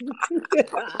in this shit.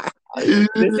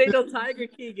 This ain't no Tiger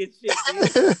King and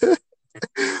shit, dude.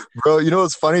 Bro, you know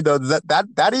what's funny though?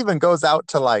 That even goes out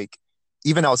to like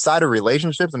even outside of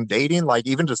relationships and dating, like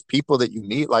even just people that you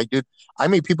meet. Like, dude, I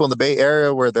meet people in the Bay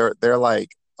Area where they're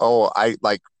like, oh, I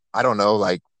don't know,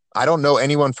 like I don't know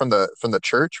anyone from the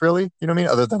church really, you know what I mean,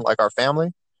 other than like our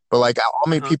family. But like I'll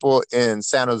meet Uh-huh. people in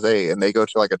San Jose and they go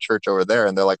to like a church over there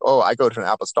and they're like, oh, I go to an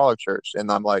apostolic church.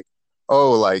 And I'm like,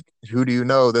 oh, like who do you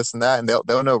know? This and that. And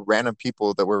they'll know random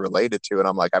people that we're related to. And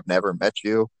I'm like, I've never met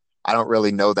you. I don't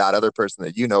really know that other person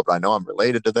that you know, but I know I'm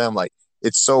related to them. Like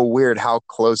it's so weird how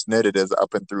close knit it is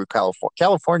up and through California.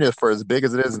 California, for as big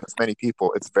as it is and as many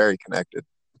people, it's very connected.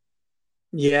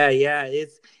 Yeah, yeah.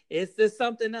 It's just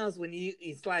something else when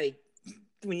it's like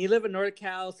when you live in North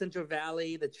Cal, Central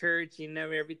Valley, the church,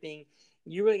 everything.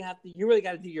 You really got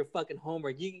to do your fucking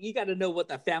homework. You got to know what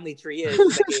the family tree is.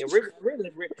 It's like,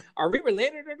 hey, are we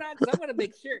related or not? Because I want to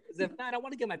make sure. Because if not, I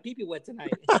want to get my pee pee wet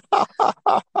tonight.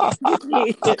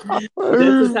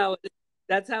 This is how it,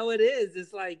 that's how it is.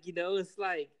 It's like it's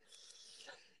like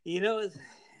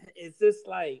it's just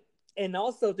like, and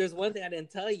also there's one thing I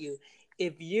didn't tell you.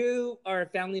 If you are a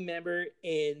family member,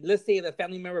 and let's say the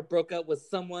family member broke up with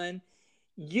someone,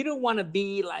 you don't want to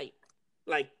be like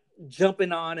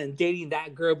jumping on and dating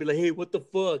that girl. Be like, hey, what the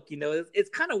fuck? It's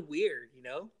kind of weird.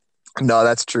 No,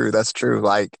 that's true. That's true.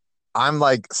 Like I'm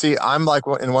like, see, I'm like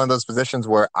in one of those positions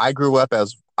where I grew up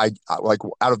as like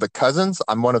out of the cousins,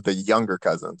 I'm one of the younger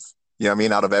cousins. You know what I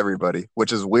mean? Out of everybody,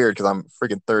 which is weird because I'm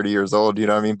freaking 30 years old. You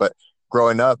know what I mean? But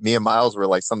growing up, me and Miles were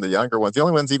like some of the younger ones. The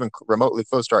only ones even remotely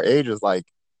close to our age is like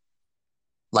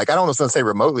I don't know if I'm gonna say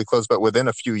remotely close, but within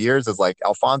a few years is like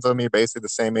Alfonso and me basically the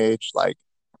same age. Like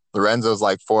Lorenzo's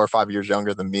like 4 or 5 years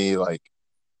younger than me. Like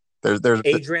there's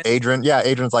Adrian, Adrian. Yeah,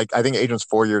 Adrian's like I think Adrian's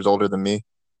 4 years older than me.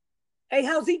 hey,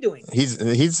 how's he doing? He's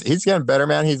getting better,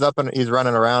 man. He's up and he's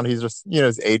running around. He's just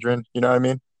it's Adrian. You know what I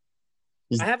mean?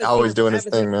 He's always I doing his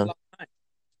haven't seen thing, him in a man. long time.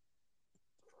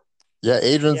 Yeah,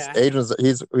 Adrian's Yeah, Adrian's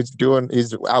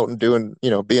he's out and doing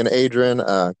being Adrian.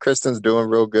 Kristen's doing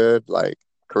real good. Like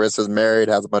Carissa's married,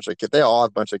 has a bunch of kids. They all have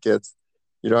a bunch of kids.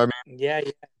 You know what I mean? yeah.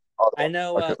 All I the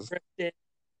know motherfuckers. Kristen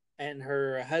and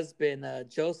her husband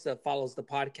Joseph follows the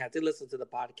podcast. They listen to the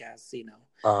podcast.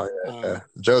 Oh yeah, Um, yeah.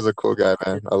 Joe's a cool guy,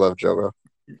 man. I love Joe, bro.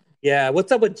 yeah.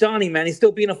 What's up with Johnny, man? He's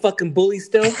still being a fucking bully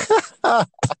still.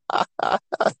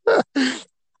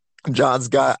 John's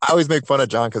got. I always make fun of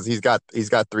John because he's got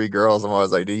 3 girls. I'm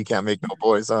always like, dude, you can't make no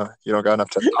boys, huh? You don't got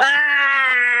enough to.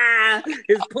 Ah!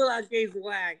 His pullout game's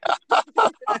whack.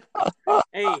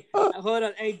 Hey, hold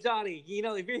on. Hey, Johnny,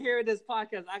 if you're hearing this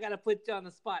podcast, I got to put you on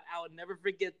the spot. I will never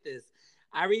forget this.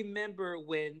 I remember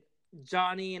when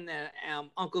Johnny and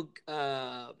Uncle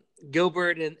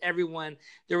Gilbert and everyone,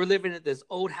 they were living at this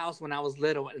old house when I was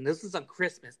little. And this was on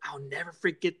Christmas. I'll never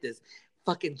forget this.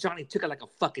 Fucking Johnny took it like a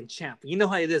fucking champ. You know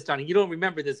how it is, Johnny. You don't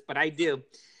remember this, but I do.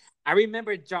 I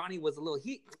remember Johnny was a little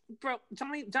bro.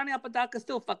 Johnny Apodaca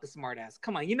still fucking smart ass.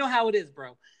 Come on, you know how it is,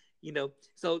 bro.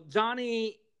 So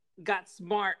Johnny got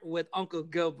smart with Uncle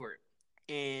Gilbert,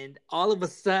 and all of a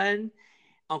sudden,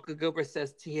 Uncle Gilbert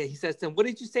he says to him, "What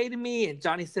did you say to me?" And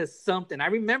Johnny says something. I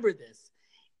remember this,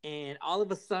 and all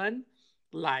of a sudden,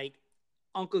 like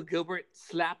Uncle Gilbert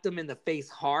slapped him in the face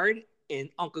hard, and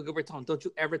Uncle Gilbert told him, "Don't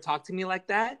you ever talk to me like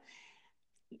that."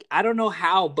 I don't know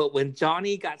how, but when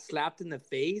Johnny got slapped in the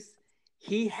face,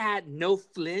 he had no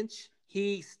flinch.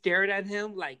 He stared at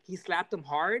him like he slapped him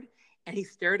hard, and he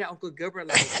stared at Uncle Gilbert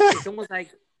like it's almost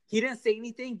like he didn't say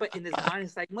anything, but in his mind,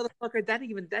 it's like motherfucker, that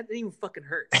didn't even fucking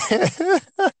hurt.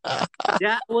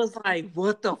 That was like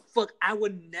what the fuck. I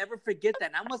would never forget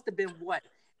that. And I must have been what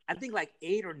I think like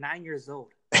 8 or 9 years old.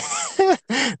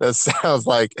 that sounds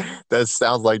like that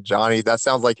sounds like Johnny. That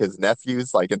sounds like his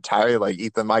nephews, like entirely like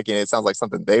Ethan, Mike, and it sounds like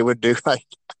something they would do. Like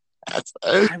That's,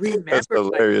 I that's remember like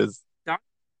hilarious. Don-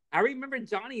 I remember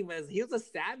Johnny was a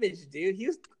savage dude. He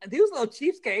was a little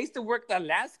cheapskate. I used to work the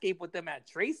landscape with them at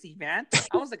Tracy, man.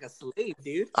 I was like a slave,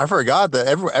 dude. I forgot that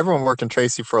everyone worked in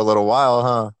Tracy for a little while,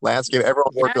 huh? Landscape.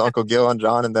 Everyone worked Yeah, with Uncle Gil and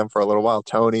John and them for a little while.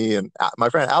 Tony and my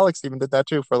friend Alex even did that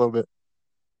too for a little bit.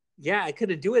 yeah, I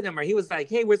couldn't do it anymore. He was like,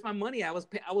 "Hey, where's my money? I was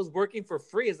working for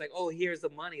free." It's like, "Oh, here's the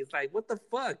money." It's like, "What the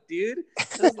fuck, dude?" I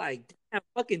was like, "Damn,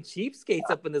 fucking cheapskates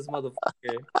up in this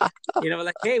motherfucker."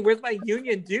 Like, "Hey, where's my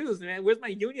union dues, man? Where's my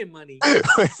union money?"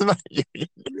 Where's my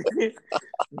union?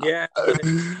 Yeah,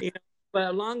 but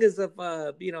as long as of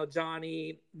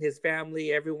Johnny, his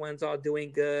family, everyone's all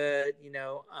doing good.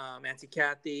 Auntie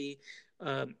Kathy,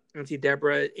 Auntie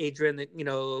Deborah, Adrian,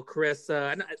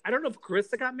 Carissa. I don't know if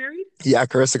Carissa got married. Yeah,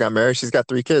 Carissa got married. She's got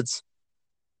 3 kids.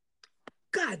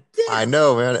 God I damn.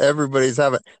 know, man. Everybody's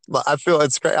having. I feel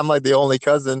it's crazy. I'm like the only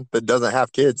cousin that doesn't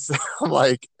have kids. I'm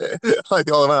like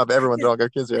the only one of I everyone that just, don't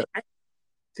got kids yet.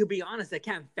 to be honest, I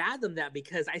can't fathom that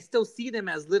because I still see them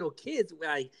as little kids.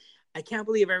 Like, I can't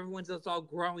believe everyone's just all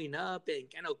growing up, and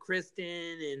I know Kristen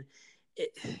and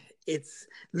it, it's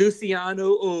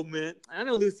Luciano. Oh man, I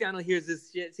know Luciano hears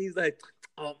this shit. He's like,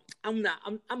 "Oh, I'm not.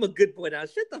 I'm a good boy now.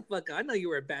 Shut the fuck up. I know you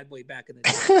were a bad boy back in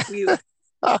the day.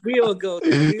 We won't go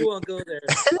there. We won't go there.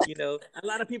 A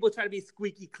lot of people try to be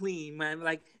squeaky clean, man.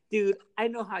 Like, dude, I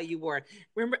know how you were.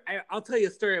 Remember, I'll tell you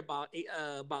a story about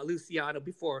Luciano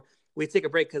before we take a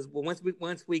break because once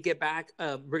we get back,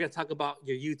 we're gonna talk about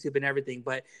your YouTube and everything.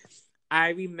 But I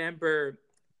remember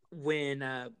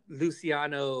when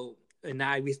Luciano and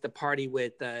I used to party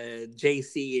with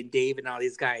JC and Dave and all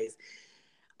these guys.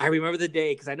 I remember the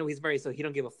day because I know he's married, so he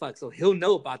don't give a fuck. So he'll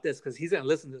know about this because he's gonna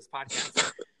listen to this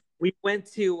podcast. We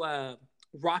went to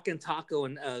Rock and Taco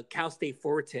in Cal State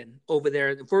Fullerton over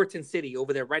there, Fullerton City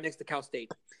over there, right next to Cal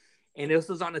State. And this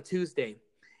was on a Tuesday.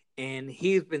 And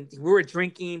we were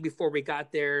drinking before we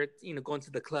got there, going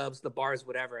to the clubs, the bars,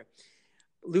 whatever.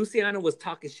 Luciano was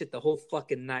talking shit the whole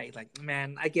fucking night. Like,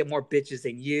 man, I get more bitches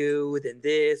than you, than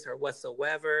this, or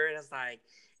whatsoever. And it's like,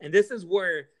 and this is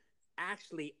where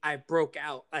actually I broke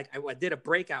out. Like, I did a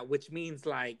breakout, which means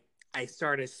like I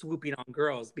started swooping on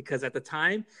girls because at the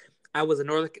time I was a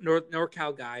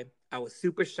NorCal guy. I was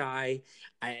super shy.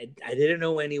 I didn't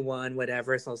know anyone,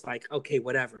 whatever. So I was like, okay,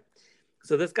 whatever.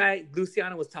 So this guy,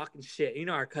 Luciano, was talking shit.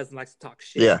 Our cousin likes to talk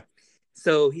shit. Yeah,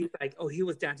 So he's like, oh, he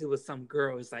was dancing with some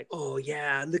girl. He's like, oh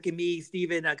yeah, look at me,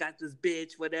 Steven. I got this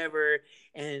bitch, whatever.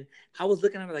 And I was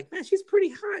looking at her like, man, she's pretty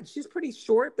hot. She's pretty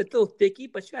short, but still thicky,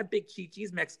 but she got big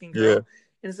chichis, Mexican yeah. girl.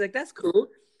 And it's like, that's cool.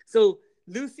 So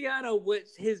Luciano, what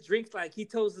his drinks like, he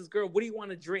tells this girl, what do you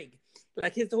want to drink?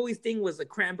 Like his whole thing was a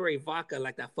cranberry vodka,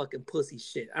 like that fucking pussy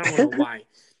shit. I don't know why.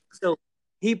 So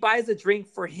he buys a drink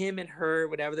for him and her,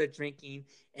 whatever they're drinking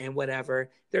and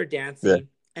whatever. They're Yeah. dancing.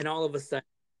 And all of a sudden,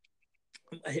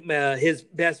 his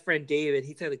best friend David,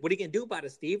 he said, like, what are you gonna do about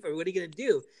it, Steve? Or what are you gonna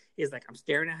do? He's like, I'm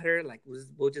staring at her, like,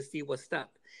 we'll just see what's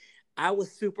up. I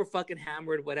was super fucking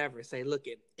hammered, whatever. Say, look,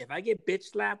 if I get bitch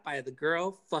slapped by the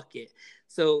girl, fuck it.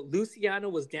 So Luciano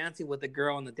was dancing with a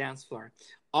girl on the dance floor.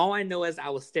 All I know is I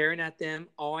was staring at them.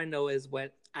 All I know is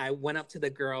when I went up to the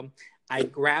girl, I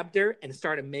grabbed her and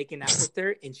started making out with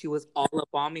her, and she was all up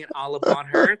on me and all up on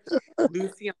her.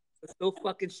 Luciano was so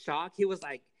fucking shocked. He was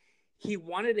like, he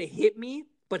wanted to hit me,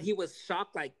 but he was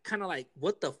shocked, like kind of like,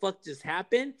 what the fuck just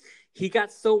happened? He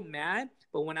got so mad.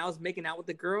 But when I was making out with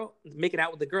the girl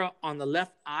on the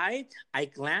left eye, I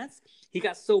glanced. He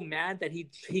got so mad that he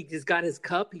just got his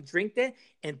cup, he drank it,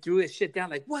 and threw his shit down,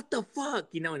 like, what the fuck,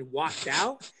 and walked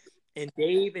out. And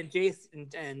Dave and Jason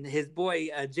and his boy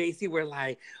JC were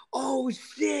like, "Oh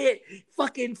shit,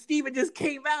 fucking Steven just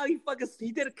came out.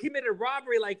 He did committed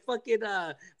robbery, like fucking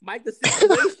Mike the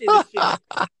Situation and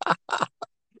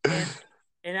shit."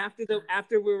 And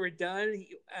after we were done,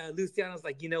 Luciano's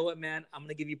like, you know what, man? I'm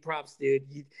gonna give you props, dude.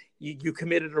 You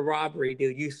committed a robbery,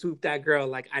 dude. You swooped that girl.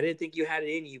 Like I didn't think you had it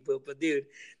in you, but dude,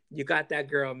 you got that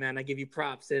girl, man. I give you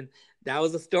props. And that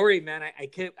was a story, man. I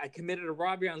committed a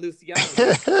robbery on Luciano,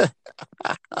 dude.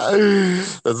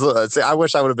 See, I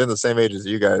wish I would have been the same age as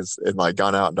you guys and like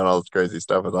gone out and done all this crazy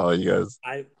stuff with all you guys.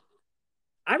 I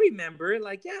I remember,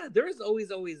 like, yeah, there's always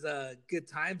good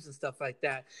times and stuff like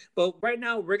that. But right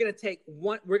now, we're gonna take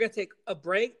a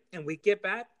break, and we get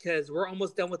back because we're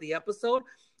almost done with the episode.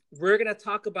 We're gonna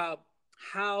talk about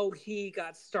how he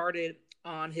got started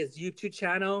on his YouTube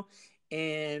channel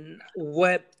and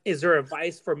what is there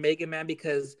advice for Mega Man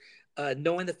because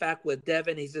knowing the fact with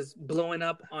Devin, he's just blowing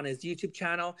up on his YouTube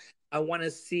channel. I want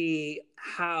to see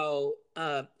how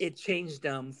it changed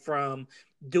him from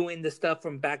doing the stuff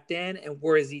from back then, and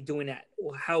where is he doing it?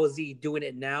 How is he doing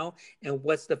it now? And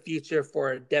what's the future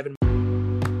for Devon?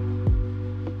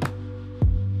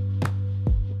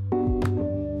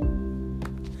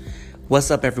 What's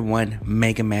up, everyone?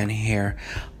 Mega Man here.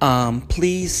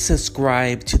 Please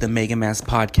subscribe to the Mega Man's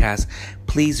podcast.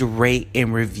 Please rate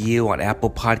and review on Apple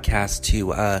Podcasts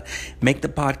to make the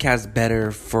podcast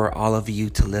better for all of you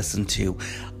to listen to.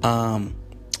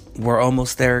 We're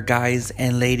almost there, guys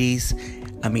and ladies.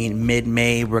 I mean,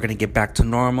 mid-May, we're going to get back to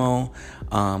normal.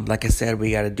 Like I said,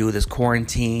 we got to do this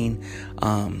quarantine.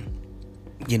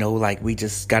 We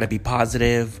just got to be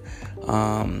positive.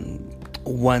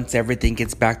 Once everything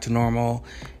gets back to normal,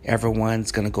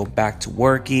 everyone's going to go back to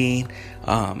working.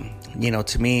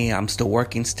 To me, I'm still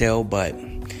working still, but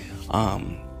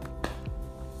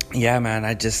yeah, man,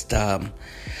 I just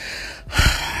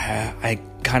I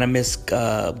kind of miss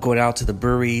going out to the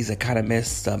breweries. I kind of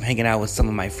miss hanging out with some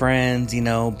of my friends,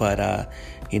 but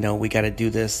we got to do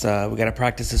this. We got to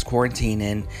practice this quarantine,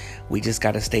 and we just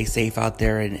got to stay safe out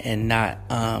there and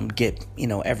not get,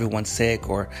 everyone sick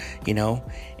or,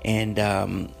 and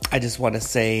I just want to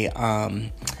say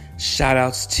shout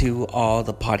outs to all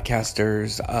the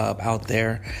podcasters out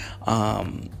there.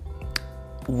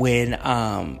 When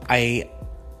I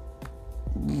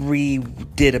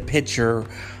redid a picture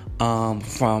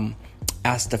from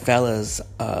Ask the Fellas,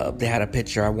 they had a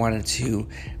picture. I wanted to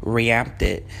reamp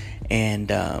it, and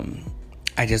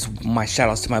my shout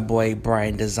outs to my boy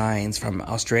Brian Designs from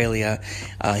Australia.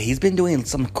 He's been doing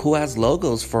some cool ass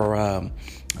logos for a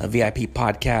VIP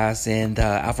podcast and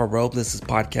Alpha Robles'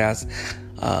 podcast.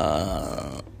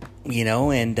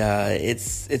 And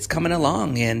it's coming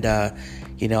along, and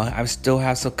I still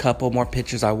have a couple more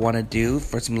pictures I want to do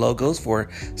for some logos for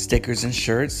stickers and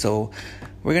shirts. So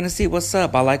we're gonna see what's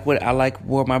up. I like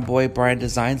where my boy Brian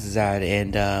Designs is at,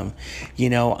 and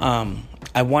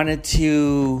I wanted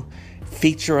to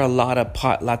feature a lot of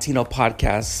Latino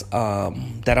podcasts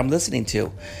that I'm listening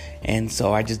to, and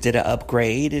so I just did an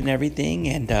upgrade and everything,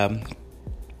 and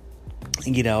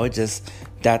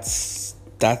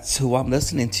that's who I'm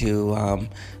listening to.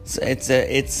 So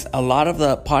it's a lot of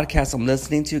the podcasts I'm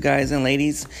listening to, guys and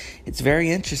ladies. It's very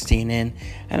interesting, and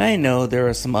I know there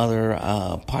are some other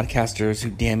podcasters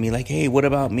who DM me like, hey, what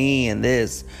about me and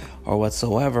this or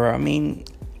whatsoever. I mean,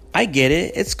 I get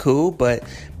it, it's cool, but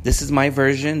this is my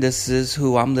version. This is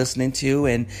who I'm listening to,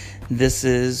 and this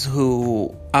is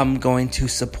who I'm going to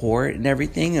support and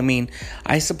everything. I mean,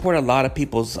 I support a lot of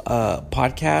people's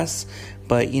podcasts,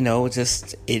 but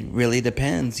it really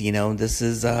depends. This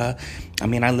is I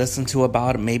listen to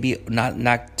about, maybe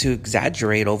not to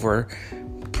exaggerate,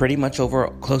 pretty much over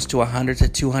close to 100 to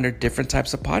 200 different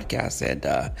types of podcasts, and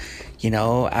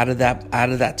out of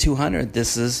that 200,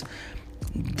 these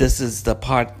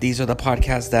are the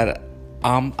podcasts that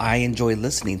I enjoy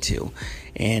listening to,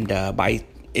 and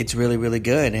it's really, really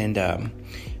good. And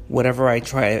whatever I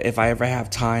try, if I ever have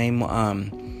time,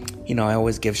 I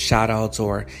always give shout outs,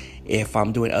 or if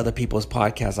I'm doing other people's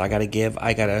podcasts, I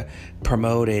gotta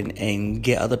promote and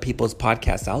get other people's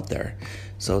podcasts out there.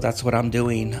 So that's what I'm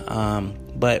doing.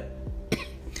 But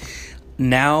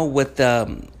now with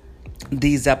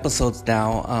these episodes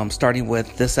now, starting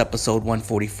with this episode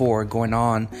 144 going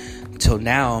on till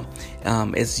now,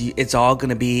 it's all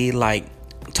gonna be like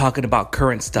talking about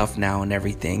current stuff now and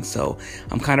everything. So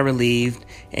I'm kind of relieved,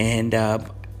 and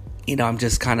I'm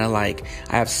just kind of like,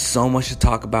 I have so much to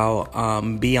talk about.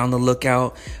 Be on the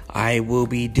lookout. I will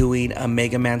be doing a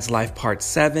Mega Man's Life Part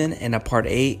 7 and a Part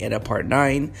 8 and a Part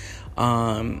 9.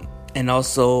 And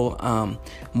also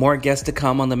more guests to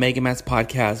come on the Mega Man's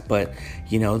podcast. But,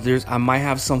 I might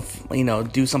have some,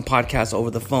 do some podcasts over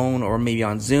the phone or maybe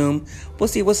on Zoom. We'll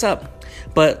see what's up.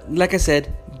 But like I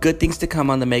said, good things to come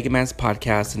on the Mega Man's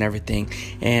podcast and everything.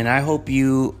 And I hope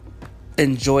you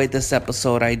enjoyed this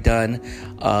episode I done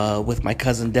with my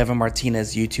cousin Devon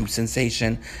Martinez, YouTube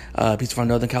sensation. He's from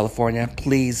Northern California.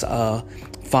 Please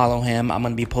follow him. I'm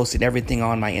gonna be posting everything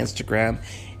on my Instagram,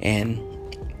 and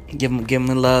give him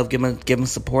love, give him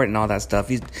support and all that stuff.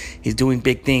 He's doing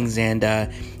big things, and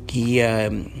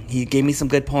he gave me some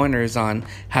good pointers on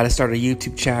how to start a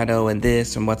YouTube channel and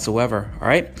this and whatsoever. All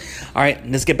right,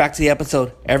 let's get back to the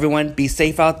episode. Everyone, be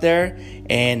safe out there,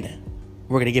 and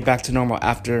we're going to get back to normal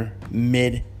after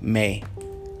mid-May.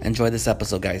 Enjoy this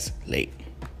episode, guys. Late.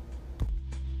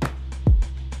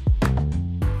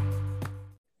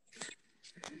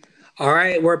 All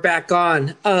right, we're back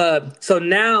on. So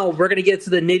now we're going to get to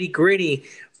the nitty gritty.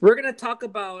 We're going to talk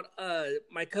about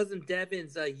my cousin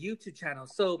Devon's YouTube channel.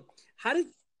 So how did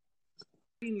you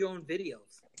make your own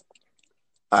videos?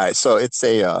 All right, so it's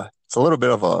it's a little bit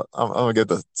of a, I'm gonna give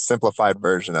the simplified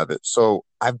version of it. So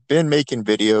I've been making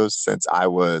videos since I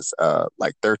was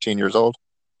like 13 years old.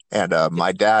 And Yeah.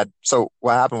 my dad, so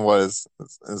what happened was,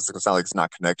 this is gonna sound like it's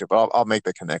not connected, but I'll make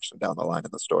the connection down the line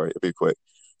in the story. It'll be quick.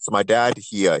 So my dad,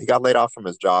 he got laid off from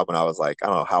his job when I was like, I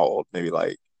don't know how old, maybe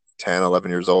like 10, 11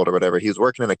 years old or whatever. He was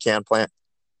working in a can plant,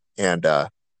 and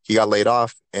he got laid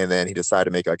off, and then he decided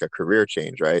to make like a career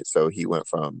change, right? So he went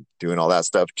from doing all that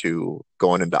stuff to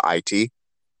going into IT.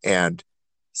 And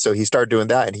so he started doing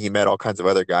that, and he met all kinds of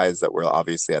other guys that were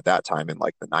obviously at that time in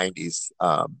like the 90s,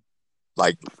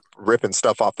 like ripping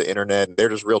stuff off the internet, and they're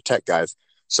just real tech guys.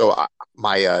 So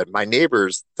my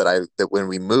neighbors that when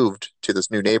we moved to this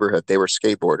new neighborhood, they were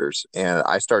skateboarders, and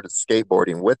I started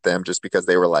skateboarding with them just because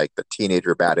they were like the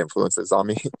teenager bad influences on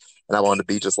me, and I wanted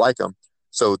to be just like them.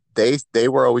 So they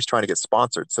were always trying to get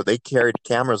sponsored. So they carried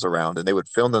cameras around and they would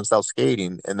film themselves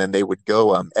skating, and then they would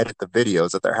go edit the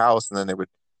videos at their house, and then they would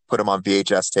put them on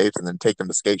VHS tapes and then take them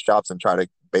to skate shops and try to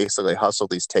basically hustle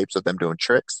these tapes of them doing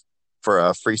tricks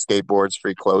for free skateboards,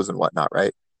 free clothes, and whatnot,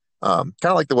 right? Kind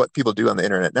of like what people do on the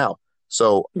internet now.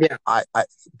 So Yeah. I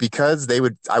because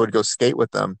I would go skate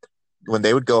with them. When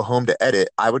they would go home to edit,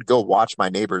 I would go watch my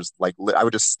neighbors. Like I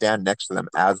would just stand next to them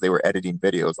as they were editing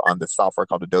videos on this software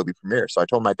called Adobe Premiere. So I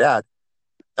told my dad,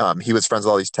 he was friends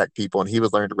with all these tech people, and he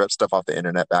was learning to rip stuff off the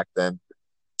internet back then.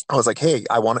 I was like, hey,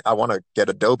 I want to get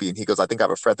Adobe, and he goes, I think I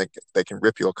have a friend that can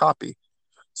rip you a copy.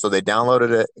 So they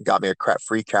downloaded it, got me a crack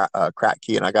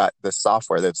key, and I got this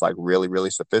software that's like really, really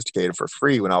sophisticated for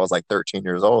free when I was like 13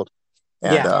 years old.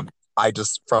 And Yeah. I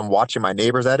just, from watching my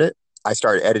neighbors edit, I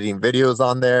started editing videos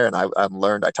on there, and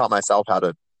I taught myself how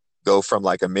to go from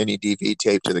like a mini DV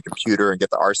tape to the computer and get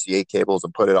the RCA cables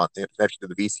and put it on connect to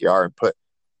the VCR and put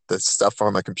the stuff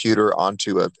from a computer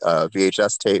onto a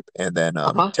VHS tape, and then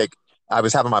Uh-huh. take. I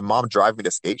was having my mom drive me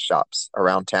to skate shops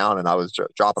around town, and I was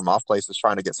dropping them off places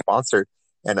trying to get sponsored,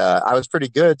 and I was pretty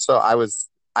good. So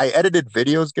I edited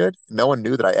videos good. No one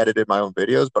knew that I edited my own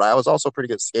videos, but I was also pretty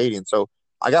good skating. So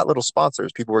I got little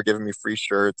sponsors. People were giving me free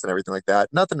shirts and everything like that.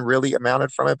 Nothing really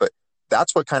amounted from it, but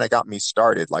that's what kind of got me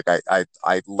started. Like I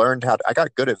learned I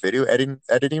got good at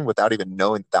editing without even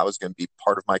knowing that was going to be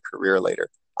part of my career later.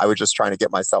 I was just trying to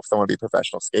get myself, I want to be a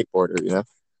professional skateboarder, you know?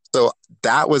 So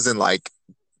that was in like,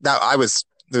 that I was,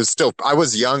 it was still, I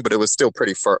was young, but it was still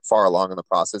pretty far along in the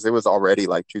process. It was already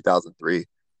like 2003,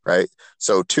 right?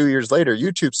 So 2 years later,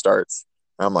 YouTube starts.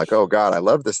 And I'm like, oh God, I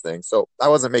love this thing. So I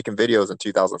wasn't making videos in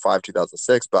 2005,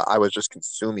 2006, but I was just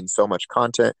consuming so much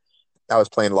content. I was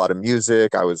playing a lot of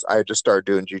music. I had just started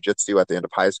doing jujitsu at the end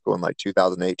of high school in like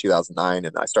 2008, 2009,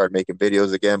 and I started making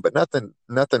videos again, but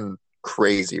nothing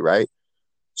crazy, right?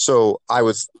 So I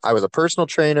was a personal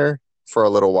trainer for a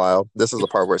little while. This is the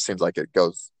part where it seems like it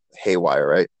goes haywire,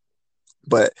 right?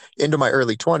 But into my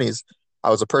early 20s, I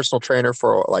was a personal trainer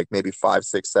for like maybe 5,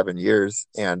 6, 7 years.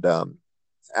 And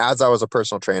as I was a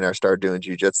personal trainer, I started doing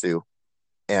jujitsu,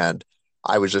 and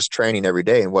I was just training every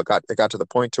day. And it got to the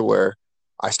point to where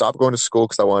I stopped going to school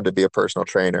because I wanted to be a personal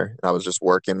trainer, and I was just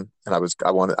working, and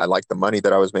I liked the money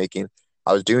that I was making.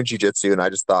 I was doing jujitsu, and I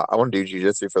just thought I want to do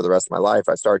jujitsu for the rest of my life.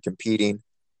 I started competing,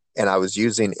 and I was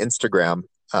using Instagram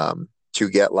to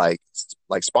get like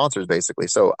sponsors basically.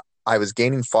 So I was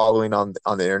gaining following on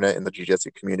the internet in the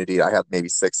jiu-jitsu community. I had maybe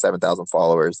 6, 7,000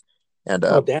 followers, and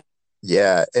Oh, damn.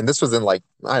 yeah, and this was in like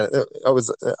I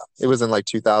was it was in like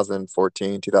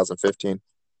 2014, 2015,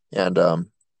 and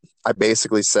I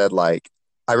basically said like.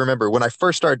 I remember when I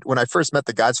first met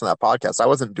the guys from that podcast, I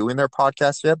wasn't doing their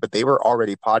podcast yet, but they were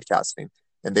already podcasting,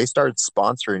 and they started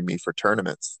sponsoring me for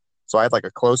tournaments. So I had like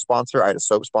a clothes sponsor, I had a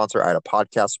soap sponsor, I had a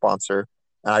podcast sponsor,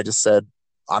 and I just said,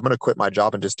 I'm going to quit my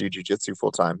job and just do jujitsu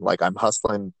full time. Like I'm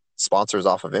hustling sponsors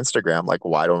off of Instagram. Like,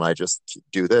 why don't I just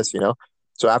do this, you know?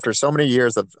 So after so many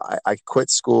years I quit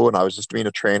school and I was just being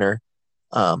a trainer.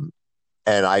 Um,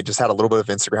 and I just had a little bit of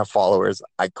Instagram followers.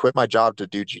 I quit my job to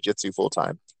do jujitsu full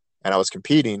time, and I was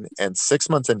competing. And 6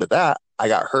 months into that, I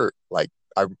got hurt. Like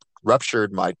I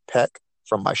ruptured my pec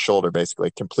from my shoulder,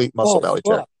 basically complete muscle Oh, belly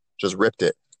tear, fuck. just ripped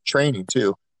it. Training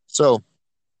too. So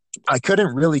I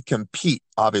couldn't really compete,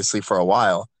 obviously, for a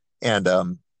while. And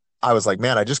I was like,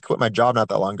 man, I just quit my job not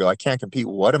that long ago. I can't compete.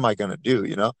 What am I going to do?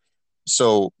 You know?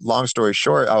 So long story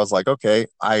short, I was like, okay,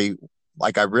 I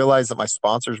realized that my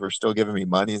sponsors were still giving me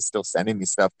money and still sending me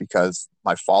stuff because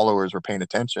my followers were paying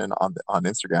attention on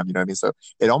Instagram. You know what I mean? So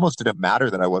it almost didn't matter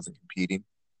that I wasn't competing,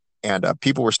 and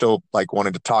people were still like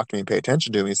wanting to talk to me and pay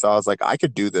attention to me. So I was like, I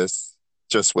could do this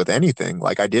just with anything.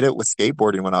 Like I did it with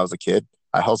skateboarding when I was a kid.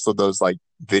 I hustled those like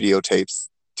videotapes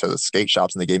to the skate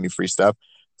shops, and they gave me free stuff.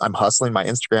 I'm hustling my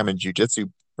Instagram, and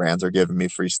jujitsu brands are giving me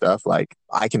free stuff. Like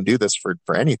I can do this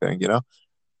for anything, you know?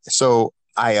 So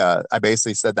I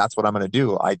basically said that's what I'm going to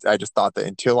do. I just thought that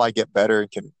until I get better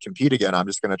and can compete again, I'm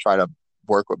just going to try to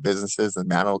work with businesses and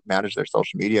manage their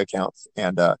social media accounts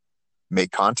and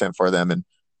make content for them. And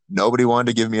nobody wanted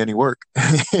to give me any work,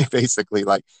 basically,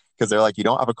 like because they're like, you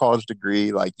don't have a college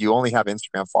degree, like you only have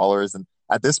Instagram followers, and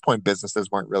at this point, businesses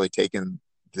weren't really taking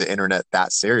the internet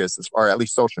that serious, or at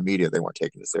least social media, they weren't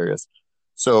taking it serious.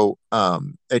 So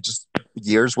it just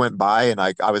years went by, and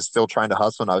I was still trying to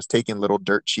hustle, and I was taking little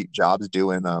dirt cheap jobs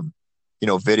doing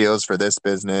videos for this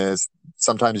business,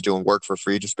 sometimes doing work for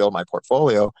free, just build my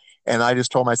portfolio. And I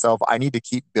just told myself I need to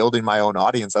keep building my own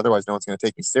audience, otherwise no one's going to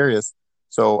take me serious.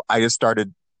 So I just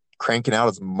started cranking out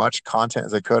as much content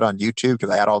as I could on YouTube because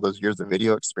I had all those years of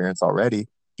video experience already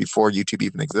before YouTube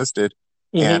even existed.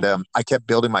 And Mm-hmm. I kept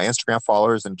building my Instagram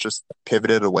followers and just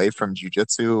pivoted away from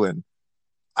jujitsu. And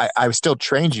I was still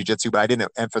trained jujitsu, but I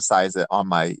didn't emphasize it on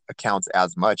my accounts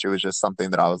as much. It was just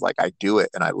something that I was like, I do it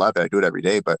and I love it. I do it every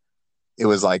day. But it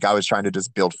was like I was trying to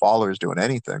just build followers doing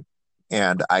anything.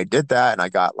 And I did that and I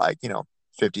got like,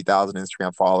 50,000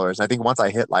 Instagram followers. And I think once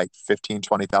I hit like 15,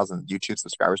 20,000 YouTube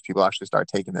subscribers, people actually started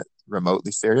taking it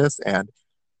remotely serious. And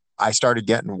I started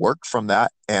getting work from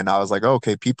that. And I was like, oh,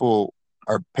 okay, people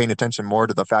are paying attention more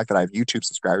to the fact that I have YouTube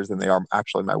subscribers than they are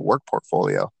actually my work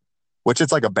portfolio, which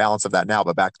it's like a balance of that now,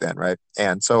 but back then, right?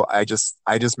 And so I just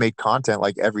made content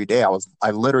like every day.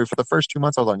 I literally for the first 2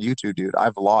 months I was on YouTube, dude, I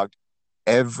vlogged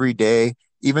every day.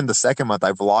 Even the second month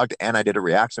I vlogged and I did a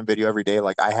reaction video every day.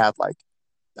 Like I had like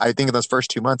I think in those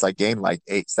first 2 months I gained like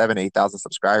 8,000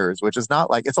 subscribers, which is not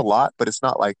like it's a lot, but it's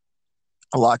not like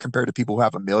a lot compared to people who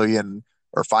have a million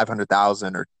or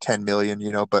 500,000 or 10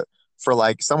 million, but for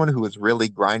like someone who is really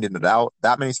grinding it out,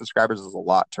 that many subscribers is a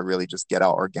lot to really just get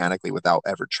out organically without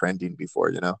ever trending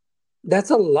before. That's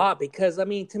a lot because I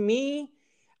mean, to me,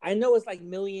 I know it's like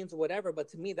millions or whatever, but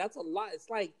to me, that's a lot. It's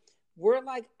like we're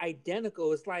like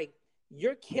identical. It's like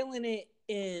you're killing it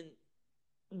in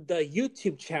the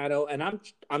YouTube channel, and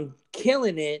I'm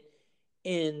killing it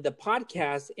in the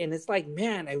podcast. And it's like,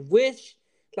 man, I wish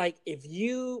like if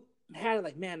you had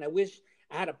like, man, I wish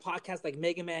I had a podcast like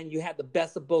Mega Man. You had the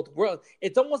best of both worlds.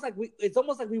 It's almost like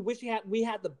we wish we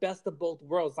had the best of both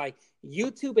worlds, like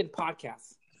YouTube and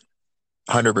podcasts.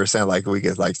 100% like we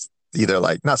could like either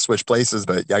like not switch places,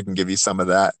 but I can give you some of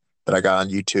that I got on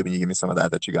YouTube and you give me some of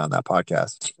that you got on that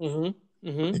podcast. Mm-hmm.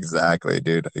 Mm-hmm. Exactly,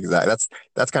 dude. Exactly.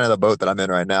 That's kind of the boat that I'm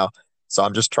in right now. So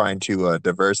I'm just trying to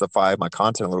diversify my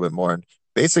content a little bit more. And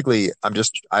basically, I'm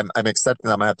accepting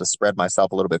that I'm gonna have to spread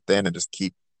myself a little bit thin and just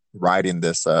keep riding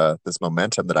this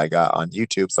momentum that I got on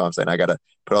YouTube. So I'm saying I got to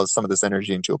put all some of this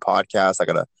energy into a podcast. I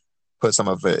got to put some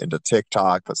of it into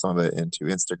TikTok, put some of it into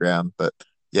Instagram. But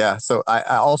yeah, so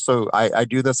I also I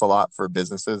do this a lot for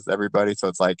businesses, everybody. So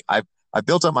it's like I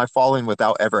built up my following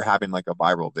without ever having like a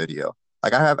viral video.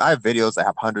 Like I have videos that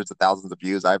have hundreds of thousands of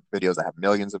views. I have videos that have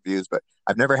millions of views, but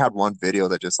I've never had one video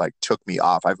that just like took me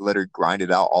off. I've literally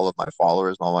grinded out all of my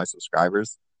followers and all my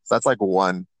subscribers. So that's like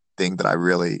one thing that I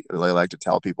really, really like to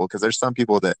tell people because there's some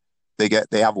people that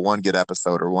they have one good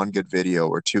episode or one good video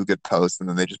or two good posts and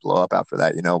then they just blow up after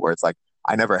that, where it's like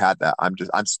I never had that.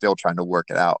 I'm still trying to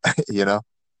work it out, you know?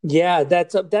 Yeah,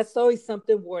 that's always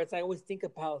something where it's I always think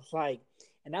about like,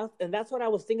 and that's what I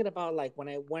was thinking about like when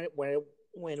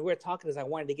we were talking as I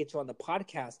wanted to get you on the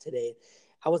podcast today.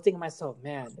 I was thinking to myself,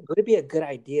 man, would it be a good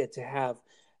idea to have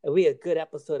it would be a good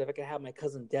episode if I could have my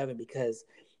cousin Devon because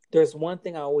there's one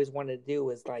thing I always wanted to do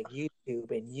is like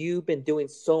YouTube, and you've been doing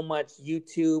so much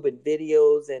YouTube and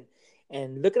videos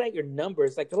and looking at your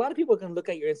numbers. Like a lot of people can look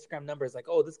at your Instagram numbers, like,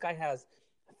 oh, this guy has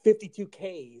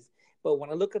 52Ks. But when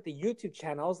I look at the YouTube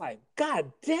channel, I was like,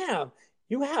 God damn,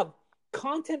 you have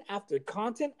content after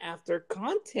content after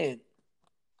content.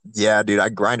 Yeah, dude, I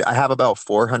grind. I have about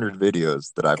 400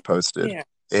 videos that I've posted Yeah.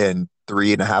 in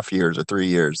 3.5 years or 3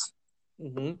 years.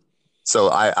 Mm-hmm. So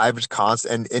I was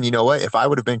constant, and you know what? If I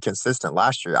would have been consistent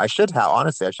last year, I should have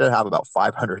about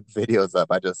 500 videos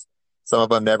up. Some of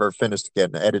them never finished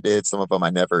getting edited. Some of them I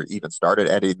never even started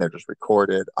editing. They're just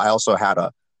recorded. I also had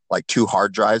like two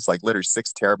hard drives, like literally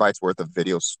 6 terabytes worth of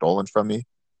videos stolen from me.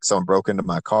 Someone broke into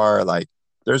my car. Like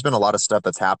there's been a lot of stuff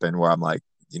that's happened where I'm like,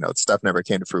 stuff never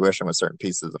came to fruition with certain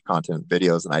pieces of content,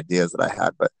 videos and ideas that I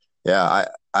had. But yeah,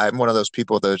 I'm one of those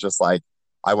people that is just like,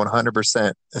 I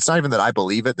 100%, it's not even that I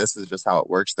believe it. This is just how it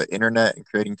works. The internet and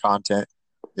creating content,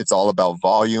 it's all about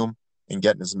volume and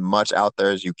getting as much out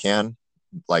there as you can.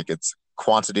 Like it's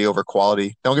quantity over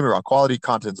quality. Don't get me wrong. Quality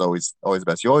content's always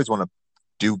best. You always want to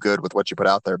do good with what you put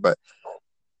out there, but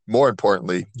more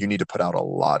importantly, you need to put out a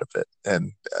lot of it.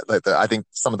 And I think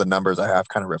some of the numbers I have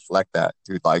kind of reflect that,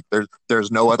 dude. Like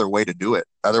there's no other way to do it.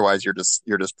 Otherwise, you're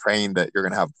just praying that you're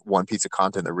gonna have one piece of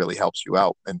content that really helps you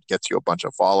out and gets you a bunch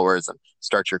of followers and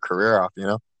starts your career off. You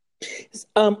know?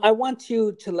 I want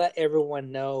you to let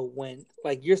everyone know when,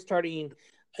 like, you're starting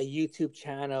a YouTube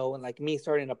channel and like me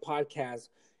starting a podcast,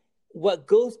 what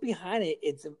goes behind it.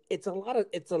 It's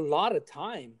a lot of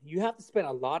time. You have to spend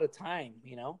a lot of time.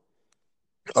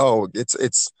 Oh,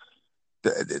 it's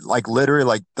like literally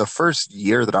like the first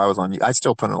year that I was on. I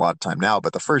still put in a lot of time now,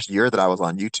 but the first year that I was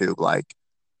on YouTube, like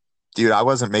dude, I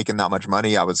wasn't making that much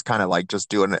money. I was kind of like just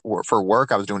doing it for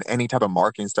work. I was doing any type of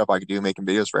marketing stuff I could do, making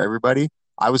videos for everybody.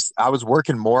 I was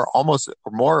working more, almost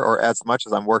more or as much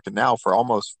as I'm working now for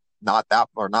almost not that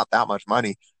much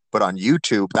money. But on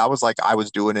YouTube, that was like I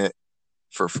was doing it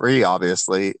for free,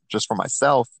 obviously, just for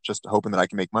myself, just hoping that I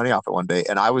can make money off it one day.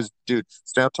 And I was, dude,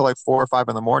 stay up till like 4 or 5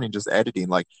 in the morning just editing.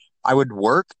 Like I would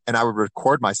work and I would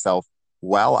record myself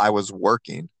while I was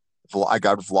working. I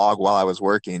got vlog while I was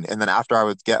working. And then after I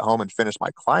would get home and finish my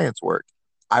client's work,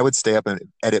 I would stay up and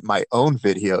edit my own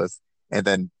videos and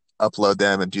then upload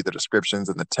them and do the descriptions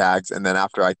and the tags. And then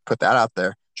after I put that out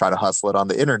there, try to hustle it on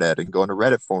the internet and go into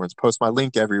Reddit forums, post my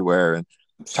link everywhere and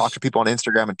talk to people on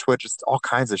Instagram and Twitch, just all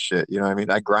kinds of shit. You know what I mean?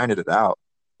 I grinded it out.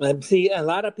 See, a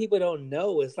lot of people don't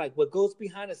know. It's like what goes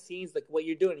behind the scenes, like what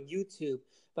you're doing on YouTube,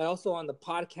 but also on the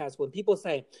podcast. When people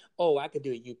say, "Oh, I could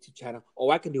do a YouTube channel. Oh,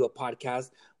 I can do a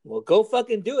podcast," well, go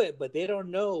fucking do it. But they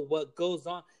don't know what goes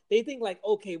on. They think like,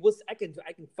 "Okay, I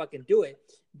can fucking do it."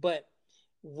 But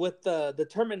with the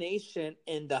determination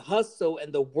and the hustle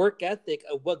and the work ethic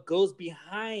of what goes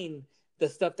behind the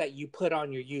stuff that you put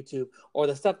on your YouTube or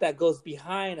the stuff that goes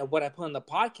behind of what I put on the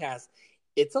podcast,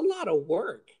 it's a lot of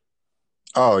work.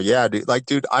 Oh yeah, dude. Like,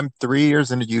 dude, I'm 3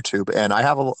 years into YouTube and I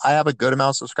have a good amount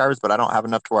of subscribers, but I don't have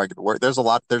enough to where I could work.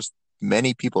 There's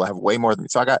many people that have way more than me.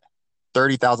 So I got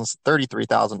 30,000,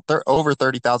 33,000, over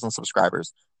 30,000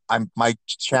 subscribers. My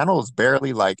channel is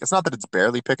barely like, it's not that it's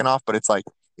barely picking off, but it's like,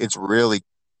 it's really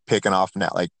picking off now,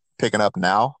 like picking up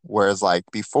now. Whereas like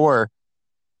before,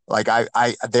 like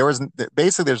there was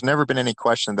basically there's never been any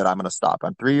question that I'm going to stop.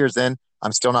 I'm 3 years in.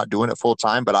 I'm still not doing it full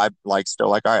time, but I'm like still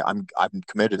like, all right, I'm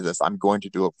committed to this. I'm going to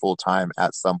do it full time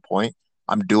at some point.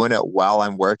 I'm doing it while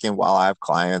I'm working, while I have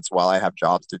clients, while I have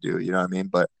jobs to do. You know what I mean?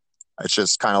 But it's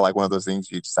just kind of like one of those things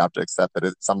you just have to accept that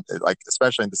it's some like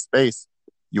especially in the space.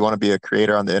 You want to be a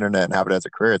creator on the internet and have it as a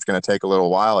career. It's going to take a little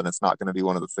while, and it's not going to be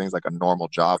one of the things like a normal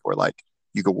job where like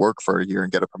you could work for a year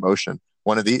and get a promotion.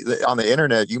 One of the on the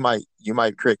internet, you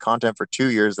might create content for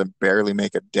 2 years and barely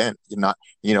make a dent. You're not,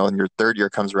 and your third year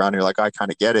comes around, and you're like, I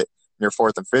kind of get it. And your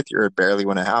fourth and fifth year, barely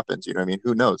when it happens. You know what I mean?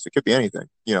 Who knows? It could be anything.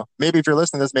 Maybe if you're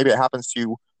listening to this, maybe it happens to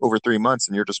you over 3 months,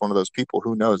 and you're just one of those people.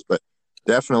 Who knows? But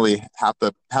definitely have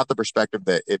the perspective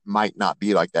that it might not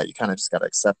be like that. You kind of just got to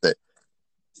accept it.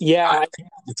 Yeah, I,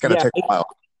 it's going to yeah. take a while.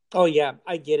 Oh yeah,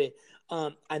 I get it.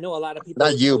 I know a lot of people Not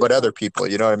always you, tell but me. other people.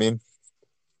 You know what I mean?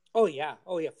 Oh yeah,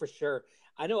 for sure.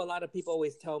 I know a lot of people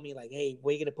always tell me like, "Hey,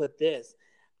 where you gonna put this?"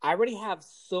 I already have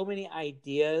so many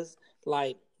ideas.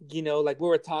 Like like we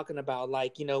were talking about,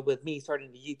 like with me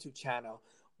starting the YouTube channel,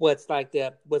 what's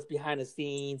behind the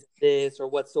scenes, this or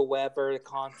whatsoever, the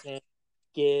content,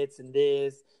 skits, and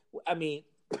this. I mean,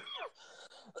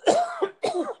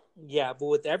 yeah, but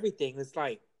with everything, it's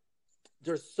like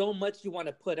there's so much you want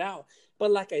to put out.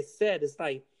 But like I said, it's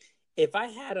like if I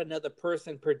had another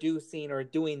person producing or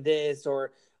doing this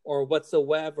or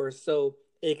whatsoever, so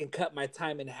it can cut my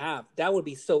time in half, that would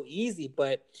be so easy.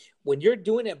 But when you're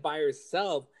doing it by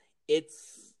yourself,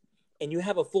 it's and you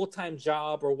have a full-time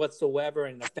job or whatsoever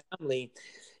and a family,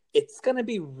 it's gonna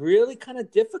be really kind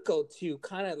of difficult to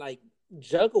kind of like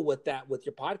juggle with that with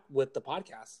with the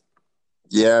podcast.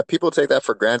 Yeah, people take that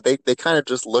for granted. They kind of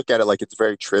just look at it like it's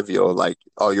very trivial. Like,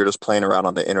 oh, you're just playing around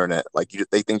on the internet. Like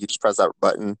they think you just press that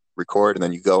button, record, and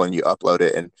then you go and you upload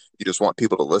it, and you just want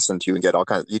people to listen to you and get all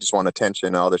kinds. You just want attention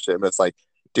and all this shit. But it's like,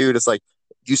 dude, it's like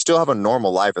you still have a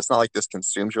normal life. It's not like this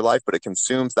consumes your life, but it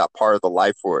consumes that part of the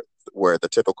life where the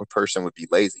typical person would be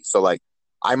lazy. So like,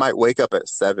 I might wake up at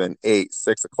 7, 8,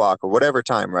 6 o'clock or whatever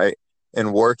time, right?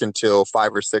 And work until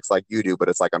 5 or 6 like you do, but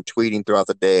it's like I'm tweeting throughout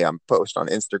the day. I'm post on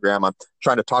Instagram. I'm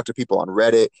trying to talk to people on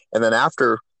Reddit. And then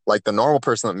after like the normal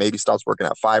person that maybe stops working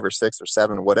at 5 or 6 or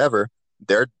 7, whatever,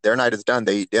 their night is done.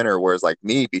 They eat dinner. Whereas like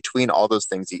me, between all those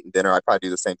things, eating dinner, I probably do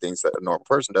the same things that a normal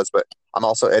person does, but I'm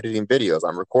also editing videos.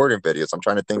 I'm recording videos. I'm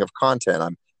trying to think of content.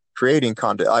 I'm creating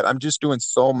content. I'm just doing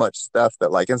so much stuff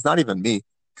that like, it's not even me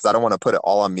because I don't want to put it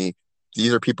all on me.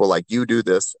 These are people like you do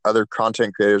this, other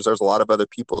content creators. There's a lot of other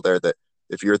people there that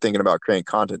if you're thinking about creating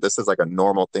content, this is like a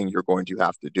normal thing you're going to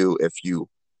have to do if you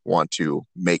want to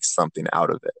make something out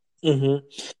of it. Mm-hmm.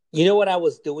 You know what I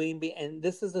was doing, and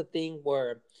this is the thing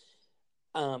where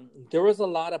there was a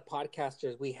lot of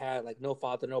podcasters we had, like No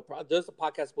Father No Problem. There's a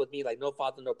podcast with me, like No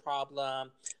Father No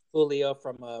Problem, Julio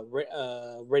from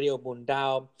Radio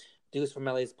Bundao, Deuce from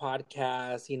LA's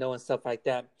podcast, and stuff like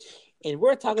that. And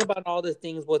we're talking about all the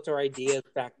things, what's our ideas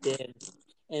back then.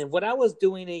 And what I was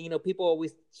doing, people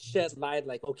always shed light,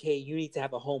 like, okay, you need to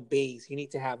have a home base, you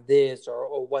need to have this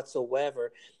or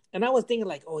whatsoever. And I was thinking,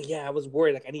 like, oh yeah, I was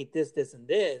worried, like I need this, this, and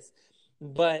this.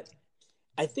 But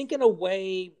I think in a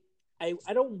way,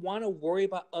 I don't want to worry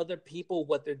about other people,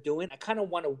 what they're doing. I kind of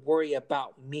want to worry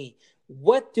about me.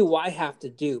 What do I have to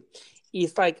do?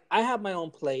 It's like I have my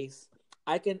own place.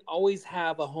 I can always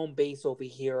have a home base over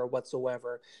here or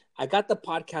whatsoever. I got the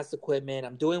podcast equipment.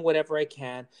 I'm doing whatever I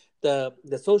can. The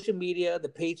social media, the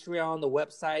Patreon, the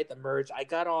website, the merch. I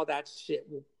got all that shit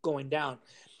going down.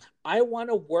 I want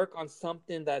to work on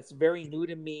something that's very new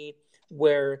to me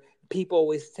where people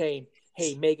always say,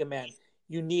 hey, Mega Man,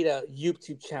 you need a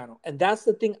YouTube channel. And that's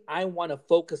the thing I want to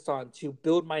focus on to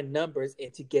build my numbers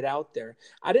and to get out there.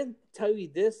 I didn't tell you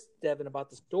this, Devin, about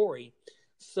the story.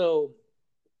 So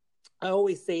I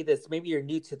always say this. Maybe you're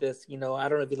new to this. I don't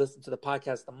know if you listen to the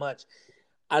podcast that much.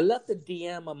 I left a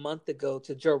DM a month ago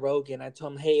to Joe Rogan. I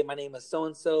told him, hey, my name is so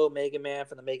and so, Mega Man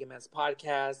from the Mega Man's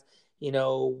podcast.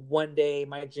 One day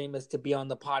my dream is to be on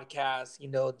the podcast,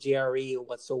 GRE or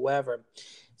whatsoever.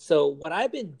 So what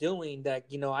I've been doing that,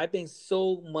 I've been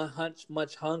so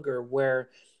much hunger where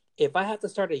if I have to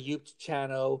start a YouTube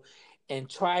channel and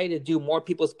try to do more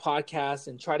people's podcasts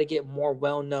and try to get more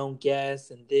well-known guests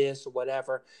and this or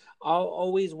whatever, I'll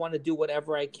always want to do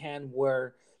whatever I can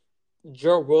where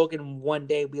Joe Rogan one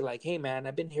day be like, hey man,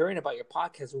 I've been hearing about your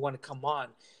podcast. We want to come on.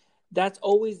 That's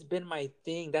always been my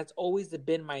thing. That's always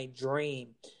been my dream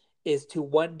is to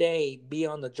one day be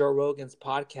on the Joe Rogan's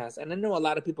podcast. And I know a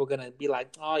lot of people are going to be like,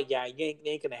 oh yeah, it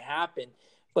ain't going to happen.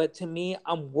 But to me,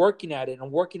 I'm working at it.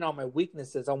 I'm working on my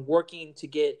weaknesses. I'm working to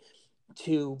get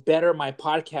to better my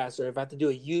podcast, or if I have to do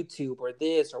a YouTube or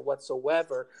this or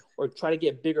whatsoever, or try to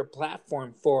get a bigger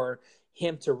platform for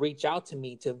him to reach out to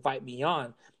me to invite me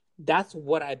on. That's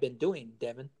what I've been doing,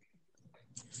 Devin.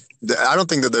 I don't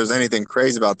think that there's anything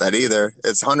crazy about that either.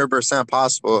 It's 100%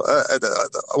 possible.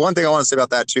 One thing I want to say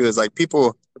about that too is like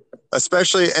people,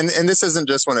 especially, and this isn't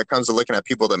just when it comes to looking at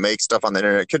people that make stuff on the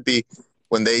internet. It could be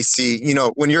when they see,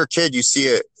 when you're a kid, you see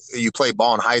it, you play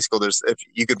ball in high school. If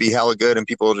you could be hella good and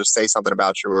people will just say something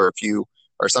about you, or if you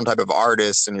are some type of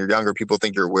artist and you're younger, people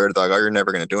think you're weird. They're like, oh, you're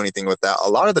never going to do anything with that. A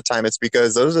lot of the time it's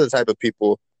because those are the type of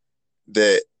people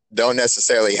that don't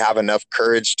necessarily have enough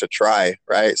courage to try,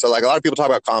 right? So like a lot of people talk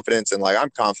about confidence and like I'm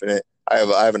confident. I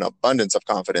have an abundance of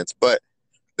confidence, but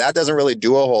that doesn't really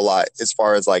do a whole lot as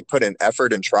far as like put in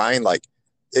effort and trying. Like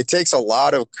it takes a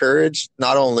lot of courage,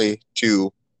 not only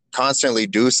to constantly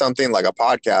do something like a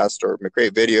podcast or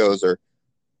create videos, or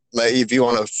like if you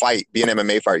want to fight, be an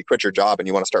MMA fighter, you quit your job and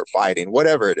you want to start fighting,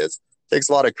 whatever it is, it takes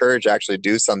a lot of courage to actually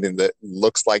do something that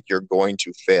looks like you're going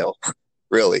to fail.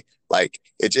 Really, like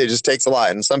it just takes a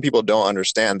lot, and some people don't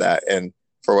understand that, and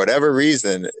for whatever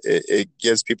reason it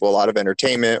gives people a lot of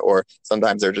entertainment, or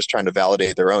sometimes they're just trying to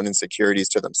validate their own insecurities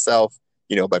to themselves,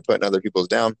 by putting other people's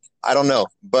down. I don't know,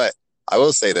 but I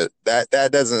will say that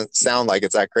doesn't sound like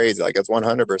it's that crazy. Like it's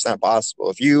 100%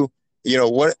 possible. If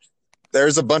what,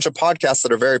 there's a bunch of podcasts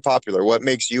that are very popular. What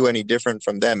makes you any different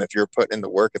from them? If you're putting in the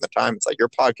work at the time, it's like your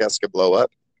podcast could blow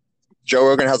up. Joe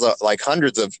Rogan has like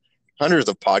hundreds of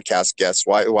podcast guests.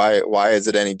 Why is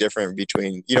it any different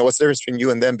between, what's the difference between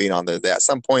you and them being on there? At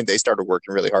some point they started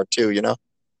working really hard too,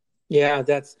 Yeah,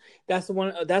 that's the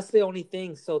one. That's the only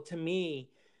thing. So to me,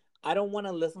 I don't want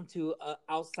to listen to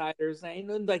outsiders.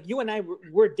 And like you and I,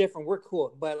 we're different. We're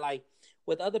cool, but like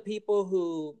with other people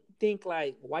who think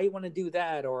like, why you want to do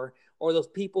that, or those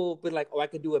people be like, oh, I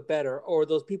could do it better, or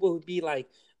those people who be like,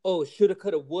 oh, shoulda,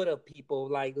 coulda, woulda. People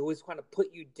like always kind of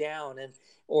put you down, and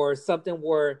or something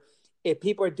where if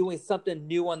people are doing something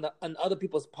new on other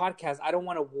people's podcasts, I don't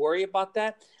want to worry about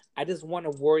that. I just want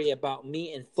to worry about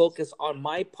me and focus on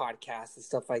my podcast and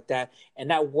stuff like that, and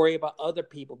not worry about other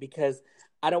people because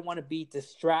I don't want to be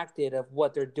distracted of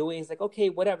what they're doing. It's like, okay,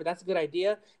 whatever, that's a good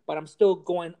idea, but I'm still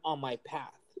going on my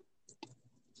path.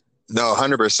 No,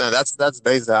 100%. That's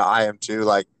basically how I am too.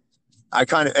 Like I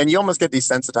kind of, and you almost get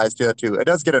desensitized to it too. It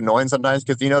does get annoying sometimes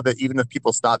because that even if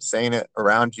people stop saying it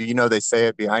around you, they say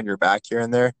it behind your back here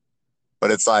and there. But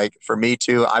it's like for me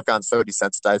too, I've gotten so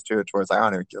desensitized to it towards like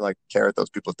I don't even like care what those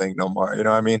people think no more. You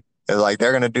know what I mean? It's like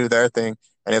they're gonna do their thing,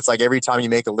 and it's like every time you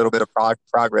make a little bit of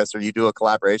progress or you do a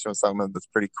collaboration with someone that's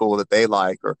pretty cool that they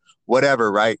like or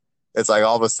whatever, right? It's like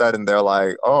all of a sudden they're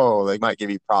like, oh, they might give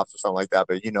you props or something like that,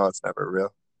 but it's never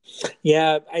real.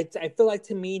 Yeah, I feel like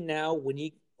to me now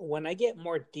when I get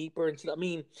more deeper into I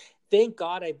mean, thank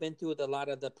God I've been through a lot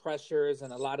of the pressures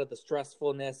and a lot of the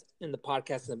stressfulness in the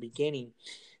podcast in the beginning.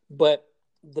 But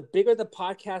the bigger the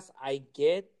podcast I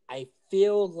get, I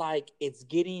feel like it's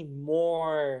getting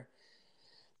more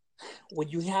when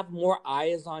you have more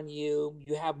eyes on you,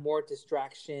 you have more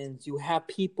distractions, you have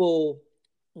people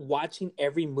watching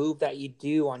every move that you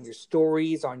do on your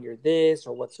stories, on your this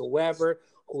or whatsoever,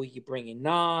 who you bringing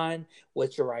on,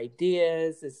 what's your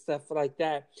ideas and stuff like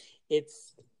that.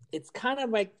 It's it's kind of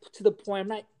like to the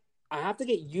point I have to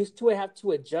get used to it, I have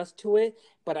to adjust to it,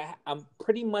 but I'm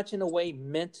pretty much in a way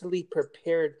mentally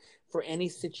prepared for any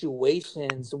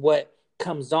situations what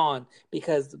comes on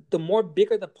because the more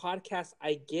bigger the podcast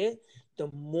I get, the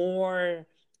more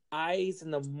eyes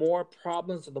and the more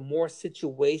problems or the more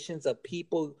situations of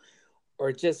people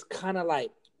are just kind of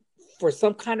like for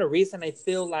some kind of reason I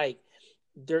feel like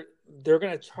they're they're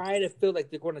gonna try to feel like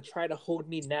they're gonna try to hold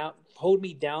me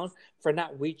down for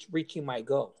not reaching my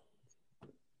goal.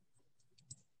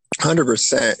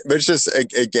 100%. But it's just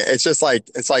again, it's just like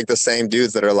it's like the same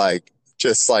dudes that are like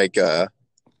just like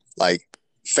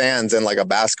fans in like a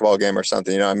basketball game or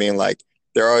something. You know what I mean? Like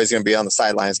they're always going to be on the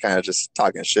sidelines, kind of just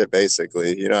talking shit,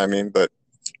 basically. You know what I mean? But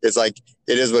it's like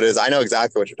it is what it is. I know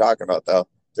exactly what you're talking about, though.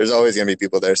 There's always going to be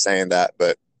people there saying that,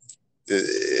 but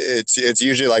it's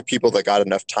usually like people that got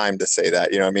enough time to say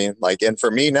that. You know what I mean? Like, and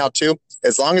for me now too,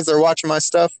 as long as they're watching my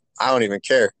stuff, I don't even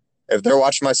care if they're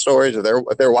watching my stories or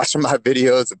if they're watching my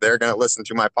videos, if they're going to listen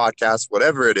to my podcast,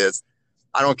 whatever it is.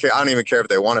 I don't care. I don't even care if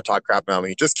they want to talk crap about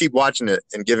me. Just keep watching it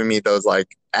and giving me those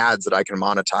like ads that I can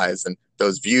monetize and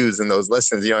those views and those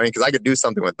listens. You know what I mean? Because I could do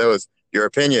something with those. Your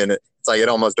opinion, it's like it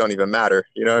almost don't even matter.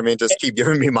 You know what I mean? Just keep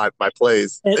giving me my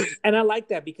plays. And I like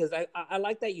that because I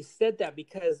like that you said that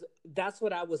because that's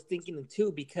what I was thinking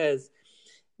too because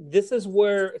this is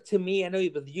where to me I know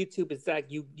with YouTube it's like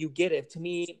you get it to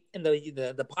me in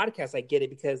the podcast I get it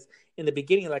because in the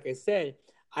beginning like I said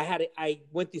I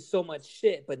went through so much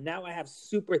shit but now I have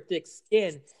super thick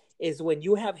skin is when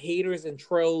you have haters and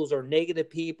trolls or negative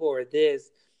people or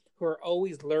this who are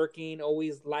always lurking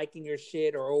always liking your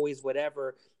shit or always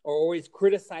whatever or always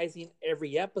criticizing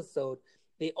every episode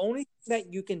the only thing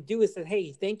that you can do is say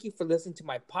hey thank you for listening to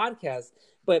my podcast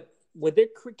but would they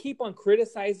keep on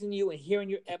criticizing you and hearing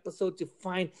your episode to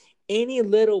find any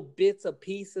little bits of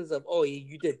pieces of oh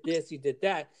you did this you did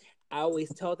that I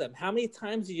always tell them how many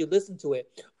times did you listen to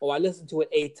it oh I listened to it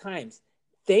 8 times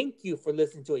thank you for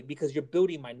listening to it because you're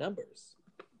building my numbers.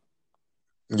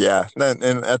 Yeah, and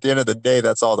at the end of the day,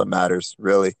 that's all that matters,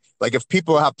 really. Like if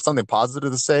people have something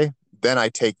positive to say, then I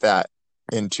take that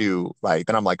into like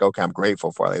then I'm like, okay, I'm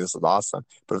grateful for it. Like this is awesome.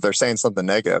 But if they're saying something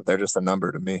negative, they're just a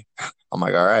number to me. I'm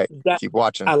like, all right, That keep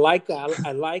watching. I like that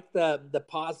I like the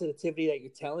positivity that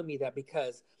you're telling me that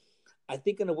because I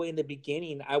think in a way in the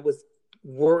beginning I was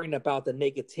worrying about the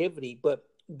negativity, but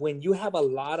when you have a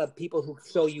lot of people who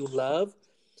show you love,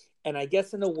 and I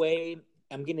guess in a way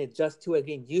I'm getting adjusted to it,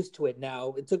 getting used to it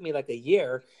now. It took me like a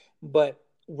year, but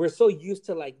we're so used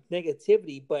to like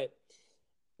negativity. But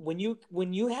when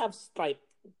you have like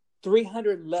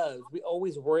 300 loves, we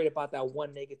always worried about that one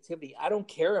negativity. I don't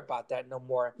care about that no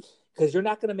more because you're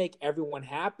not going to make everyone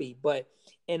happy. But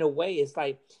in a way, it's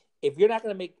like if you're not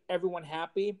going to make everyone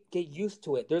happy, get used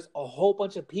to it. There's a whole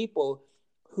bunch of people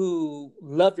who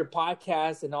love your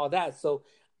podcast and all that. So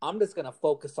I'm just going to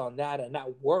focus on that and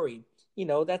not worry.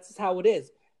 That's just how it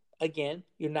is. Again,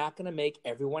 you're not going to make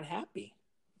everyone happy.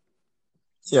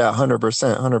 Yeah, 100%,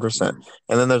 100%.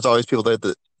 And then there's always people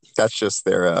that that's just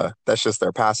their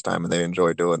pastime and they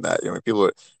enjoy doing that.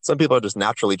 Some people are just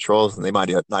naturally trolls and they might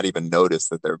not even notice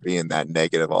that they're being that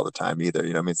negative all the time either.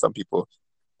 You know what I mean? Some people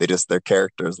they just their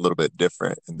character is a little bit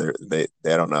different and they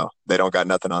don't know. They don't got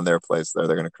nothing on their place there.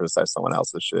 They're gonna criticize someone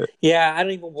else's shit. Yeah, I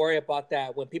don't even worry about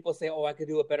that. When people say, "Oh, I could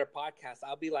do a better podcast,"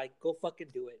 I'll be like, "Go fucking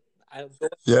do it." Go,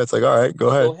 Yeah, it's like, all right,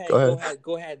 go go ahead, go ahead, go ahead. ahead,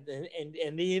 go ahead.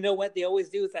 And then you know what they always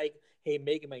do is like, "Hey,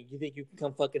 Megan, man, you think you can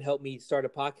come fucking help me start a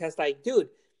podcast?" Like, dude,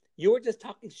 you were just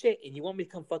talking shit, and you want me to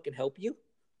come fucking help you?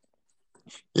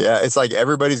 Yeah, it's like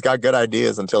everybody's got good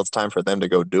ideas until it's time for them to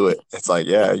go do it. It's like,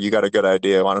 yeah, you got a good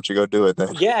idea. Why don't you go do it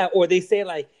then? Yeah, or they say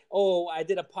like, "Oh, I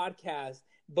did a podcast,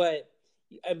 but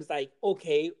I was like,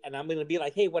 okay," and I'm gonna be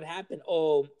like, "Hey, what happened?"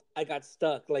 "Oh, I got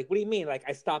stuck." Like, what do you mean? Like,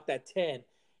 I stopped at 10.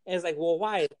 And it's like, well,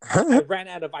 why? I ran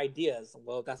out of ideas.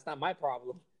 Well, that's not my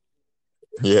problem.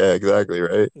 Yeah, exactly,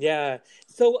 right. Yeah.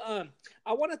 So,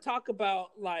 I want to talk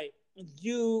about like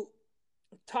you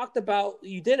talked about,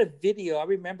 you did a video. I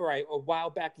remember a while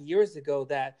back, years ago,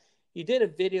 that you did a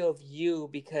video of you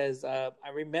because I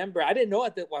remember I didn't know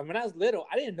at the when I was little,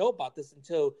 I didn't know about this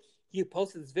until you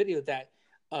posted this video that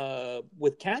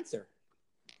with cancer.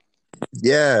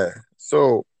 Yeah.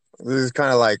 So this is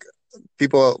kind of like a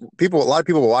lot of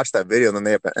people will watch that video and then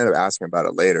they end up asking about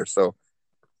it later. So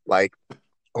like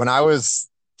when I was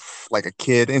like a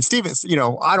kid, and Steven,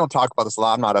 I don't talk about this a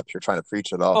lot. I'm not up here trying to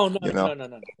preach at all, Oh, no, no, no, no,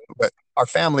 no. but our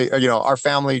family,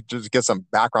 just to get some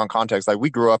background context, like we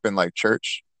grew up in like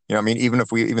church, I mean, even though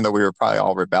we were probably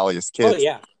all rebellious Oh kids,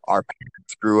 yeah. our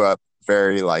parents grew up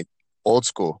very like old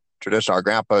school tradition. Our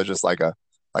grandpa is just like a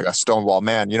Stonewall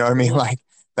man, you know what I mean? Mm-hmm. Like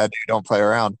that dude don't play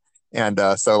around. And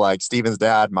so like Steven's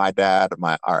dad, my dad,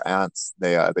 our aunts,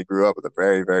 they grew up with a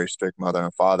very, very strict mother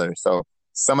and father. So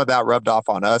some of that rubbed off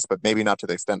on us, but maybe not to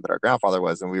the extent that our grandfather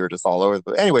was, and we were just all over.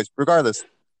 But anyways, regardless,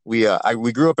 we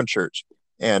grew up in church,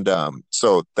 and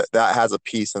so that has a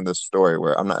piece in this story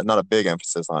where I'm not a big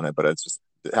emphasis on it, but it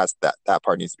has that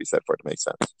part needs to be said for it to make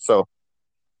sense. So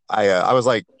I was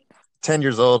like 10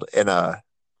 years old, and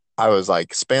I was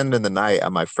like spending the night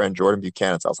at my friend Jordan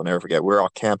Buchanan's house. I'll never forget. We were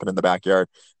all camping in the backyard,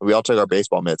 and we all took our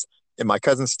baseball mitts. And my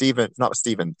cousin Steven, not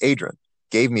Steven, Adrian,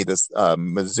 gave me this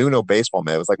Mizuno baseball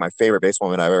mitt. It was like my favorite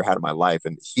baseball mitt I've ever had in my life.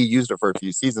 And he used it for a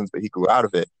few seasons, but he grew out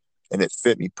of it, and it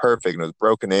fit me perfect. And it was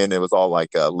broken in. It was all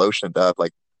like lotioned up,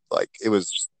 like it was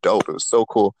just dope. It was so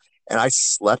cool. And I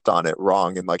slept on it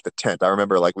wrong in like the tent. I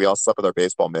remember like we all slept with our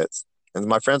baseball mitts, and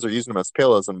my friends were using them as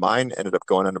pillows, and mine ended up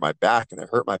going under my back, and it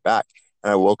hurt my back.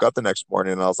 And I woke up the next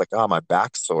morning and I was like, oh, my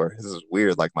back's sore. This is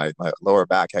weird. Like my lower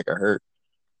back heck, I hurt.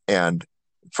 And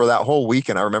for that whole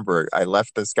weekend, I remember I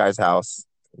left this guy's house,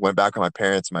 went back with my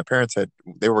parents. And my parents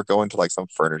they were going to like some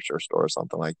furniture store or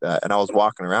something like that. And I was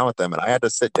walking around with them, and I had to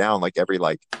sit down like every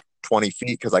like 20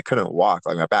 feet because I couldn't walk.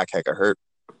 Like my back heck, I hurt.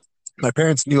 My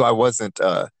parents knew I wasn't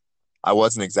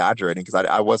exaggerating because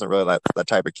I wasn't really that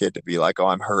type of kid to be like, oh,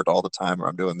 I'm hurt all the time or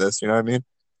I'm doing this. You know what I mean?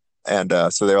 And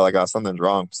so they were like, oh, something's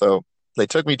wrong. So they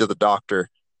took me to the doctor,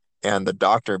 and the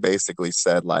doctor basically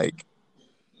said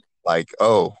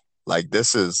oh, like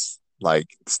this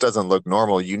doesn't look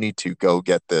normal. You need to go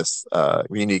get this.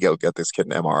 We need to go get this kid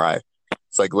an MRI.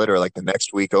 It's like literally like the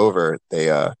next week over, they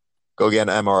go get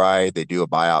an MRI. They do a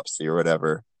biopsy or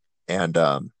whatever, and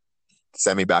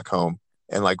send me back home.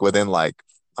 And like within like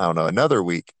I don't know another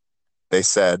week, they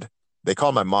said they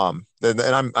called my mom, and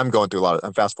I'm going through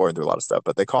I'm fast forwarding through a lot of stuff,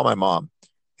 but they call my mom,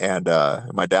 and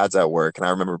my dad's at work, and I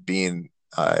remember being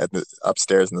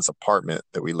upstairs in this apartment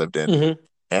that we lived in, Mm-hmm.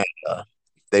 and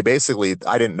they basically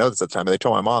I didn't know this at the time, but they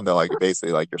told my mom they're like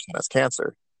basically like your son has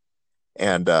cancer,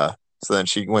 and so then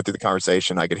she went through the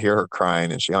conversation. I could hear her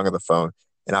crying, and she hung up the phone.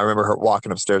 And I remember her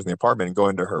walking upstairs in the apartment and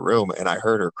going to her room, and I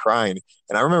heard her crying.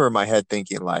 And I remember in my head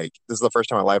thinking, like, this is the first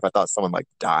time in my life I thought someone like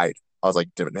died. I was like,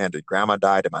 did grandma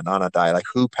die? Did my nana die? Like,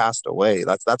 who passed away?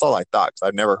 That's all I thought, because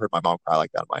I've never heard my mom cry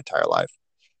like that in my entire life.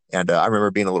 And I remember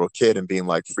being a little kid and being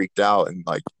like freaked out and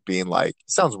like being like,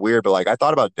 it sounds weird, but like I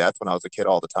thought about death when I was a kid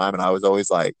all the time. And I was always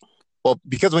like, well,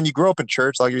 because when you grow up in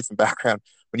church, I'll give you some background.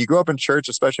 When you grow up in church,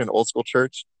 especially in old school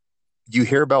church, you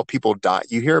hear about people die.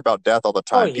 You hear about death all the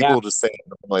Oh time. People yeah. will just say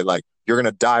normally, like, you're going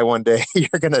to die one day. You're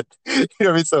going to, you know what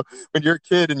I mean? So when you're a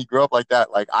kid and you grow up like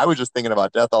that, like I was just thinking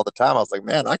about death all the time. I was like,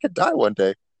 man, I could die one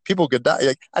day. People could die.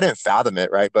 Like, I didn't fathom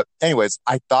it. Right. But anyways,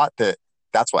 I thought that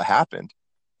that's what happened.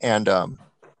 And,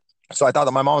 so I thought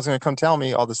that my mom was going to come tell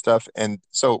me all this stuff. And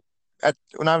so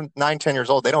when I'm 9, 10 years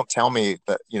old, they don't tell me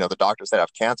that, the doctor said I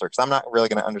have cancer, because I'm not really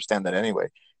going to understand that anyway.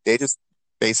 They just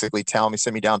basically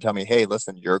sit me down, tell me, hey,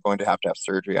 listen, you're going to have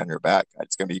surgery on your back.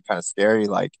 It's going to be kind of scary.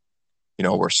 Like,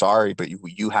 we're sorry, but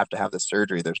you have to have the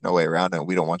surgery. There's no way around it.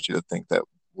 We don't want you to think that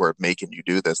we're making you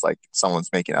do this. Like someone's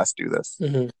making us do this.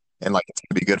 Mm-hmm. And like, it's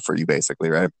going to be good for you basically.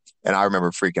 Right. And I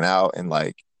remember freaking out, and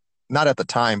like, not at the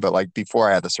time, but like before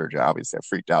I had the surgery, obviously I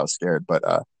freaked out, I was scared. But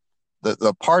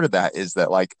the part of that is that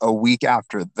like a week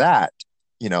after that,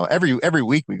 every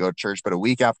week we go to church, but a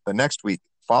week after, the next week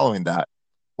following that,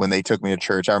 when they took me to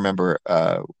church, I remember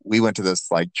we went to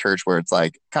this like church where it's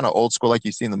like kind of old school, like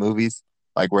you see in the movies,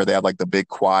 like where they have like the big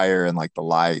choir and like the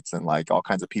lights and like all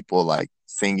kinds of people like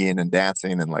singing and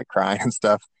dancing and like crying and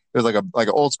stuff. It was like an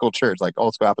old school church, like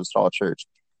old school apostolic church.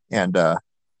 And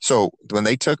so when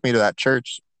they took me to that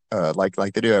church, like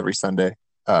they do every Sunday,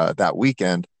 that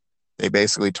weekend, they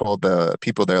basically told the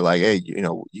people there, like, hey,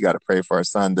 you got to pray for our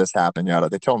son. This happened. Yada.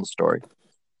 They told them the story.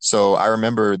 So I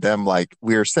remember them, like,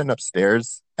 we were sitting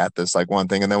upstairs at this like one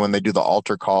thing, and then when they do the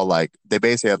altar call, like they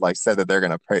basically had like said that they're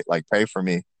gonna pray for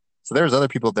me. So there was other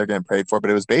people they're getting prayed for,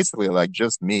 but it was basically like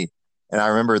just me. And I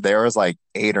remember there was like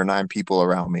 8 or 9 people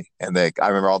around me, and I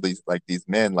remember all these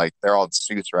men, like they're all in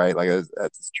suits, right? Like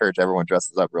at this church, everyone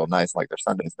dresses up real nice, like their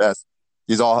Sunday's best.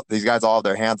 These guys all have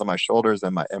their hands on my shoulders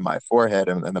and my forehead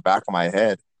and the back of my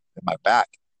head and my back,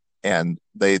 and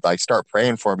they like start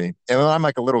praying for me. And when I'm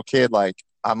like a little kid, like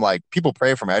I'm like people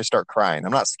pray for me, I just start crying.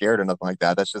 I'm not scared or nothing like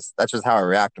that. That's just how I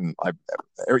react, and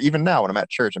or even now when I'm at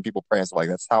church and people pray and stuff like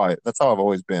that's how I've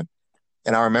always been.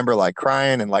 And I remember like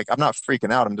crying and like I'm not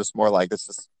freaking out. I'm just more like this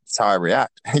is how I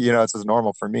react. It's just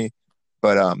normal for me.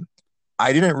 But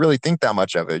I didn't really think that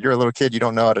much of it. You're a little kid, you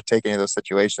don't know how to take any of those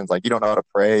situations. Like you don't know how to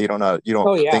pray, you don't Oh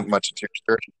yeah. think much into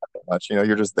your church that much.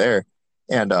 You're just there.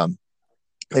 And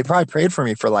they probably prayed for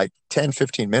me for like 10,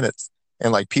 15 minutes.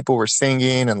 And like people were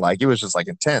singing and like it was just like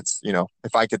intense.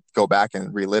 If I could go back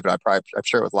and relive it, I'm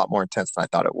sure it was a lot more intense than I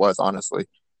thought it was, honestly.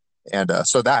 And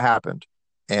so that happened.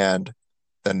 And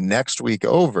the next week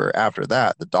over after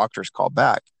that, the doctors call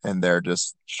back and they're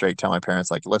just straight tell my parents,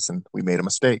 like, listen, we made a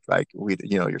mistake. Like,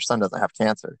 your son doesn't have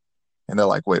cancer. And they're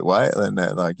like, wait, what? And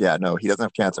they're like, yeah, no, he doesn't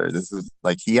have cancer. This is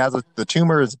like, the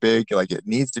tumor is big. Like, it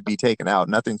needs to be taken out.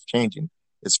 Nothing's changing.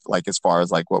 It's like, as far as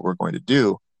like what we're going to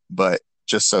do. But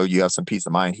just so you have some peace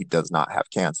of mind, he does not have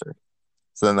cancer.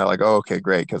 So then they're like, oh, okay,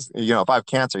 great. Because, if I have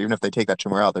cancer, even if they take that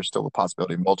tumor out, there's still a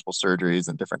possibility of multiple surgeries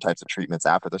and different types of treatments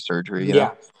after the surgery.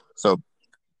 Yeah. So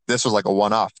this was like a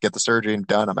one off, get the surgery and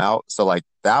done, I'm out. So like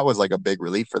that was like a big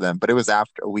relief for them. But it was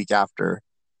after a week after,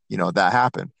 that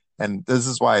happened. And this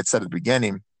is why I said at the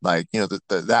beginning, like,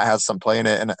 that has some play in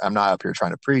it. And I'm not up here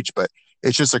trying to preach, but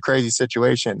it's just a crazy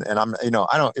situation. And I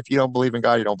don't, if you don't believe in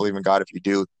God, you don't believe in God. If you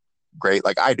do, great,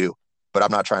 like I do. But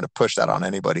I'm not trying to push that on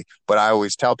anybody. But I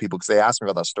always tell people, because they ask me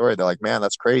about that story, they're like, man,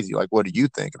 that's crazy. Like, what do you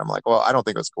think? And I'm like, well, I don't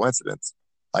think it was coincidence.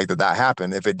 Like that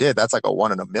happened. If it did, that's like a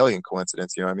 1 in a million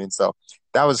coincidence. You know what I mean? So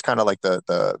that was kind of like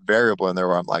the variable in there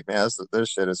where I'm like, man, this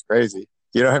shit is crazy.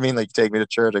 You know what I mean? Like you take me to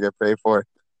church, I get prayed for.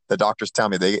 The doctors tell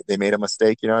me they made a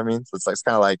mistake. You know what I mean? So it's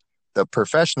kind of like the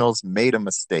professionals made a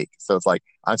mistake. So it's like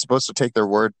I'm supposed to take their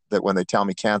word that when they tell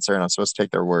me cancer, and I'm supposed to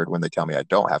take their word when they tell me I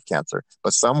don't have cancer.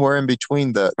 But somewhere in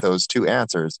between those two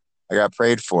answers, I got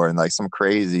prayed for, and like some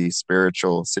crazy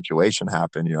spiritual situation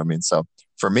happened. You know what I mean? So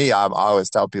for me, I always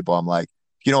tell people, I'm like,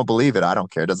 if you don't believe it, I don't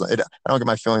care. I don't get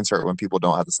my feelings hurt when people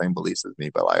don't have the same beliefs as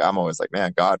me. But like, I'm always like,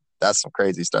 man, God, that's some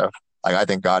crazy stuff. Like, I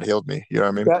think God healed me. You know what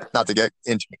I mean? That, Not to get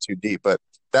into it too deep, but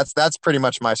that's pretty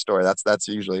much my story. That's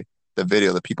usually the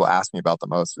video that people ask me about the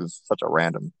most. Is such a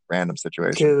random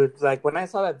situation. dude, like when I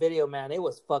saw that video, man, it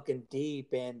was fucking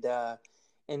deep, and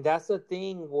that's the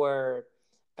thing where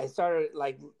I started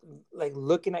like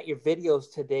looking at your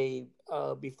videos today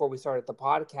before we started the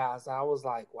podcast. I was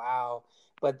like, wow.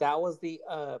 But that was the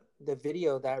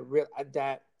video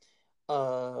that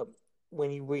uh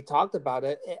we talked about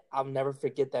it, I'll never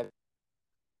forget that.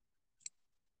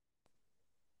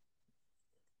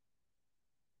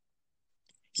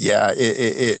 Yeah,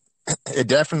 it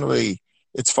definitely.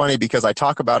 It's funny because I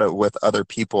talk about it with other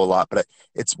people a lot, but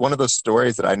it's one of those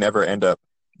stories that I never end up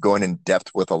going in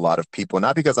depth with a lot of people.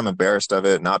 Not because I'm embarrassed of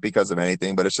it, not because of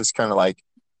anything, but it's just kind of like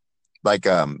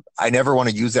I never want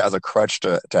to use it as a crutch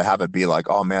to have it be like,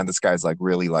 oh man, this guy's like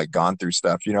really like gone through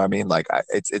stuff. You know what I mean? Like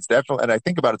it's definitely, and I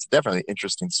think about it, it's definitely an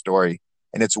interesting story.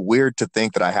 And it's weird to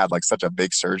think that I had like such a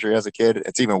big surgery as a kid.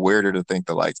 It's even weirder to think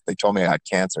that like they told me I had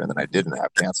cancer and then I didn't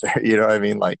have cancer. You know what I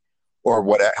mean? Like, or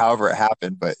what, however it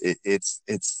happened. But it's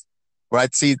when I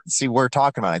see we're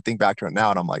talking about it, I think back to it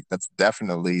now and I'm like, that's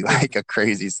definitely like a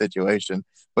crazy situation.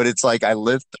 But it's like I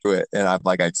lived through it and I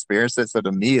experienced it. So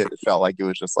to me, it felt like it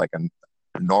was just like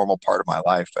a normal part of my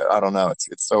life. I don't know. It's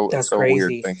That's so weird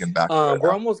crazy. thinking back to it We're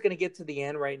now. almost gonna get to the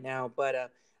end right now,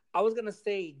 but I was gonna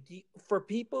say for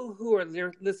people who are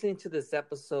listening to this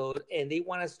episode and they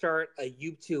want to start a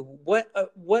YouTube, what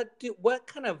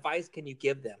kind of advice can you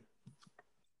give them?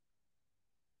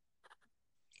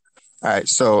 All right.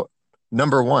 So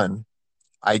number one,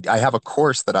 I have a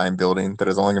course that I'm building that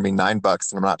is only going to be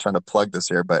 $9. And I'm not trying to plug this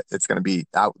here, but it's going to be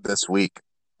out this week,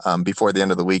 before the end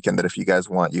of the weekend. That if you guys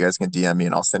want, you guys can DM me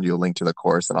and I'll send you a link to the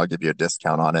course and I'll give you a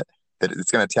discount on it. That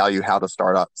it's going to tell you how to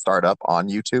start up on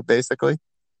YouTube basically.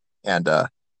 And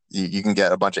you can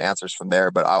get a bunch of answers from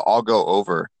there. But I'll go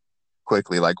over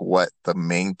quickly like what the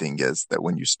main thing is that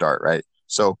when you start, right?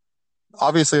 So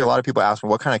obviously a lot of people ask me,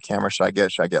 what kind of camera should I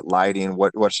get? Should I get lighting?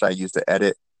 What should I use to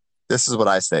edit? This is what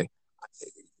I say.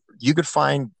 You could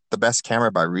find the best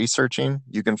camera by researching.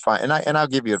 You can find, and I'll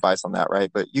give you advice on that, right?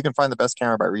 But you can find the best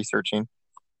camera by researching.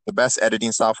 The best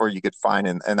editing software you could find,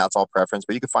 and that's all preference,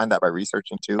 but you can find that by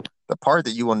researching too. The part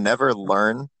that you will never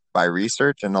learn by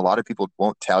research, and a lot of people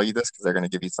won't tell you this because they're going to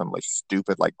give you some like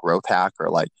stupid like growth hack or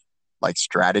like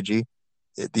strategy.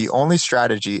 The only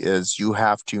strategy is you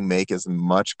have to make as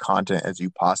much content as you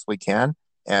possibly can.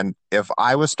 And if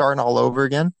I was starting all over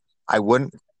again, I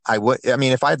wouldn't. I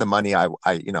mean, if I had the money,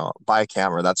 buy a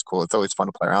camera. That's cool. It's always fun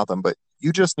to play around with them. But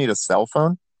you just need a cell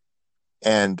phone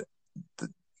and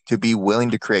th- to be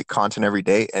willing to create content every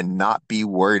day and not be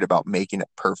worried about making it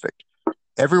perfect.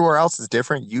 Everywhere else is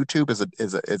different. YouTube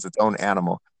is its own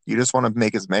animal. You just want to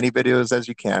make as many videos as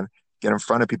you can, get in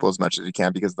front of people as much as you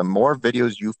can, because the more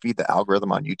videos you feed the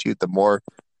algorithm on YouTube, the more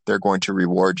they're going to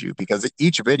reward you, because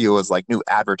each video is like new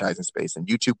advertising space and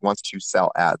YouTube wants to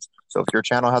sell ads. So if your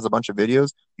channel has a bunch of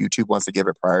videos, YouTube wants to give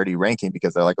it priority ranking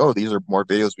because they're like, oh, these are more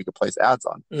videos we could place ads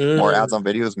on. More ads on Mm.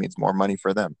 videos means more money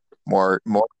for them. More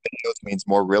videos means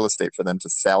more real estate for them to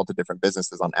sell to different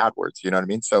businesses on AdWords. You know what I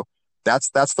mean? So that's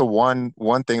the one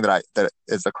thing that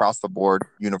is across the board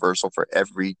universal for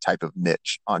every type of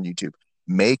niche on YouTube.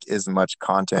 Make as much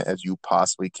content as you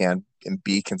possibly can and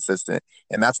be consistent.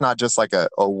 And that's not just like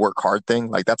a work hard thing.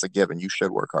 Like that's a given. You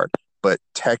should work hard. But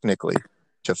technically,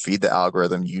 to feed the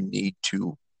algorithm, you need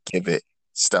to give it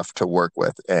stuff to work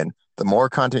with. And the more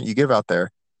content you give out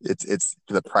there, it's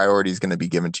the priority is going to be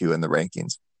given to you in the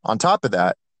rankings. On top of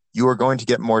that, you are going to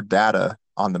get more data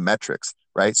on the metrics,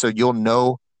 right? So you'll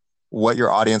know what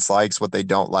your audience likes, what they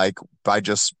don't like by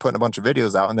just putting a bunch of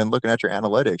videos out and then looking at your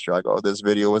analytics. You're like, oh, this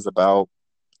video was about,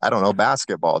 I don't know,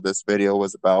 basketball. This video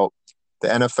was about the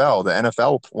NFL. The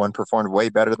NFL one performed way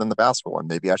better than the basketball one.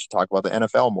 Maybe I should talk about the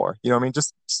NFL more. You know what I mean?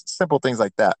 Just simple things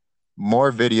like that.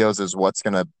 More videos is what's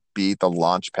going to be the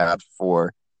launch pad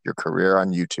for your career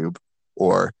on YouTube,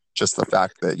 or just the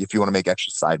fact that if you want to make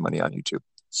extra side money on YouTube.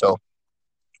 So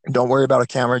don't worry about a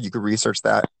camera. You can research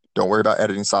that. Don't worry about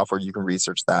editing software. You can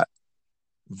research that.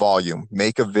 Volume.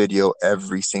 Make a video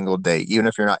every single day, even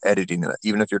if you're not editing it,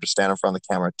 even if you're just standing in front of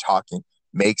the camera talking.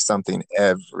 Make something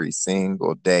every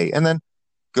single day, and then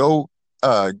go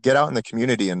get out in the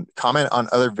community and comment on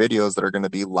other videos that are going to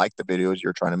be like the videos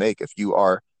you're trying to make. If you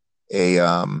are a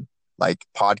like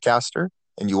podcaster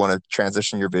and you want to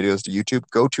transition your videos to YouTube,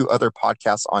 go to other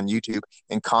podcasts on YouTube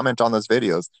and comment on those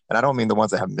videos. And I don't mean the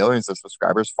ones that have millions of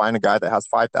subscribers. Find a guy that has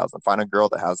 5,000, find a girl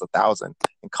that has 1,000,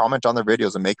 and comment on their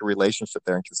videos and make a relationship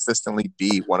there and consistently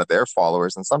be one of their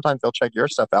followers. And sometimes they'll check your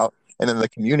stuff out, and then the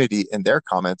community in their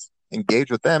comments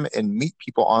engage with them and meet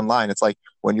people online. It's like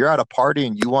when you're at a party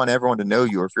and you want everyone to know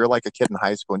you, or if you're like a kid in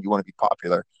high school and you want to be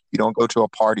popular, you don't go to a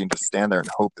party and just stand there and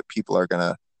hope that people are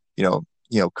gonna, you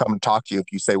know, come and talk to you if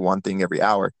you say one thing every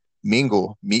hour.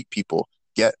 Mingle, meet people,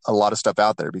 get a lot of stuff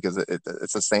out there, because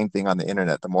it's the same thing on the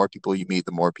internet. The more people you meet,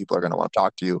 the more people are going to want to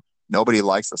talk to you. Nobody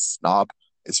likes a snob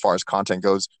as far as content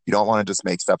goes. You don't want to just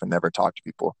make stuff and never talk to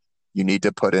people. You need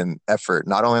to put in effort,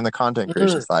 not only on the content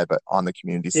creation Mm. side, but on the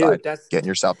community side, Dude, that's getting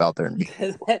yourself out there and meeting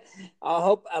people. I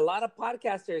hope a lot of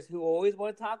podcasters who always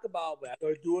want to talk about, I'm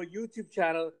going to do a YouTube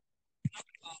channel.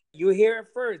 You hear it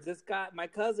first. This guy, my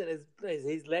cousin,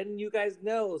 he's letting you guys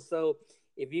know. So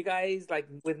if you guys like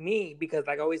with me, because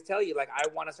like I always tell you, like I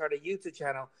want to start a YouTube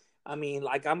channel. I mean,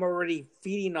 like I'm already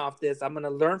feeding off this. I'm gonna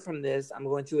learn from this. I'm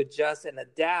going to adjust and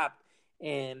adapt.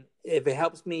 And if it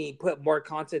helps me put more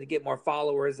content to get more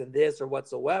followers and this or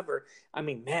whatsoever, I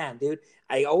mean, man, dude,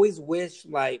 I always wish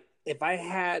like if I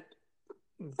had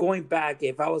going back,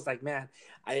 if I was like, man,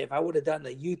 if I would have done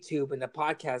the YouTube and the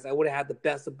podcast, I would have had the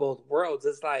best of both worlds.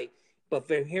 It's like, but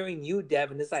for hearing you,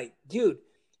 Devin, it's like, dude,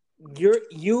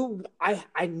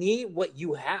 I need what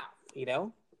you have, you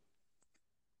know?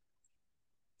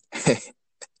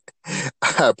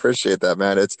 I appreciate that,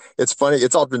 man. It's funny.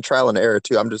 It's all been trial and error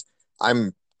too.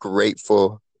 I'm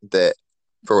grateful that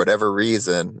for whatever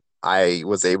reason I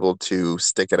was able to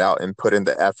stick it out and put in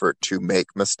the effort to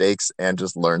make mistakes and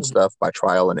just learn Mhm. stuff by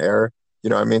trial and error. You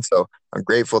know what I mean? So I'm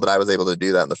grateful that I was able to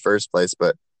do that in the first place.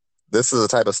 But this is the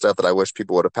type of stuff that I wish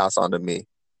people would have passed on to me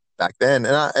back then.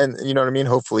 And you know what I mean?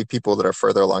 Hopefully people that are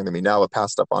further along than me now have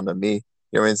passed up on to me.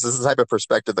 You know what I mean? This is the type of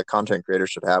perspective that content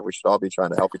creators should have. We should all be trying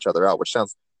to help each other out, which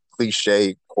sounds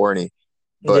cliche, corny,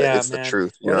 but Yeah, it's the man.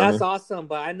 truth. You Well, know what I that's mean? awesome.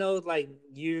 But I know like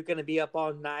you're gonna be up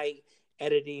all night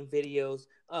editing videos.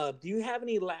 Do you have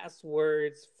any last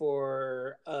words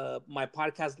for my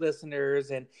podcast listeners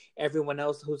and everyone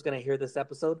else who's gonna hear this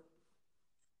episode?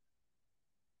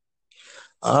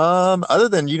 Other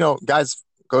than, guys,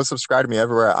 go subscribe to me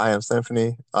everywhere. I am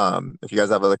Symphony. If you guys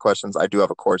have other questions, I do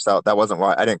have a course out. That wasn't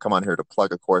why I didn't come on here to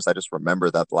plug a course. I just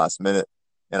remembered that the last minute.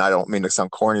 And I don't mean to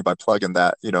sound corny by plugging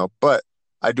that, but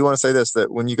I do want to say this,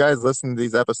 that when you guys listen to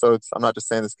these episodes, I'm not just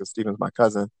saying this because Steven's my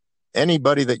cousin.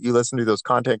 Anybody that you listen to, those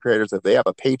content creators, if they have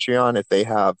a Patreon, if they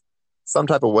have some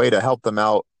type of way to help them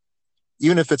out,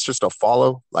 even if it's just a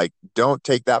follow, like don't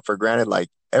take that for granted. Like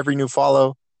every new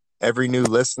follow every new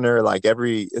listener, like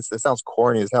it sounds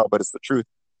corny as hell, but it's the truth.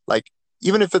 Like,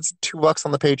 even if it's $2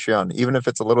 on the Patreon, even if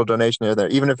it's a little donation here there,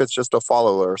 even if it's just a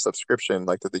follow or a subscription,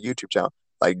 like to the YouTube channel,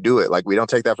 like do it. Like, we don't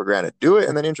take that for granted. Do it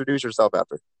and then introduce yourself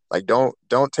after. Like, don't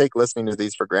take listening to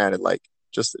these for granted. Like,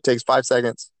 just it takes 5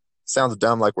 seconds. Sounds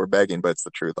dumb, like we're begging, but it's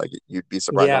the truth. Like, you'd be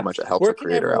surprised how Yeah. much it helps Where a can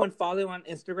creator out. everyone follow on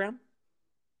Instagram?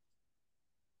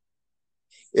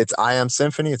 It's I Am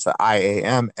Symphony. It's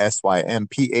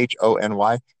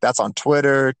IAMSYMPHONY. That's on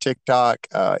Twitter, TikTok,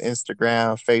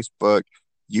 Instagram, Facebook,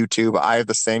 YouTube. I have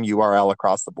the same URL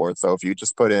across the board. So if you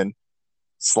just put in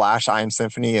slash I Am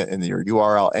Symphony in your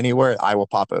URL anywhere, I will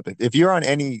pop up. If you're on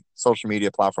any social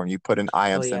media platform, you put in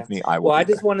I Am Oh yeah. Symphony, I will Well, I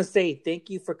be just there. want to say thank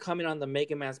you for coming on the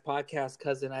Mega Man's podcast,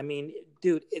 cousin. I mean,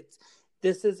 dude, it's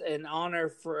this is an honor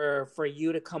for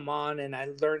you to come on, and I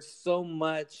learned so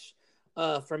much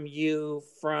from you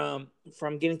from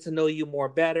getting to know you more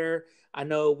better. I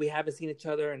know we haven't seen each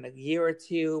other in a year or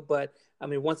two, but I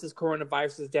mean, once this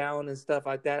coronavirus is down and stuff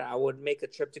like that, I would make a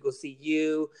trip to go see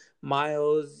you,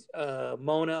 Miles,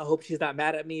 Mona. I hope she's not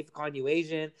mad at me for calling you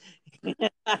Asian. um,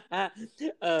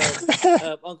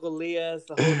 Uncle Leah's,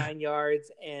 the whole 9 yards,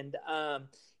 and I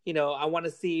want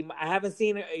to see. I haven't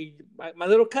seen my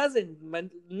little cousin, my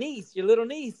niece, your little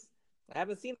niece. I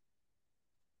haven't seen.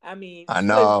 I mean, I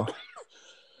know.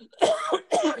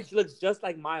 she looks just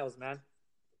like Miles, man.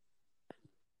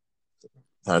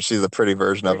 She's a pretty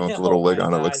version of him with a Oh little wig my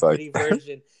on, it looks God, like. pretty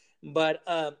version. But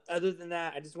other than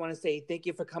that, I just want to say thank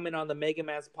you for coming on the Mega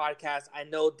Man's podcast. I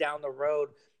know down the road,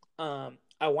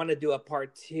 I want to do a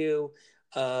part two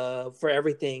for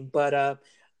everything. But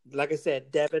like I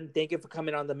said, Devin, thank you for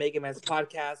coming on the Mega Man's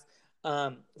podcast.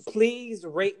 Please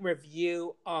rate and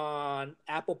review on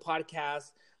Apple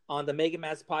Podcasts on the Mega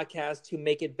Man's podcast to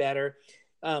make it better.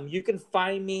 You can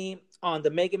find me on the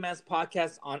Mega Man's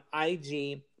podcast on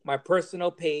IG, my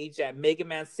personal page at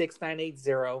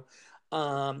Megaman6980.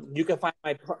 You can find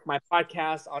my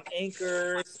podcast on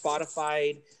Anchor,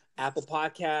 Spotify, Apple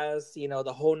Podcasts,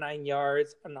 the whole 9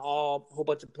 yards, and all a whole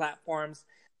bunch of platforms.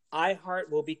 iHeart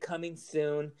will be coming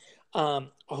soon.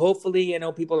 Hopefully,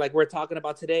 people like we're talking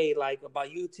about today, like about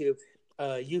YouTube.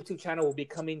 YouTube channel will be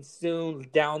coming soon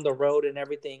down the road and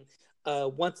everything.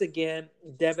 Once again,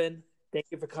 Devin, thank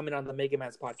you for coming on the Mega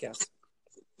Man's podcast.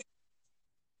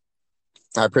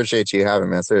 I appreciate you having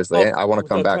me, man. Seriously, Oh, I want to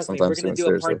come so back trust me, sometime we're gonna soon. do a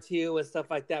Seriously. part two and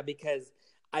stuff like that because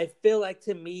I feel like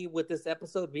to me with this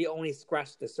episode we only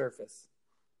scratched the surface.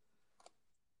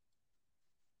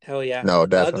 Hell yeah! No, Other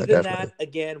definitely, than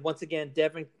definitely. that, once again,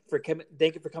 Devin,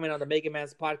 thank you for coming on the Mega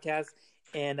Man's podcast,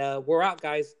 and we're out,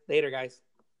 guys. Later, guys.